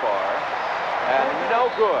crossbar, and no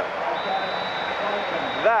good.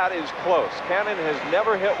 That is close. Cannon has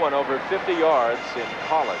never hit one over 50 yards in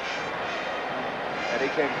college, and he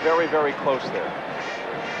came very, very close there.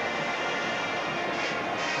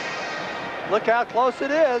 Look how close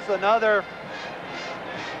it is. Another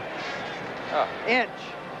inch,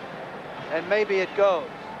 and maybe it goes.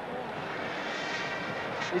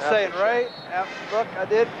 He's saying, Ray, look, I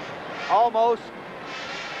did almost.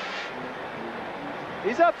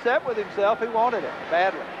 He's upset with himself. He wanted it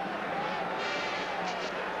badly.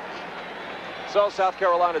 So South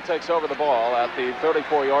Carolina takes over the ball at the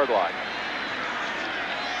 34-yard line.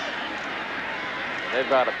 They've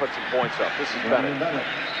got to put some points up. This is Bennett.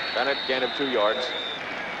 Bennett, gain of 2 yards.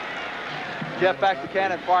 Jeff, back to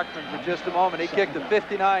Cannon Parkman for just a moment. He kicked a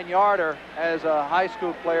 59-yarder as a high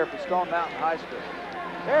school player for Stone Mountain High School.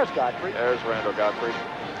 There's Godfrey. There's Randall Godfrey,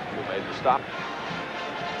 who made the stop.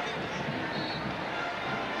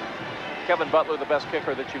 Kevin Butler, the best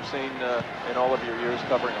kicker that you've seen in all of your years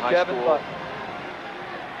covering high school.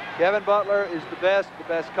 Kevin Butler is the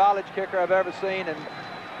best college kicker I've ever seen. And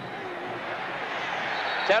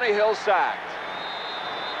Tannehill sacked.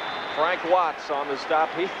 Frank Watts on the stop.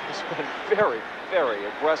 He has been very, very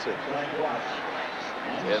aggressive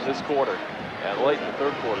in this quarter and late in the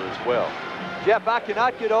 3rd quarter as well. Jeff, I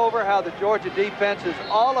cannot get over how the Georgia defense has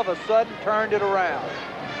all of a sudden turned it around.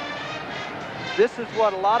 This is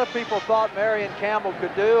what a lot of people thought Marion Campbell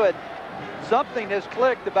could do, and something has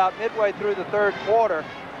clicked about midway through the 3rd quarter.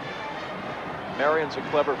 Marion's a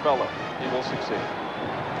clever fellow. He will succeed.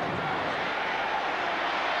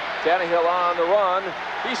 Tannehill on the run.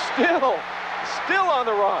 He's still on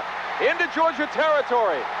the run. Into Georgia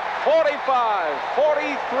territory. 45,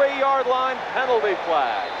 43-yard line, penalty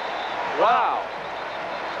flag. Wow.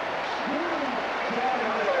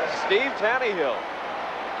 Steve Tannehill.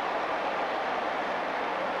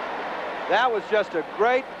 That was just a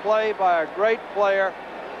great play by a great player.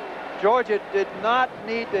 Georgia did not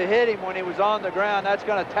need to hit him when he was on the ground. That's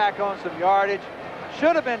going to tack on some yardage.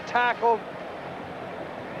 Should have been tackled.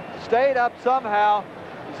 Stayed up somehow.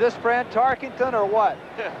 Is this Fran Tarkington or what?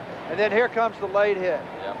 And then here comes the late hit.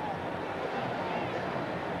 Yep.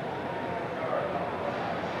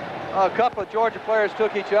 A couple of Georgia players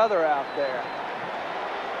took each other out there.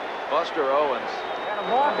 Buster Owens. And a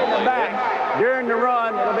block in the back during the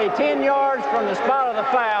run. It'll be 10 yards from the spot of the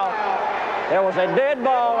foul. There was a dead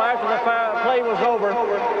ball after the foul play was over.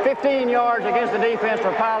 15 yards against the defense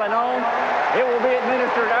for piling on. It will be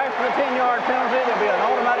administered after the 10-yard penalty. There'll be an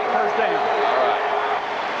automatic first down. All right.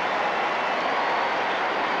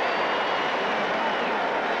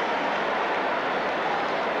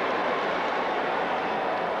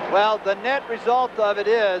 Well, the net result of it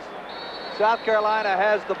is South Carolina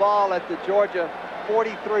has the ball at the Georgia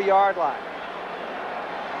 43-yard line.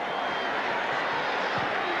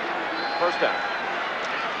 First down.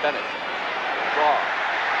 Bennett. Draw.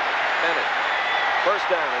 Bennett. First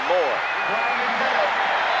down and more.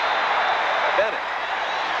 Bennett.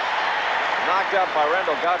 Knocked out by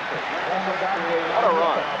Randall Godfrey. What a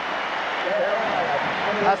run.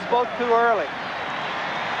 I spoke too early.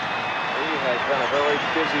 He has been a very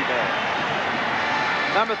busy man.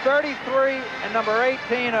 Number 33 and number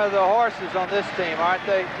 18 are the horses on this team, aren't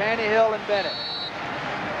they? Tannehill and Bennett.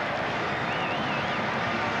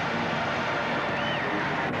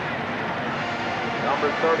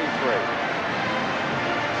 Number 33.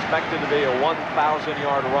 Expected to be a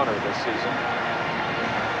 1,000-yard runner this season.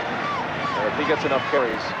 And if he gets enough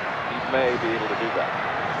carries, he may be able to do that.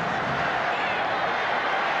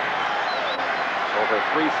 Over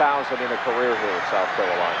 3,000 in a career here at South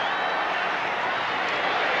Carolina.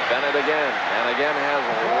 Bennett again, and again has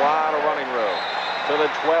a lot of running room to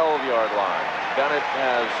the 12-yard line. Bennett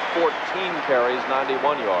has 14 carries,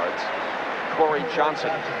 91 yards. Corey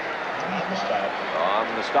Johnson on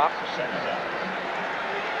the stop.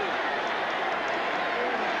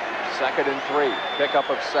 2nd and 3, pickup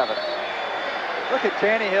of 7. Look at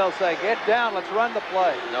Tannehill say, get down, let's run the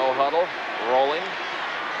play. No huddle, rolling,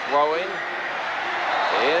 throwing,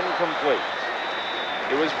 incomplete.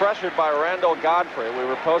 He was pressured by Randall Godfrey. We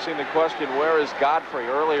were posing the question, where is Godfrey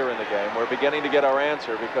earlier in the game? We're beginning to get our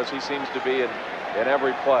answer because he seems to be in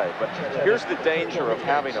every play. But here's the danger of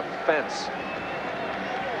having a fence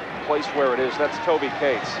placed where it is. That's Toby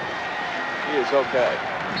Cates. He is okay.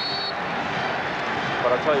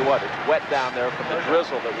 But I'll tell you what, it's wet down there from the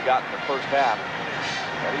drizzle that we got in the first half.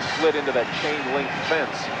 And he slid into that chain link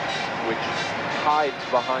fence, which hides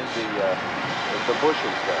behind the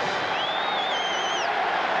bushes there.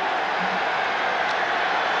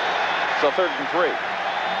 So 3rd and 3.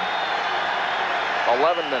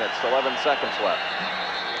 11 minutes, 11 seconds left.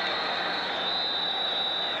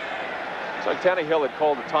 It's like Tannehill had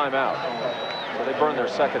called a timeout. So they burned their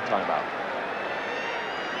 2nd timeout.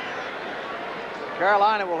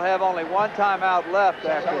 Carolina will have only 1 timeout left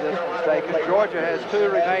after this mistake, as Georgia has 2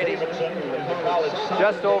 remaining.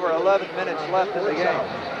 Just over 11 minutes left in the game.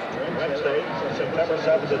 Wednesday, September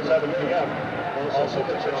 7th at 7 p.m. Also,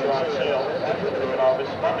 tickets are on sale at the ticket office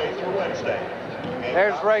Monday through Wednesday.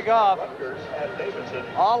 There's Ray Goff.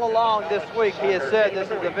 All along this week, he has said this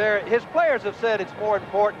is his players have said it's more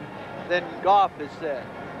important than Goff has said.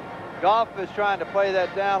 Goff is trying to play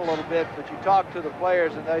that down a little bit, but you talk to the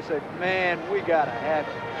players and they say, man, we got to have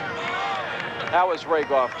it. How has Ray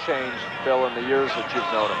Goff changed, Bill, in the years that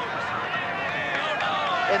you've known him?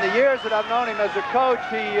 In the years that I've known him as a coach,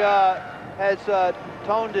 he has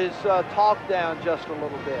toned his talk down just a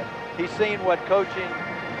little bit. He's seen what coaching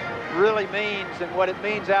really means and what it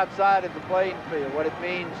means outside of the playing field, what it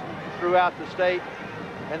means throughout the state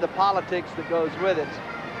and the politics that goes with it.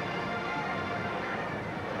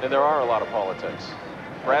 And there are a lot of politics.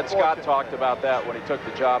 Brad Scott talked about that when he took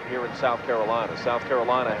the job here in South Carolina. South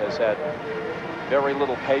Carolina has had very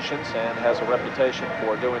little patience and has a reputation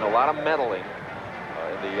for doing a lot of meddling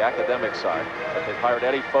in the academic side. But they've hired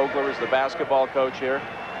Eddie Fogler as the basketball coach here.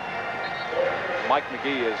 Mike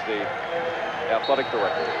McGee is the athletic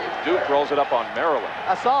director. Duke rolls it up on Maryland.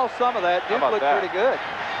 I saw some of that. Duke looked pretty good.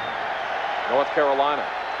 North Carolina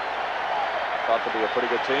thought to be a pretty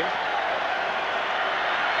good team.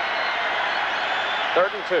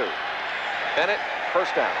 3rd and 2. Bennett,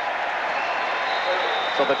 first down.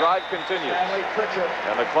 So the drive continues.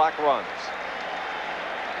 And the clock runs.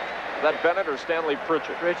 Is that Bennett or Stanley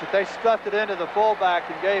Pritchett? Pritchett. They stuffed it into the fullback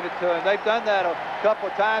and gave it to him. They've done that a couple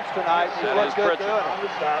of times tonight. He's looked good doing it.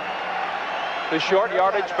 The short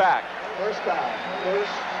yardage back. First down.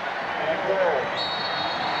 First and goal.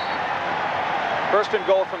 1st and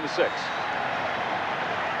goal from the 6.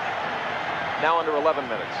 Now under 11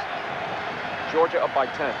 minutes. Georgia up by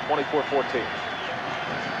 10, 24-14.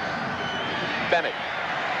 Bennett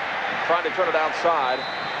trying to turn it outside,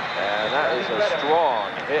 and that is a strong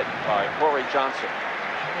hit by Corey Johnson.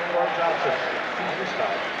 Corey Johnson.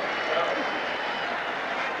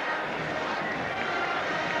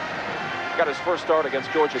 Got his first start against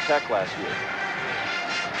Georgia Tech last year.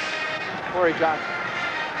 Corey Johnson.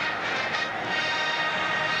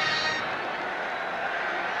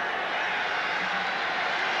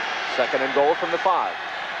 Second and goal from the 5.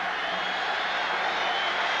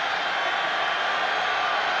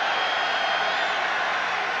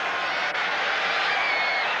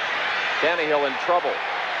 Tannehill in trouble.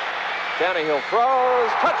 Tannehill throws,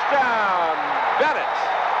 touchdown, Bennett.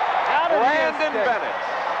 Brandon Bennett.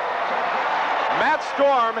 Matt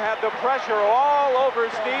Storm had the pressure all over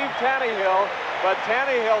Steve Tannehill, but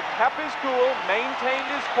Tannehill kept his cool, maintained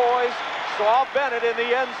his poise, saw Bennett in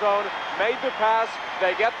the end zone, made the pass,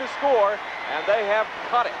 they get the score, and they have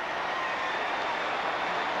cut it.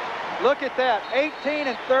 Look at that, 18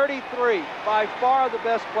 and 33, by far the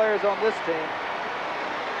best players on this team.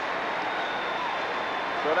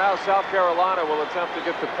 So now South Carolina will attempt to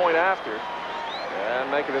get the point after and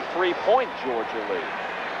make it a 3-point Georgia lead.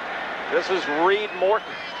 This is Reed Morton.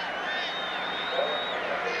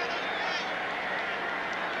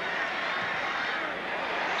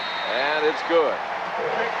 And it's good.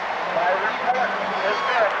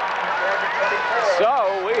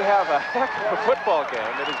 So we have a heck of a football game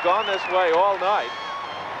that has gone this way all night.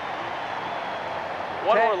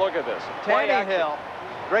 One more look at this. Tannehill.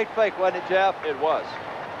 Great fake, wasn't it, Jeff? It was.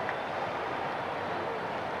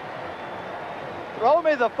 Throw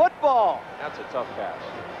me the football. That's a tough pass.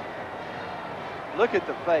 Look at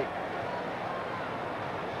the fake.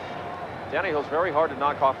 Tannehill's very hard to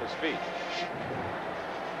knock off his feet.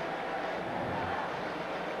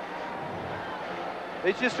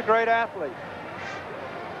 He's just a great athlete.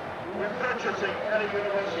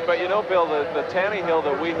 But you know, Bill, the Tannehill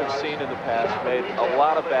that we have seen in the past made a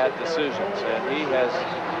lot of bad decisions, and he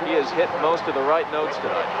has hit most of the right notes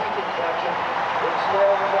tonight.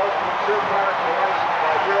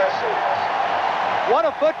 What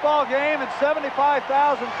a football game, and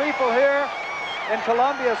 75,000 people here in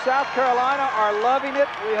Columbia, South Carolina are loving it.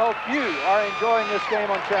 We hope you are enjoying this game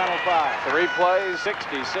on Channel 5. 3 plays,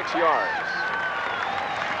 66 yards.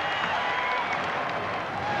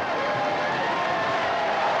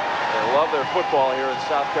 They love their football here in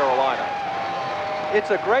South Carolina.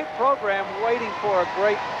 It's a great program waiting for a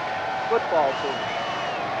great football team.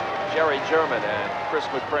 Jerry German and Chris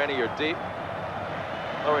McCraney are deep.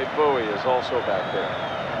 Larry Bowie is also back there.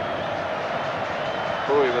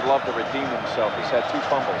 Bowie would love to redeem himself. He's had 2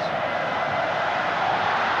 fumbles.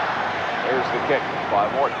 Here's the kick by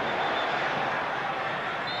Morton.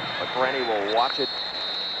 McCraney will watch it.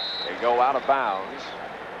 They go out of bounds.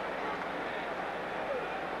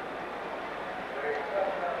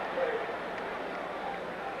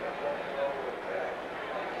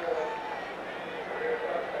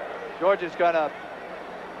 Georgia's going to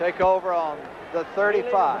take over on the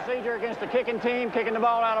 35. Procedure against the kicking team, kicking the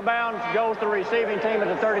ball out of bounds, goes to the receiving team at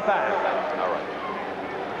the 35. All right.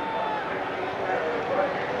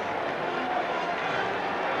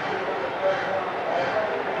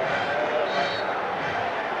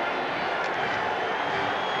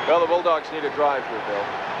 Well, the Bulldogs need a drive here, Bill.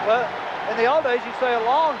 Well, in the old days, you'd say a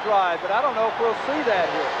long drive, but I don't know if we'll see that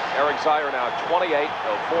here. Eric Zeier now 28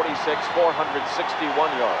 of 46,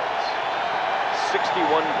 461 yards. 61%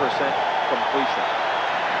 completion.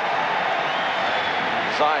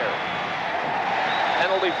 Zeier.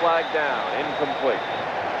 Penalty flag down, incomplete.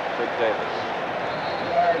 To Davis.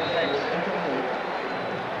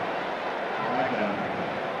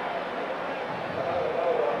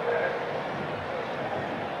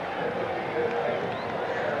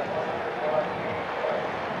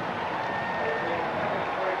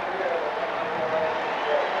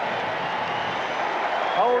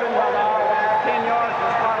 Holding by about 10 yards from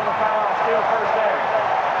the spot of the foul, still first down.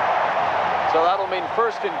 So that'll mean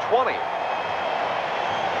 1st and 20.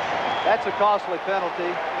 That's a costly penalty.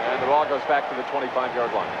 And the ball goes back to the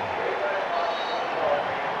 25-yard line.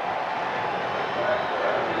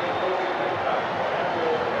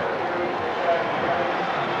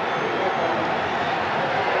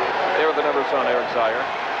 There are the numbers on Eric Zeier.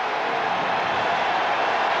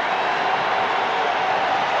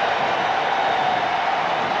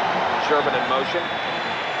 Sherman in motion.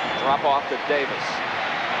 Drop off to Davis.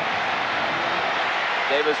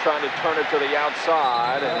 Davis trying to turn it to the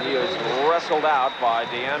outside, and he is wrestled out by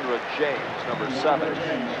Deandra James, number 7.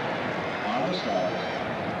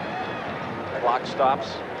 Clock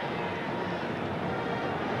stops.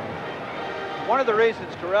 One of the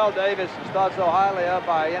reasons Terrell Davis is thought so highly of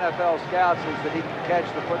by NFL scouts is that he can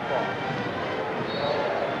catch the football.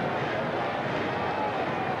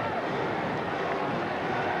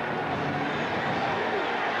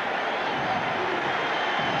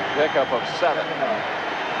 Pickup of 7.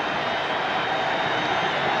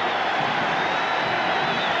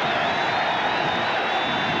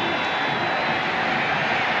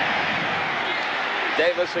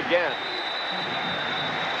 Davis again.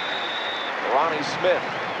 Ronnie Smith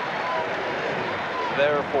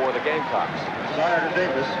there for the Gamecocks. Zeier to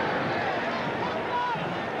Davis.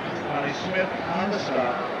 Ronnie Smith on the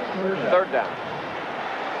stop. 3rd down.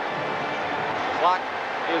 Clock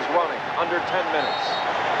is running under 10 minutes.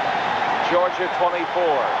 Georgia 24,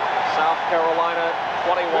 South Carolina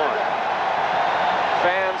 21.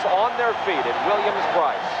 Fans on their feet at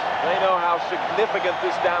Williams-Brice. They know how significant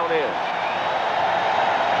this down is.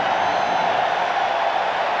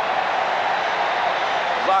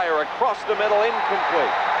 Zeier across the middle,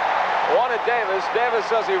 incomplete. Wanted Davis. Davis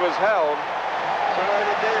says he was held. Zeier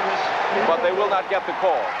to Davis. But they will not get the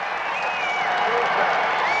call.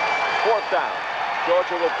 4th down.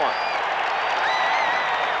 Georgia will punt.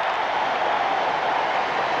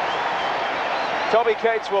 Toby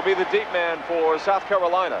Cates will be the deep man for South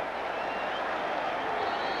Carolina.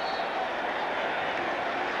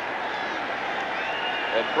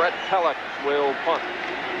 And Brett Pellick will punt.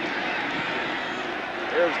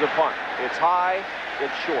 Here's the punt. It's high,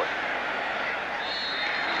 it's short.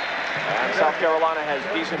 And South Carolina has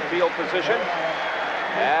decent field position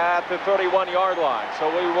at the 31-yard line.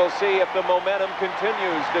 So we will see if the momentum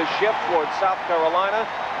continues to shift towards South Carolina.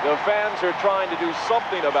 The fans are trying to do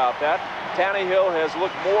something about that. Tannehill has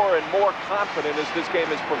looked more and more confident as this game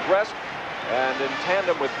has progressed. And in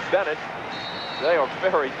tandem with Bennett, they are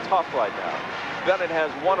very tough right now. Bennett has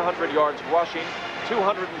 100 yards rushing,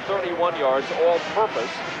 231 yards all-purpose.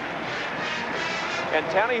 And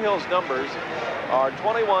Tannehill's numbers are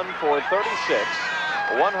 21 for 36,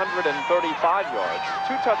 135 yards,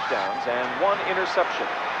 2 touchdowns, and 1 interception.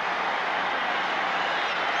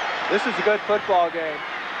 This is a good football game.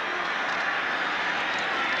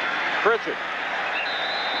 Pritchett.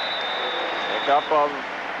 Pick up of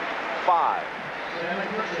 5.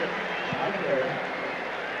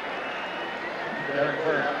 Derek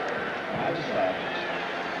Burke, 5 stops.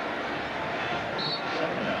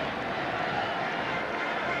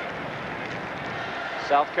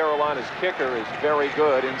 South Carolina's kicker is very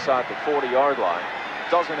good inside the 40-yard line.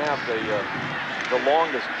 Doesn't have the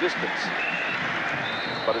longest distance,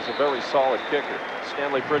 but is a very solid kicker.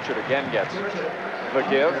 Stanley Pritchett again gets the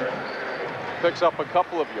give. Picks up a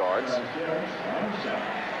couple of yards.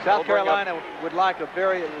 South Carolina would like a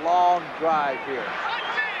very long drive here.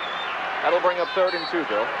 That'll bring up 3rd and 2,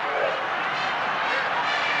 Bill.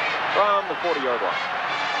 From the 40-yard line.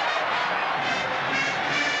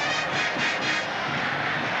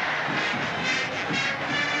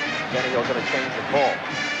 Tannehill's going to change the call.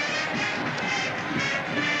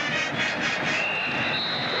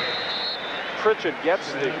 Pritchett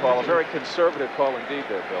gets the call, a very conservative call indeed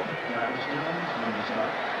there, Bill.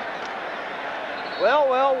 Well,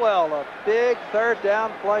 well, well, a big 3rd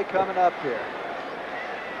down play coming up here.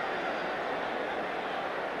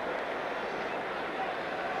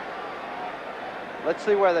 Let's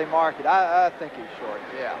see where they mark it. I think he's short,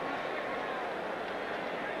 yeah.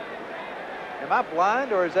 Am I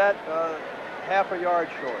blind, or is that half a yard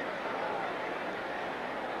short?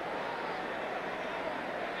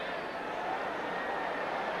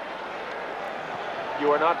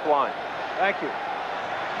 You are not blind. Thank you.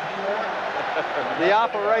 The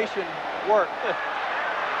operation worked.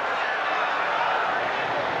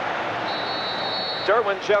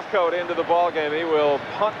 Derwin Jeffcoat into the ball game. He will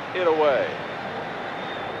punt it away.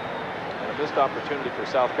 And a missed opportunity for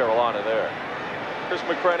South Carolina there. Chris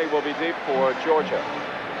McCraney will be deep for Georgia.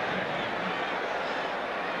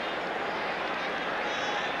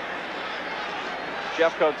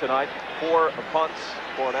 Jeffcoat tonight, 4 punts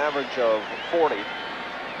for an average of 40.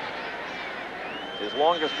 His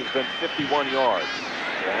longest has been 51 yards.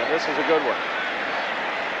 And this is a good one.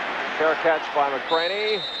 Fair catch by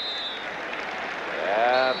McCraney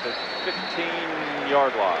at the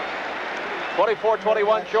 15-yard line.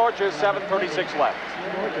 24-21 Georgia, 7:36 left.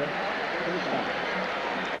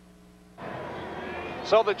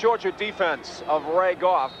 So the Georgia defense of Ray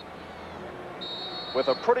Goff with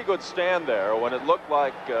a pretty good stand there when it looked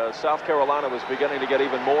like South Carolina was beginning to get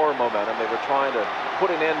even more momentum. They were trying to put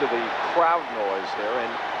an end to the crowd noise there,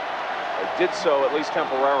 and they did so at least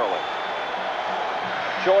temporarily.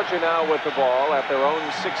 Georgia now with the ball at their own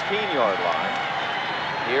 16-yard line.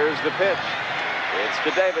 Here's the pitch. It's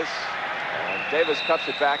to Davis, and Davis cuts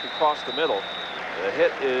it back across the middle. The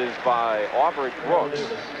hit is by Aubrey Brooks.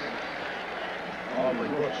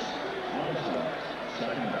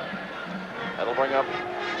 That'll bring up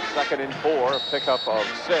 2nd and 4, a pickup of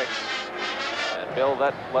 6. And Bill,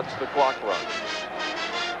 that lets the clock run.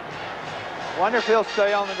 Wonder if he'll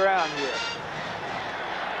stay on the ground here.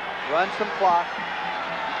 Run some clock.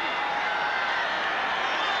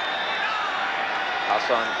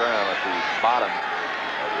 Hassan Graham at the bottom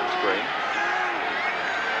of your screen.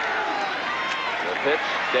 The pitch,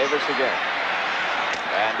 Davis again.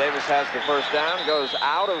 And Davis has the first down, goes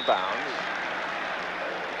out of bounds.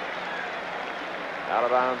 Out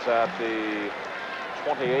of bounds at the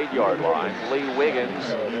 28-yard line. Lee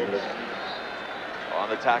Wiggins on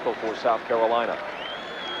the tackle for South Carolina.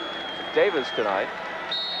 Davis tonight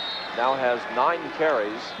now has 9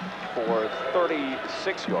 carries for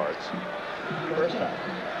 36 yards.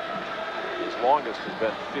 His longest has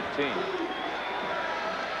been 15.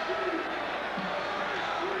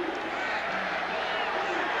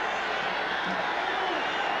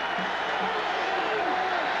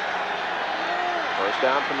 First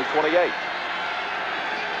down from the 28.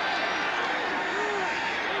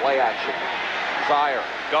 Play action. Zier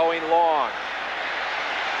going long.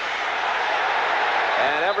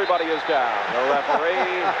 And everybody is down. The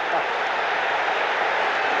referee,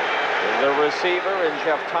 the receiver in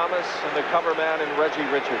Jeff Thomas, and the cover man in Reggie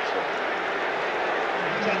Richardson.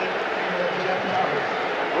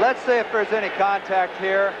 Let's see if there's any contact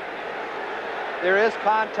here. There is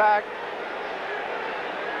contact.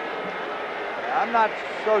 I'm not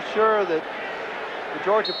so sure that the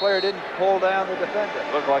Georgia player didn't pull down the defender.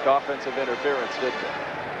 Looked like offensive interference, didn't it?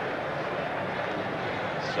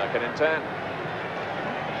 2nd and 10.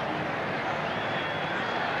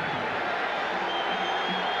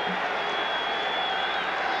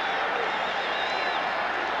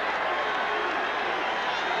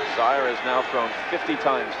 Sire has now thrown 50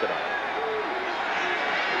 times tonight.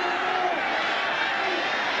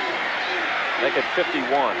 Make it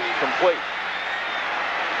 51. Complete.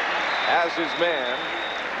 As his man.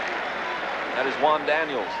 That is Juan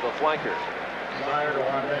Daniels, the flanker. Sire to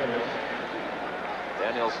Juan Daniels.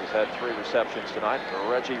 Daniels has had 3 receptions tonight.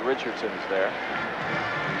 Reggie Richardson is there.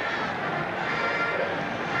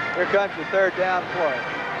 Here comes the 3rd down play.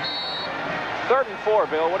 3rd and 4,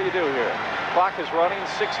 Bill. What do you do here? Clock is running,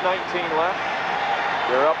 6:19 left.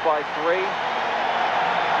 You're up by 3.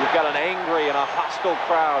 You've got an angry and a hostile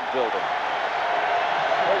crowd building.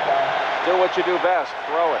 Do what you do best,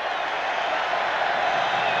 throw it.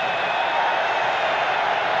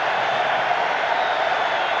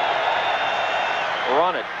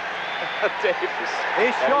 Run it. Davis.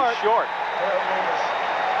 He's short. Short.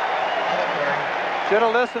 Should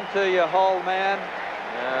have listened to you, Hull man.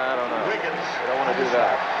 Yeah, I don't know. I don't want to do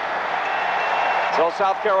that. So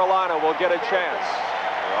South Carolina will get a chance.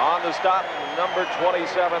 On the stop, number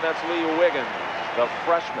 27, that's Lee Wiggins, the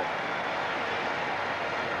freshman.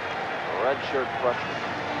 Redshirt freshman.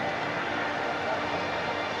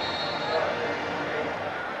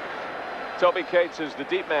 Toby Cates is the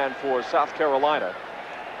deep man for South Carolina.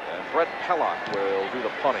 And Brett Pellock will do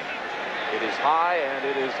the punting. It is high, and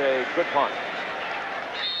it is a good punt.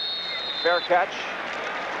 Fair catch,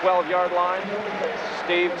 12-yard line.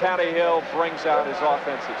 Steve Tannehill brings out his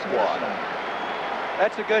offensive squad.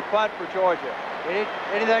 That's a good punt for Georgia.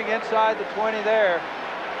 Anything inside the 20 there,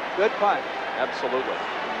 good punt. Absolutely.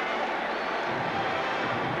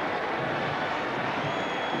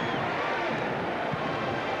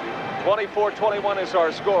 (24-21) is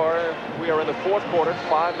our score. We are in the 4th quarter,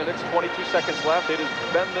 5 minutes, 22 seconds left. It has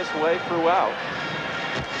been this way throughout.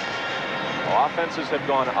 Offenses have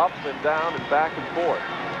gone up and down and back and forth.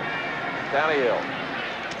 Tannehill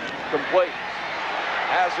complete.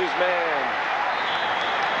 Has his man.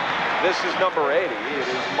 This is number 80. It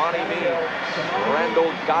is Monty Means.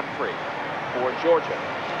 Randall Godfrey for Georgia.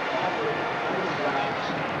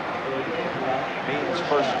 Means'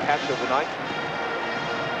 first catch of the night.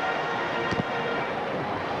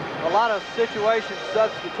 A lot of situation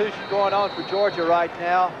substitution going on for Georgia right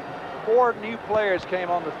now. 4 new players came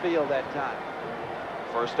on the field that time.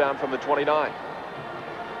 First down from the 29.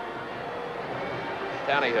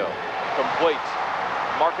 Tannehill complete.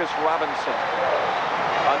 Marcus Robinson.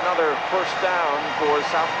 Another first down for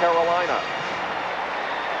South Carolina.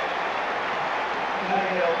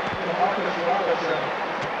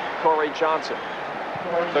 Corey Johnson.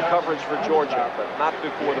 The coverage for Georgia, but not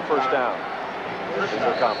before the first down is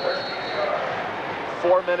accomplished.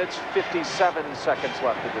 4 minutes, 57 seconds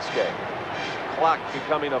left in this game. Clock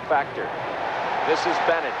becoming a factor. This is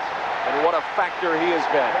Bennett, and what a factor he has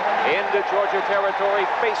been. Into Georgia territory,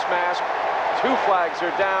 face mask. 2 flags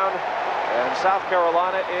are down, and South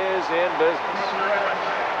Carolina is in business.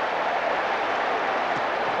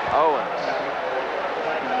 Owens,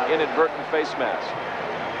 inadvertent face mask.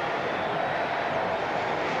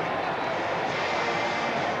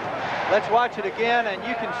 Let's watch it again, and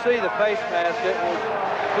you can see the face mask. It was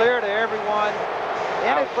clear to everyone.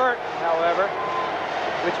 Inadvertent, however,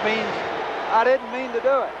 which means I didn't mean to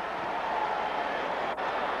do it.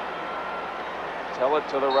 Tell it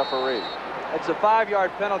to the referee. It's a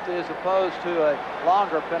 5-yard penalty as opposed to a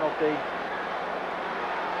longer penalty.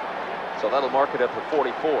 So that'll mark it at the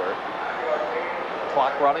 44.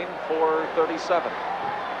 Clock running for 37.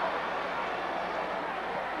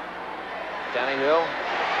 Tannehill,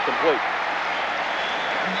 complete.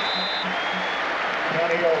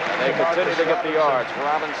 They continue to get the yards.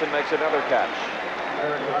 Robinson makes another catch.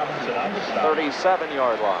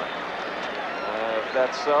 37-yard line. If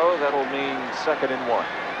that's so, that'll mean 2nd and 1.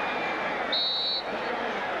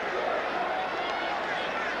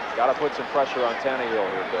 Got to put some pressure on Tannehill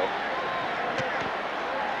here, Bill.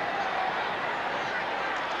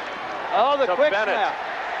 Oh, the quick Bennett. snap.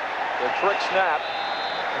 The trick snap.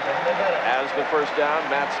 As the first down,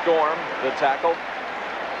 Matt Storm, the tackle.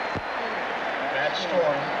 Matt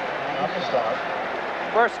Storm, on the start.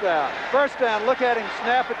 First down. First down. Look at him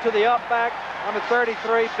snap it to the up back on the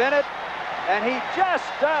 33, Bennett. And he just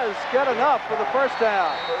does get enough for the first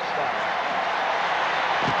down.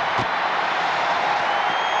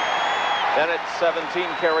 Bennett, 17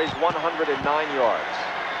 carries, 109 yards.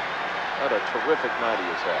 What a terrific night he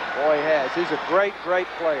has had. Boy, he has. He's a great, great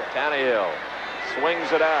player. Tannehill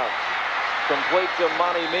swings it out. Complete to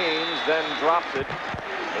Monty Means, then drops it.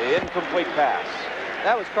 Incomplete pass.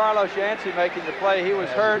 That was Carlos Yancey making the play. He was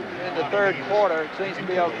hurt in the third quarter. It seems to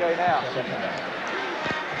be okay now.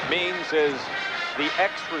 Means is the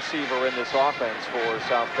X receiver in this offense for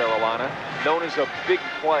South Carolina, known as a big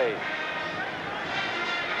play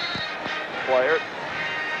player.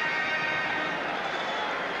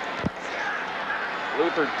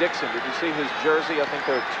 Luther Dixon, did you see his jersey? I think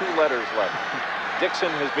there are 2 letters left. Dixon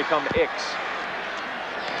has become X.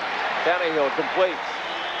 Tannehill complete.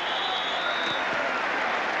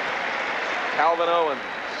 Calvin Owens,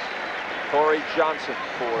 Corey Johnson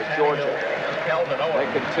for Georgia. They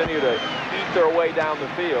continue to eat their way down the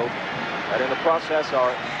field, and in the process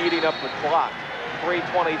are eating up the clock.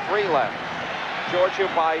 3:23 left. Georgia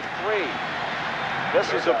by 3.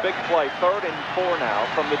 This is a big play. 3rd and 4 now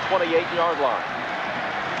from the 28-yard line.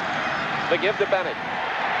 They give to Bennett.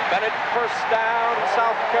 Bennett first down,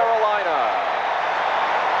 South Carolina.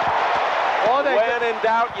 When in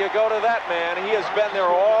doubt, you go to that man. He has been there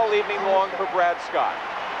all evening long for Brad Scott.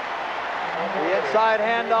 The inside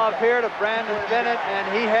handoff here to Brandon Bennett, and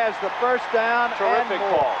he has the first down. Terrific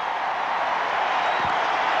call.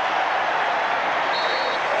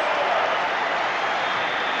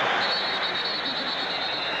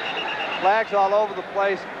 Flags all over the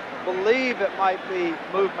place. Believe it might be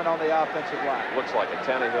movement on the offensive line. Looks like it.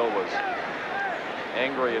 Tannehill was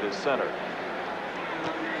angry at his center.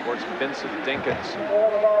 Towards Vincent Dinkins.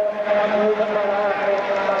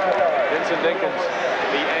 Vincent Dinkins,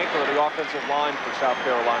 the anchor of the offensive line for South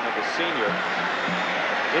Carolina, the senior,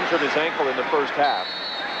 injured his ankle in the first half.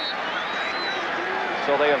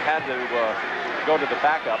 So they have had to go to the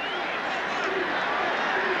backup.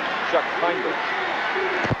 Chuck Kinder.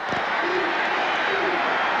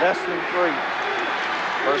 Less than 3.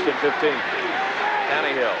 1st and 15.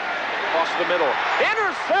 Tannehill across the middle.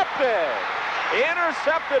 Intercepted!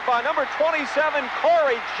 Intercepted by number 27,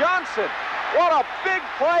 Corey Johnson. What a big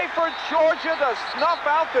play for Georgia to snuff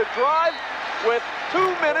out the drive with 2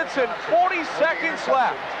 minutes and 40 seconds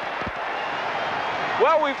left.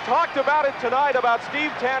 Well, we've talked about it tonight about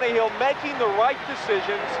Steve Tannehill making the right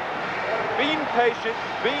decisions, being patient,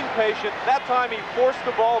 being patient. That time he forced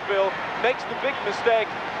the ball, Bill, makes the big mistake,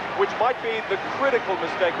 which might be the critical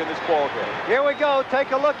mistake in this ball game. Here we go.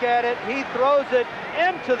 Take a look at it. He throws it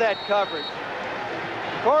into that coverage.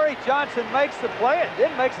 Corey Johnson makes the play. It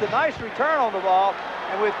then makes the nice return on the ball.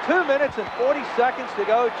 And with 2 minutes and 40 seconds to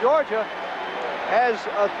go, Georgia has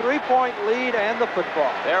a 3-point lead and the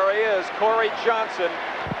football. There he is, Corey Johnson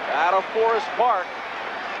out of Forest Park.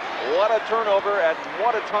 What a turnover, and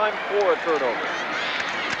what a time for a turnover.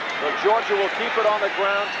 So Georgia will keep it on the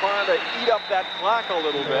ground, trying to eat up that clock a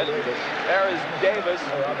little bit. There is Davis,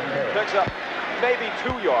 picks up maybe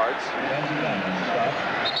 2 yards.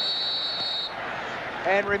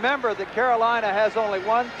 And remember that Carolina has only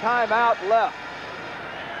 1 timeout left.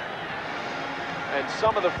 And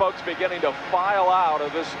some of the folks beginning to file out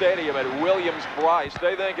of this stadium at Williams-Brice.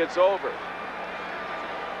 They think it's over.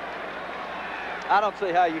 I don't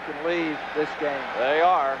see how you can leave this game. They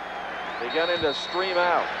are beginning to stream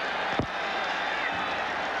out.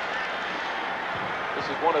 This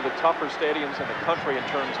is one of the tougher stadiums in the country in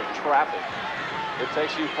terms of traffic. It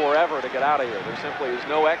takes you forever to get out of here. There simply is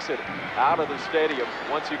no exit out of the stadium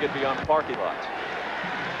once you get beyond the parking lots.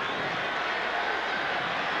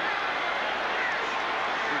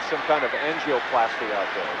 Need some kind of angioplasty out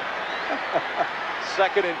there.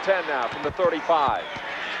 2nd and 10 now from the 35.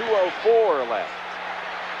 2:04 left.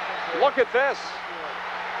 Look at this.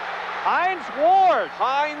 Hines Ward.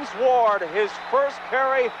 Hines Ward, his first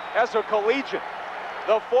carry as a collegiate.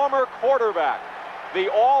 The former quarterback, the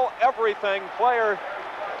all-everything player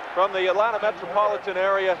from the Atlanta metropolitan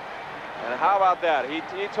area. And how about that?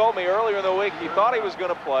 He told me earlier in the week he thought he was going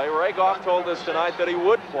to play. Ray Goff told us tonight that he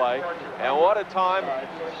would play. And what a time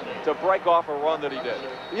to break off a run that he did.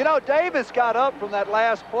 You know, Davis got up from that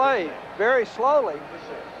last play very slowly.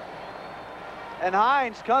 And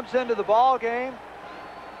Hines comes into the ball game.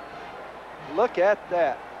 Look at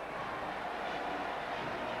that.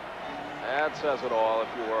 That says it all if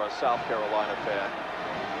you were a South Carolina fan.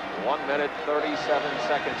 1 minute, 37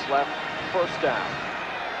 seconds left. First down.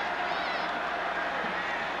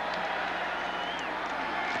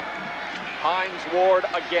 Hines Ward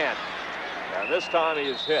again. And this time he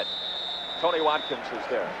is hit. Tony Watkins is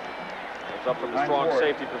there. Comes up from the strong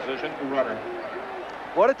safety position.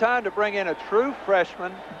 What a time to bring in a true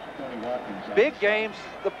freshman. Big games.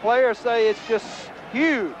 The players say it's just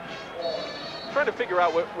huge. Trying to figure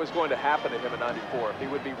out what was going to happen to him in '94. If he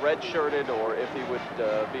would be redshirted or if he would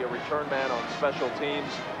be a return man on special teams.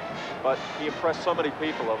 But he impressed so many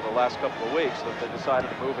people over the last couple of weeks that they decided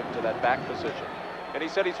to move him to that back position. And he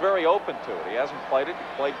said he's very open to it. He hasn't played it. He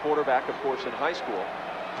played quarterback, of course, in high school.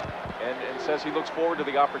 And says he looks forward to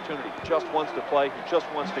the opportunity. He just wants to play. He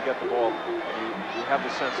just wants to get the ball. And you have the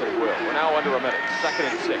sense that he will. We're now under a minute. 2nd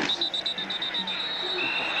and 6.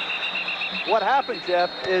 What happened, Jeff,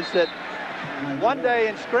 is that one day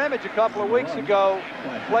in scrimmage a couple of weeks ago,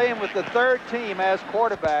 playing with the 3rd team as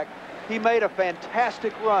quarterback, he made a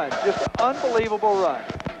fantastic run. Just an unbelievable run.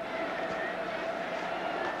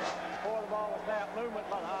 Before the ball was snapped, movement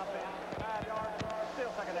by the offense. 5 yards, still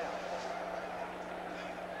 2nd down.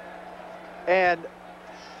 And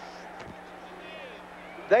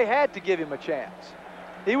they had to give him a chance.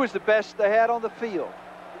 He was the best they had on the field.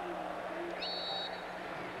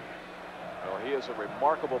 Well, he is a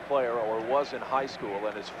remarkable player, or was in high school,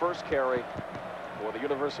 and his first carry for the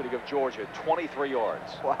University of Georgia, 23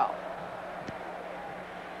 yards. Wow.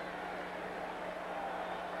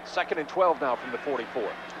 2nd and 12 now from the 44.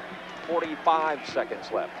 45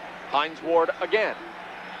 seconds left. Hines Ward again.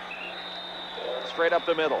 Straight up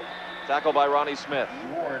the middle. Tackled by Ronnie Smith.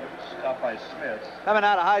 Ward stopped by Smith. Coming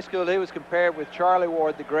out of high school, he was compared with Charlie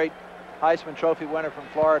Ward, the great Heisman Trophy winner from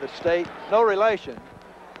Florida State. No relation.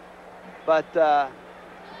 But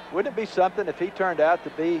wouldn't it be something if he turned out to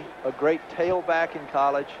be a great tailback in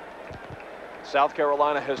college? South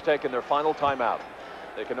Carolina has taken their final timeout.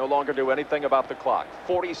 They can no longer do anything about the clock.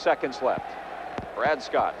 40 seconds left. Brad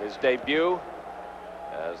Scott, his debut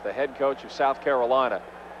as the head coach of South Carolina.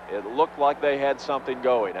 It looked like they had something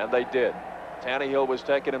going, and they did. Tannehill was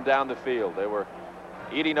taking him down the field. They were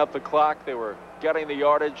eating up the clock. They were getting the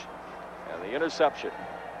yardage, and the interception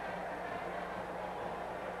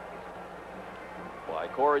by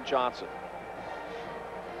Corey Johnson.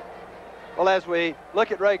 Well, as we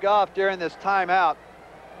look at Ray Goff during this timeout,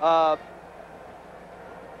 I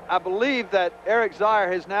believe that Eric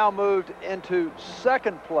Zeier has now moved into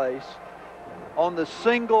 2nd place on the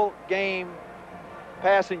single game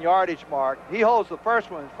passing yardage mark. He holds the first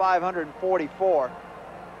one, 544.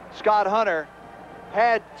 Scott Hunter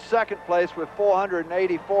had 2nd place with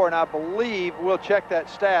 484, and I believe, we'll check that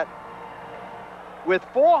stat, with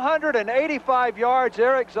 485 yards,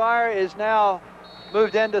 Eric Zeier is now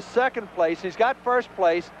moved into 2nd place. He's got 1st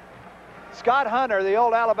place. Scott Hunter, the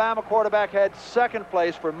old Alabama quarterback, had 2nd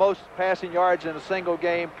place for most passing yards in a single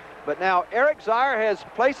game. But now Eric Zeier has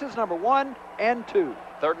places number 1 and 2.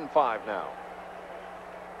 3rd and 5 now.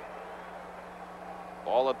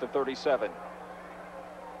 Ball at the 37.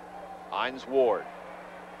 Hines Ward.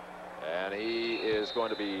 And he is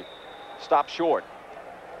going to be stopped short.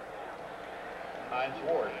 Hines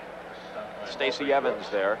Ward. Stacey Evans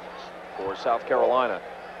there for South Carolina.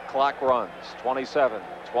 Clock runs. 27,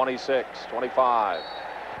 26, 25.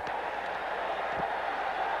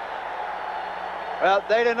 Well,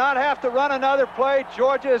 they did not have to run another play.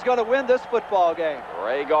 Georgia is going to win this football game.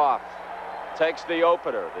 Ray Goff takes the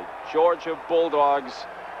opener. The Georgia Bulldogs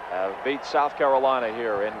have beat South Carolina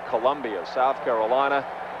here in Columbia, South Carolina.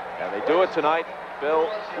 And they do it tonight,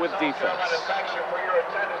 Bill, with defense.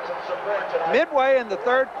 Midway in the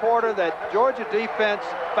 3rd quarter, that Georgia defense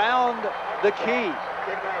found the key.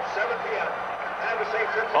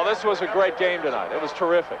 Oh, this was a great game tonight. It was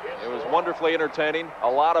terrific. It was wonderfully entertaining. A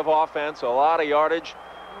lot of offense, a lot of yardage,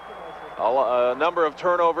 a number of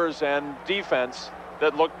turnovers, and defense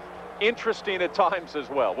that looked interesting at times as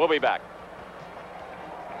well. We'll be back.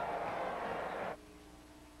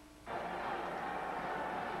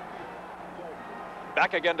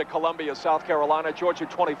 Back again to Columbia, South Carolina. Georgia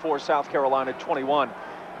 24, South Carolina 21.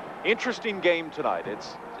 Interesting game tonight. It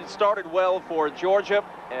started well for Georgia,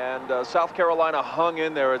 and South Carolina hung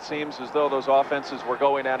in there. It seems as though those offenses were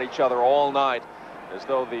going at each other all night, as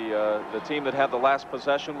though the team that had the last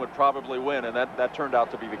possession would probably win, and that turned out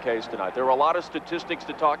to be the case tonight. There were a lot of statistics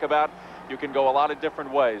to talk about. You can go a lot of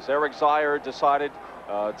different ways. Eric Zeier decided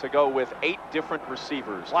to go with 8 different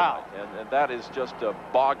receivers tonight, and that is just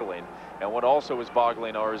boggling. And what also is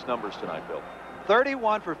boggling are his numbers tonight, Bill.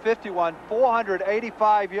 31 for 51,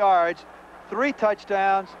 485 yards, 3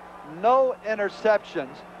 touchdowns, no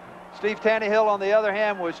interceptions. Steve Tannehill, on the other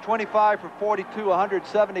hand, was 25 for 42,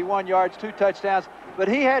 171 yards, 2 touchdowns. but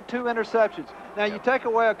he had 2 interceptions. Now, you take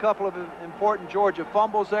away a couple of important Georgia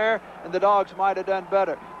fumbles there, and the Dogs might have done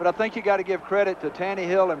better. But I think you got to give credit to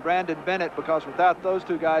Tannehill and Brandon Bennett, because without those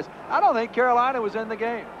 2 guys, I don't think Carolina was in the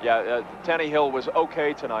game. Yeah, Tannehill was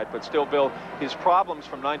okay tonight, but still, Bill, his problems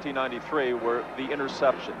from 1993 were the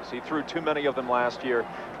interceptions. He threw too many of them last year.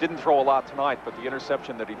 Didn't throw a lot tonight, but the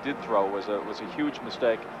interception that he did throw was a huge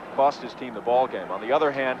mistake. Cost his team the ball game. On the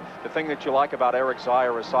other hand, the thing that you like about Eric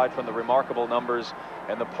Zeier, aside from the remarkable numbers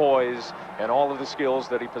and the poise and all of the skills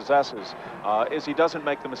that he possesses, is he doesn't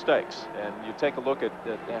make the mistakes. And you take a look at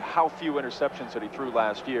how few interceptions that he threw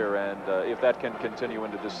last year, and if that can continue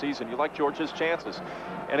into this season, you like Georgia's chances.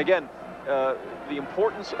 And again, the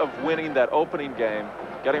importance of winning that opening game,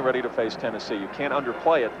 getting ready to face Tennessee. You can't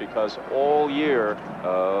underplay it, because all year,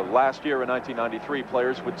 last year in 1993,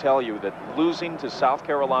 players would tell you that losing to South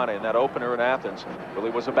Carolina in that opener in Athens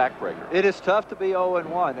really was a backbreaker. It is tough to be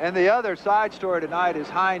 0-1. And the other side story tonight is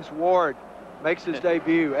Hines Ward makes his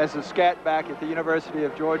debut as a scat back at the University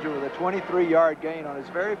of Georgia with a 23-yard gain on his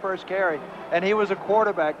very first carry, and he was a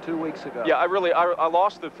quarterback 2 weeks ago. Yeah, I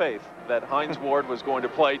lost the faith that Hines Ward was going to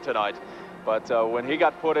play tonight. But when he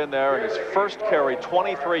got put in there in his first carry,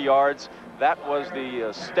 23 yards, that was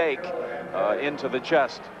the stake into the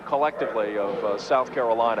chest collectively of South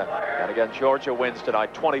Carolina. And again, Georgia wins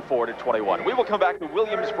tonight 24-21. We will come back to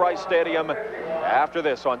Williams-Brice Stadium after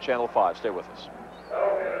this on Channel 5. Stay with us.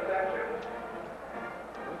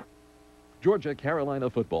 Georgia-Carolina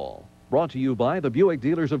football, brought to you by the Buick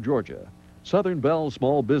Dealers of Georgia, Southern Bell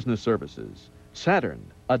Small Business Services, Saturn,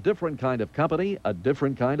 a different kind of company, a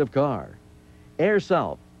different kind of car. Air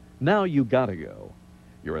South, now you gotta go.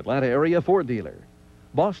 Your Atlanta area Ford dealer.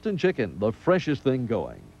 Boston Chicken, the freshest thing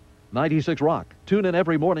going. 96 Rock, tune in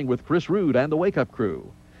every morning with Chris Rude and the Wake Up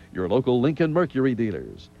Crew. Your local Lincoln Mercury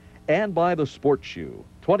dealers. And by the Sports Shoe,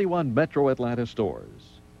 21 Metro Atlanta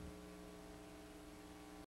stores.